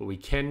 but we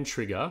can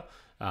trigger,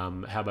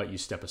 how about you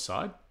step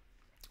aside?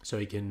 So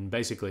he can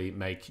basically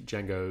make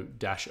Django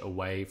dash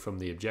away from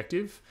the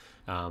objective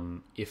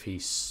if he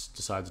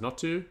decides not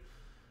to.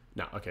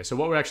 No, okay, so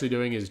what we're actually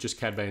doing is just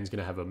Cad Bane's going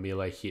to have a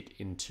melee hit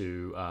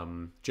into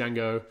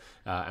Django,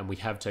 and we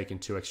have taken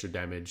 2 extra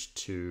damage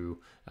to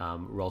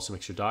roll some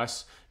extra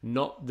dice.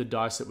 Not the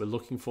dice that we're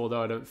looking for,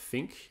 though, I don't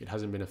think. It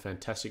hasn't been a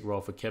fantastic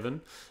roll for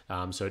Kevin,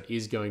 so it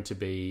is going to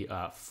be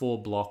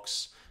 4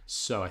 blocks.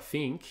 So I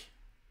think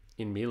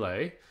in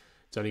melee,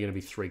 it's only going to be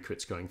 3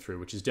 crits going through,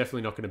 which is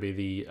definitely not going to be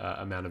the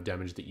amount of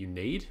damage that you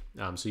need.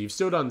 So you've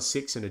still done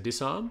 6 in a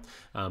disarm,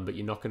 but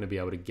you're not going to be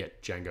able to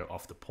get Django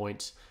off the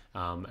point.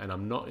 And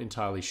I'm not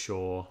entirely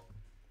sure...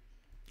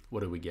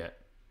 What do we get?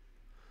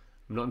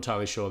 I'm not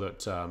entirely sure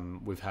that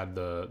we've had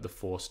the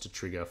force to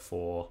trigger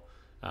for...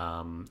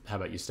 how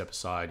about you step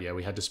aside? Yeah,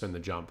 we had to spend the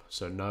jump.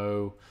 So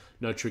no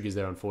triggers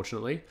there,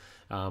 unfortunately.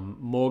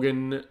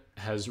 Morgan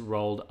has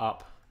rolled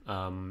up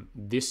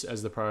this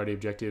as the priority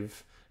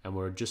objective, and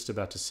we're just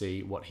about to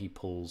see what he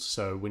pulls.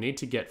 So we need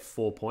to get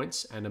 4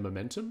 points and a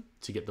momentum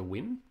to get the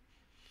win.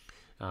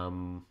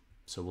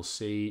 So we'll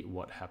see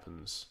what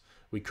happens.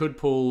 We could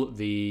pull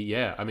the...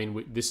 Yeah, I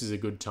mean, this is a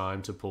good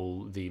time to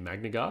pull the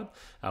Magna Guard.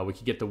 We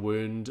could get the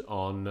wound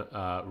on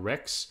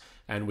Rex,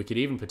 and we could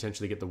even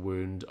potentially get the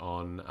wound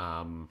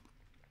on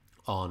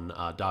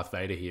Darth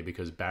Vader here,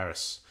 because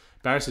Barris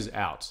is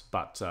out,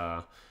 but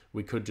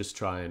we could just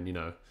try and, you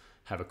know,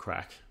 have a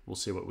crack. We'll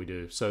see what we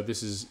do. So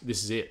this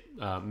is it.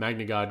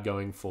 Magna Guard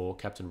going for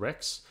Captain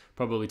Rex,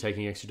 probably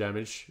taking extra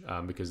damage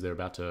because they're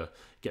about to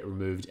get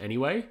removed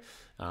anyway.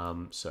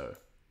 So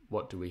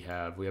what do we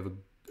have? We have a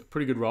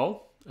pretty good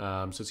roll.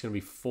 So it's going to be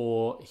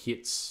 4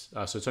 hits.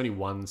 So it's only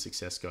 1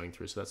 success going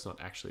through. So that's not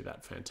actually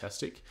that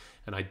fantastic.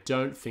 And I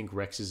don't think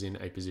Rex is in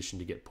a position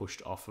to get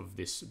pushed off of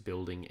this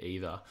building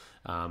either,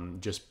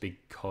 just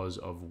because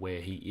of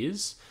where he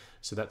is.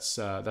 So that's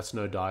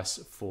no dice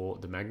for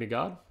the Magna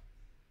Guard.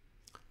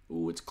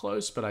 Ooh, it's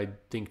close, but I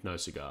think no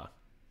cigar.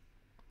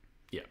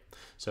 Yeah.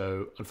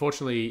 So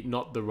unfortunately,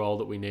 not the roll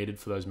that we needed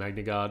for those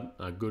Magna Guard.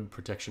 Good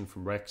protection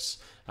from Rex.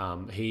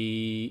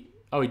 He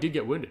did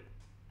get wounded.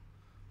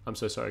 I'm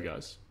so sorry,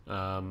 guys.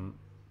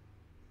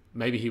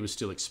 Maybe he was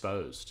still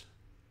exposed.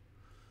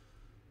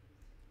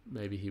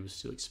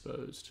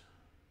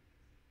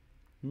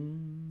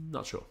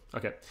 Not sure.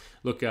 Okay.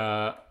 Look,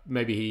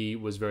 maybe he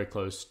was very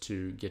close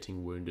to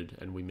getting wounded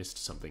and we missed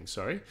something.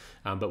 Sorry.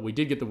 But we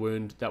did get the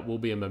wound. That will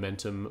be a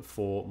momentum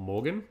for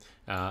Morgan.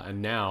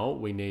 And now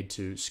we need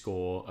to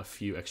score a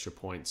few extra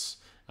points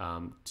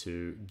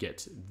to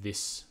get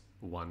this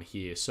one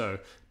here. So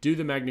do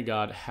the Magna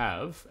Guard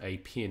have a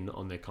pin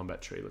on their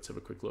combat tree? Let's have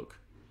a quick look.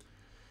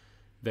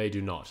 They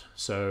do not.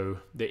 So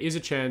there is a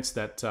chance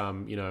that,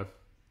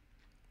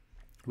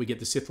 we get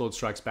the Sith Lord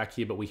Strikes Back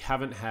here, but we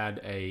haven't had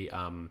a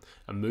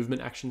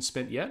movement action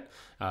spent yet.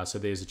 So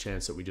there's a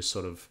chance that we just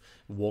sort of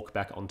walk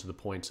back onto the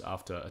point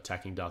after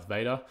attacking Darth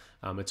Vader.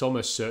 It's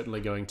almost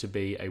certainly going to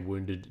be a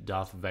wounded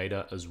Darth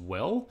Vader as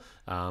well,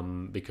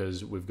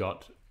 because we've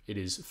got... It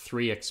is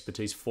 4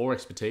 expertise,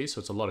 so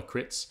it's a lot of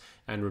crits.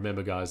 And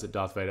remember, guys, that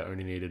Darth Vader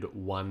only needed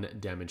 1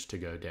 damage to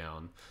go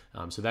down.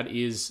 So that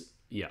is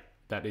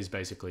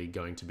basically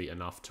going to be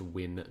enough to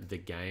win the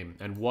game.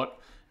 And what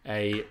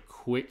a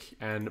quick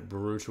and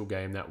brutal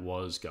game that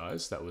was,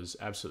 guys. That was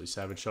absolutely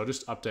savage. So I'll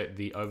just update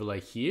the overlay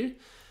here.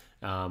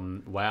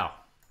 Wow.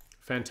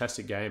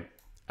 Fantastic game.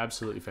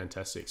 Absolutely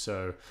fantastic.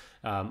 So,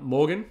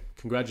 Morgan,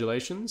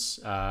 congratulations.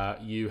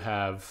 You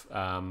have...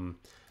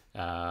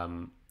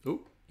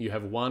 you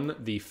have won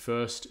the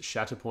first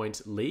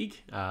Shatterpoint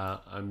League.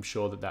 I'm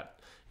sure that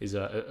is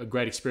a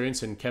great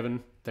experience. And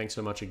Kevin, thanks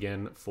so much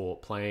again for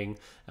playing.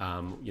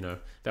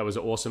 That was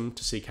awesome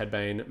to see Cad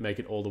Bane make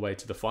it all the way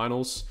to the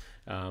finals.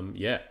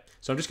 Yeah.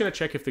 So I'm just going to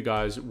check if the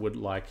guys would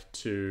like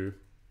to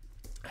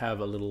have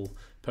a little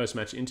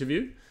post-match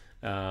interview.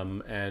 We'll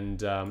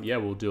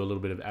do a little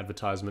bit of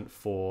advertisement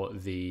for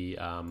the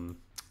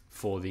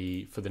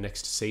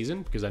next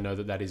season, because I know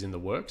that is in the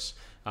works.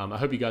 I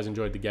hope you guys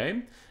enjoyed the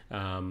game.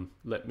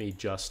 Let me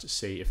just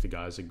see if the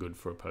guys are good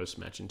for a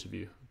post-match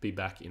interview. Be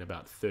back in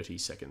about 30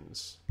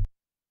 seconds.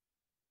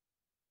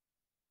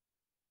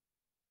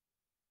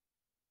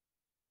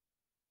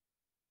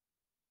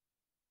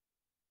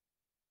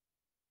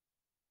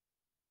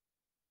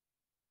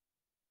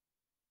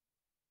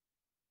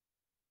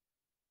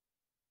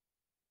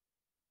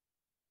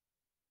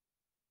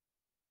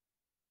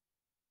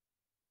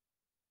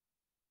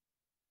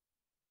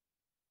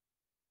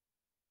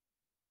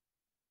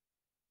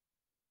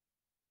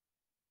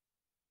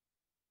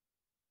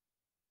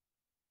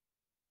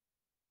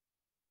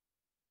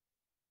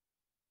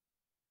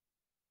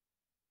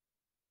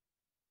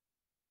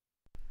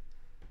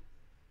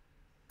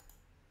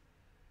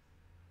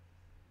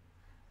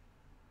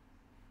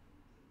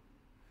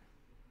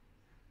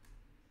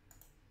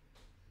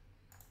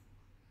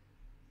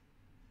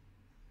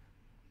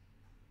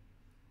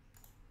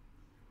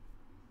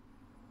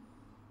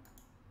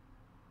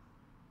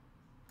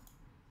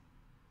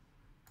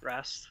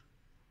 rest.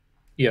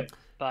 Yep.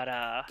 But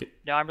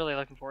no, I'm really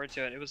looking forward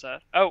to it. It was a.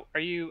 Oh, are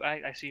you?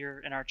 I see you're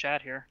in our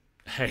chat here.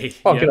 Hey,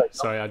 Oh, yeah, good.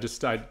 sorry, I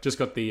just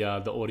got the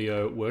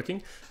audio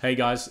working. Hey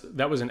guys,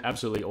 that was an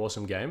absolutely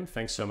awesome game.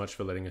 Thanks so much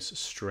for letting us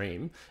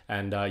stream,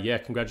 and yeah,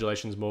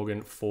 congratulations,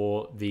 Morgan,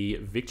 for the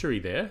victory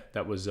there.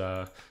 That was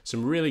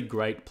some really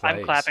great I'm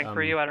plays. clapping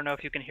for you. I don't know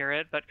if you can hear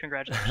it, but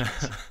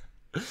congratulations.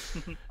 Oh,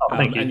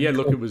 thank And you. yeah,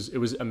 look, Cool. it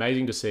was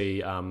amazing to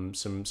see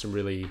some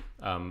really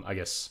I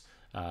guess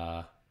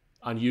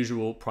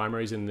unusual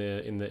primaries in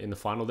the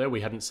final there. We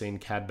hadn't seen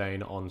Cad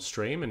Bane on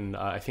stream, and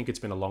I think it's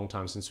been a long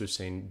time since we've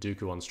seen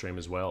Dooku on stream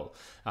as well.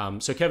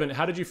 So Kevin,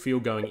 how did you feel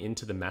going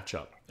into the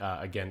matchup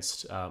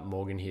against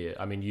Morgan here?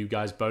 I mean, you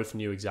guys both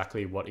knew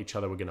exactly what each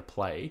other were going to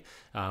play.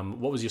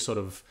 What was your sort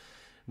of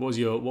what was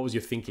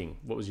your thinking?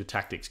 What was your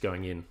tactics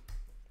going in?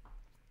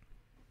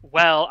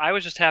 Well, I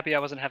was just happy I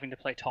wasn't having to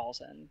play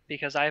Talzin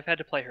because I've had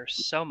to play her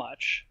so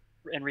much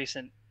in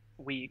recent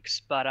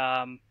weeks. But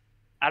I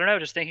don't know.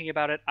 Just thinking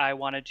about it, I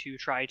wanted to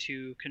try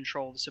to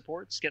control the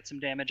supports, get some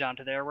damage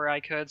onto there where I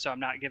could, so I'm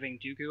not giving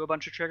Dooku a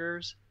bunch of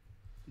triggers.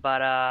 But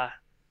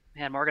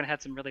man, Morgan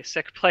had some really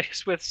sick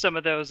plays with some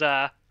of those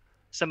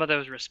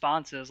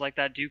responses, like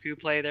that Dooku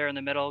play there in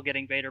the middle,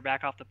 getting Vader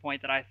back off the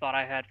point that I thought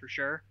I had for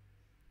sure.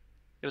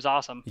 It was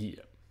awesome. Yeah.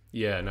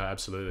 Yeah, no,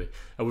 absolutely.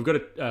 We've got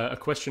a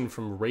question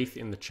from Reith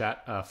in the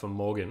chat from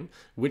Morgan.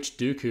 Which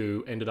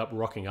Dooku ended up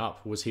rocking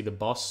up? Was he the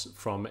boss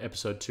from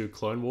Episode 2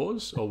 Clone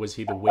Wars, or was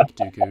he the weak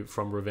Dooku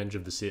from Revenge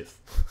of the Sith?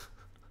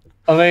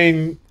 I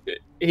mean,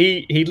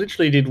 he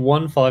literally did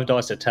one 5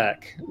 dice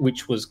attack,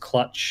 which was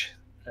clutch,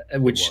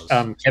 It which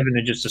was. Kevin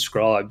had just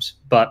described.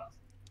 But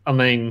I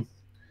mean,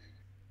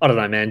 I don't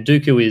know, man.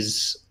 Dooku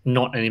is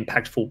not an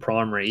impactful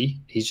primary.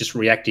 He's just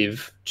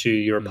reactive to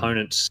your Mm.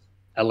 opponents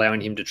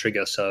allowing him to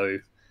trigger. So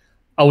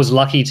I was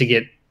lucky to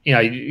get,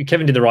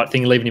 Kevin did the right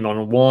thing, leaving him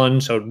on one,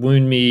 so it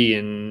wound me,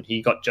 and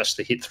he got just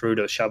the hit through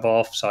to shove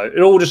off. So it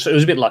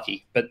was a bit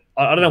lucky. But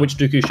I don't know which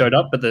Dooku showed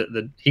up, but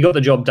the he got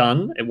the job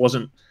done. It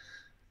wasn't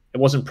He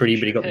pretty,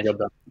 but he sure got the did. job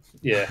done.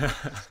 Yeah.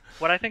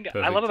 What I think I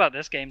love Perfect. about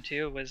this game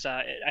too was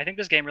I think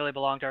this game really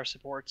belonged to our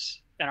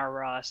supports and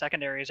our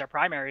secondaries. Our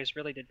primaries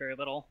really did very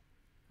little.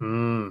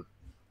 Mm.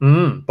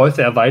 Mm. Both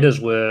our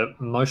Vaders were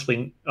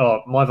mostly.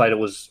 Oh, my Vader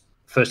was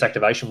first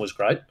activation was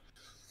great,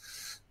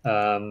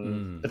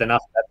 Mm. but then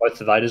after that, both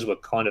the Vaders were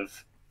kind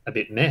of a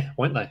bit meh,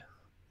 weren't they?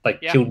 They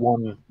Yeah, killed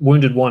one,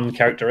 wounded one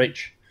character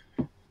each.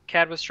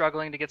 Cad was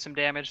struggling to get some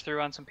damage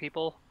through on some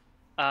people.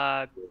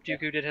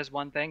 Dooku did his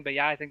one thing, but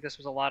yeah, I think this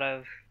was a lot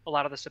of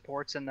the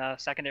supports and the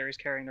secondaries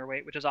carrying their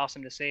weight, which is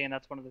awesome to see. And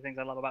that's one of the things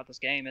I love about this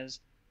game is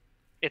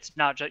it's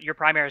not just your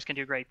primaries can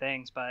do great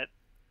things, but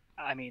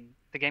I mean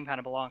the game kind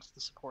of belongs to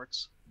the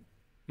supports.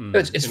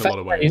 It's In a lot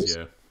of ways,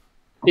 fascinating.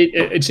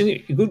 yeah. It's a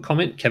good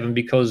comment, Kevin,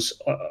 because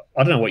I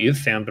don't know what you've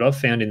found, but I've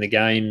found in the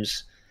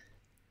games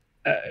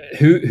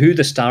who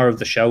the star of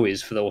the show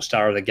is for the or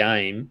star of the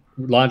game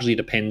largely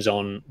depends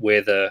on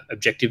where the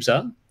objectives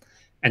are.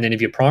 And then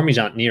if your primaries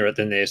aren't near it,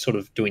 then they're sort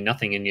of doing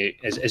nothing. And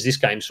as this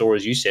game saw,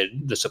 as you said,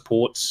 the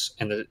supports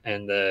and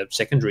the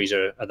secondaries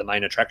are the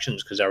main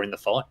attractions because they're in the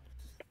fight.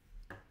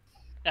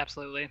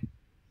 Absolutely, I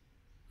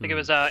think it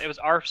was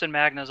Arfs and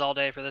Magnas all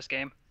day for this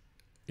game.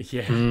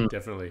 Yeah, Mm.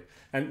 definitely.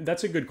 And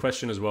that's a good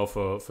question as well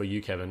for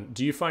you, Kevin.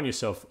 Do you find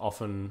yourself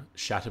often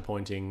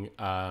shatterpointing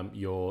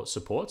your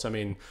supports? I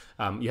mean,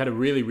 you had a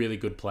really, really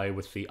good play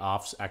with the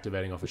ARFs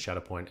activating off a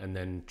Shatterpoint and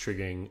then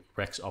triggering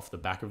Rex off the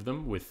back of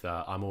them with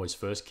I'm Always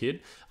First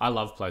Kid. I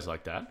love plays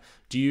like that.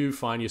 Do you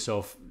find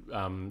yourself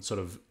sort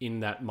of in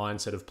that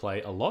mindset of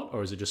play a lot,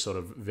 or is it just sort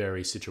of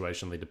very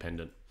situationally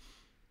dependent?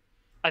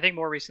 I think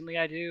more recently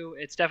I do.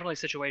 It's definitely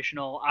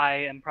situational. I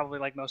am probably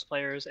like most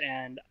players,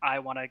 and I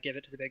want to give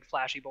it to the big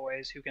flashy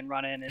boys who can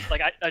run in. It's like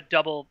a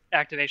double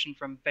activation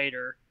from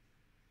Vader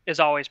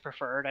is always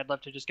preferred. I'd love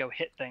to just go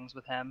hit things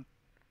with him.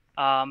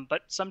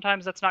 But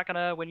sometimes that's not going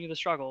to win you the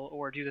struggle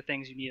or do the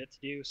things you need it to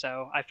do.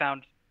 So I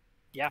found,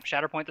 yeah,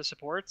 Shatterpoint the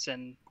supports,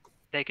 and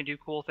they can do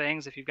cool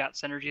things if you've got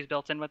synergies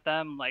built in with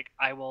them. Like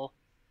I will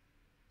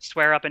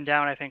swear up and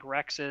down, I think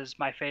Rex is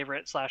my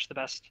favorite slash the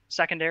best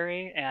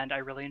secondary, and I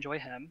really enjoy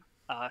him,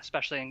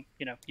 especially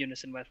in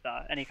unison with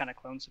any kind of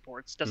clone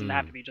supports. Doesn't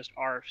have to Mm. be just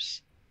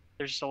ARFs.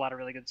 There's just a lot of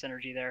really good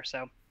synergy there.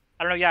 So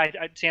I don't know. Yeah,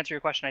 to answer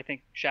your question, I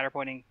think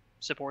shatterpointing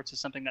supports is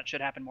something that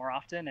should happen more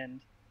often,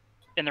 and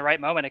in the right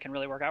moment, it can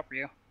really work out for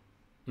you.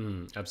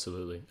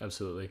 Absolutely,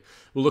 absolutely.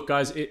 Well, look,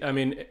 guys. I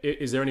mean,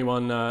 is there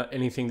anyone,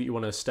 anything that you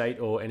want to state,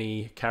 or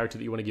any character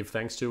that you want to give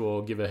thanks to,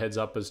 or give a heads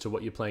up as to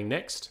what you're playing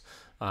next?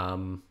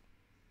 Um,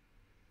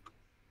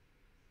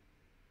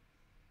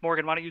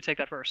 Morgan, why don't you take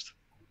that first?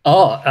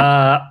 Oh,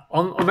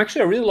 I'm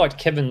actually I really liked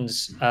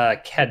Kevin's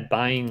Cad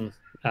Bane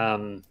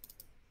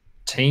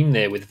team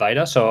there with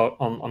Vader, so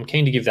I'm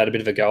keen to give that a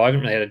bit of a go. I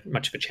haven't really had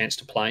much of a chance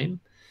to play him.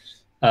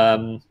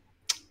 Um,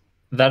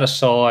 that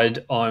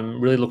aside, I'm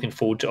really looking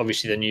forward to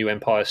obviously the new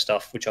Empire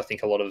stuff, which I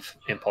think a lot of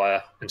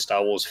Empire and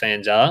Star Wars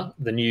fans are.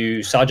 The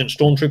new Sergeant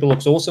Stormtrooper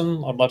looks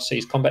awesome. I'd love to see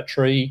his combat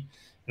tree,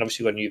 and and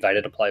obviously we've got a new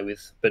Vader to play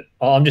with. But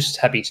I'm just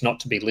happy not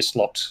to be list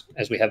locked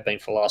as we have been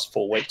for the last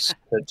 4 weeks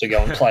to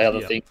go and play other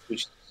Yeah. things.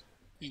 Which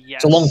Yes.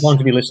 it's a long time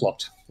to be list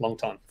locked. Long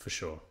time. For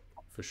sure.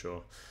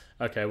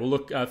 Okay, well,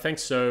 look,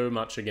 thanks so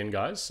much again,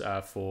 guys,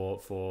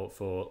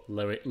 for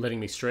letting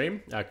me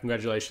stream.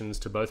 Congratulations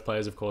to both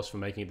players, of course, for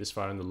making it this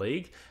far in the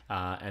league,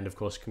 and of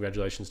course,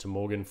 congratulations to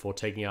Morgan for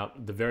taking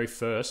out the very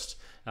first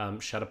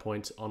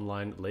Shatterpoint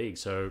online league.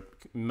 So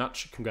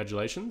much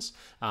congratulations.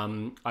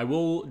 I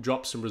will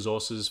drop some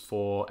resources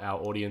for our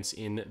audience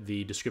in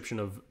the description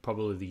of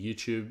probably the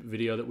YouTube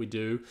video that we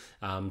do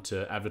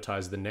to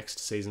advertise the next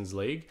season's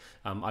league.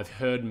 I've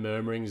heard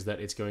murmurings that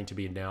it's going to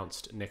be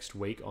announced next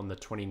week on the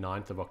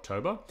 29th of October.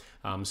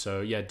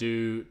 So yeah,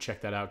 do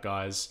check that out,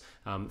 guys.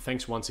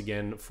 Thanks once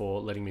again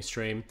for letting me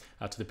stream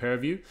to the pair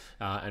of you,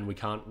 and we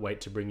can't wait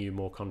to bring you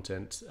more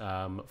content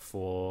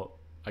for,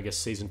 I guess,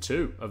 season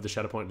 2 of the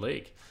Shatterpoint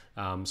League.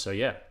 So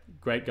yeah,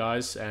 great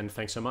guys, and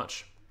thanks so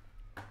much.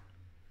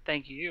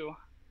 Thank you.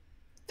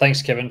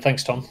 Thanks, Kevin.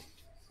 Thanks, Tom.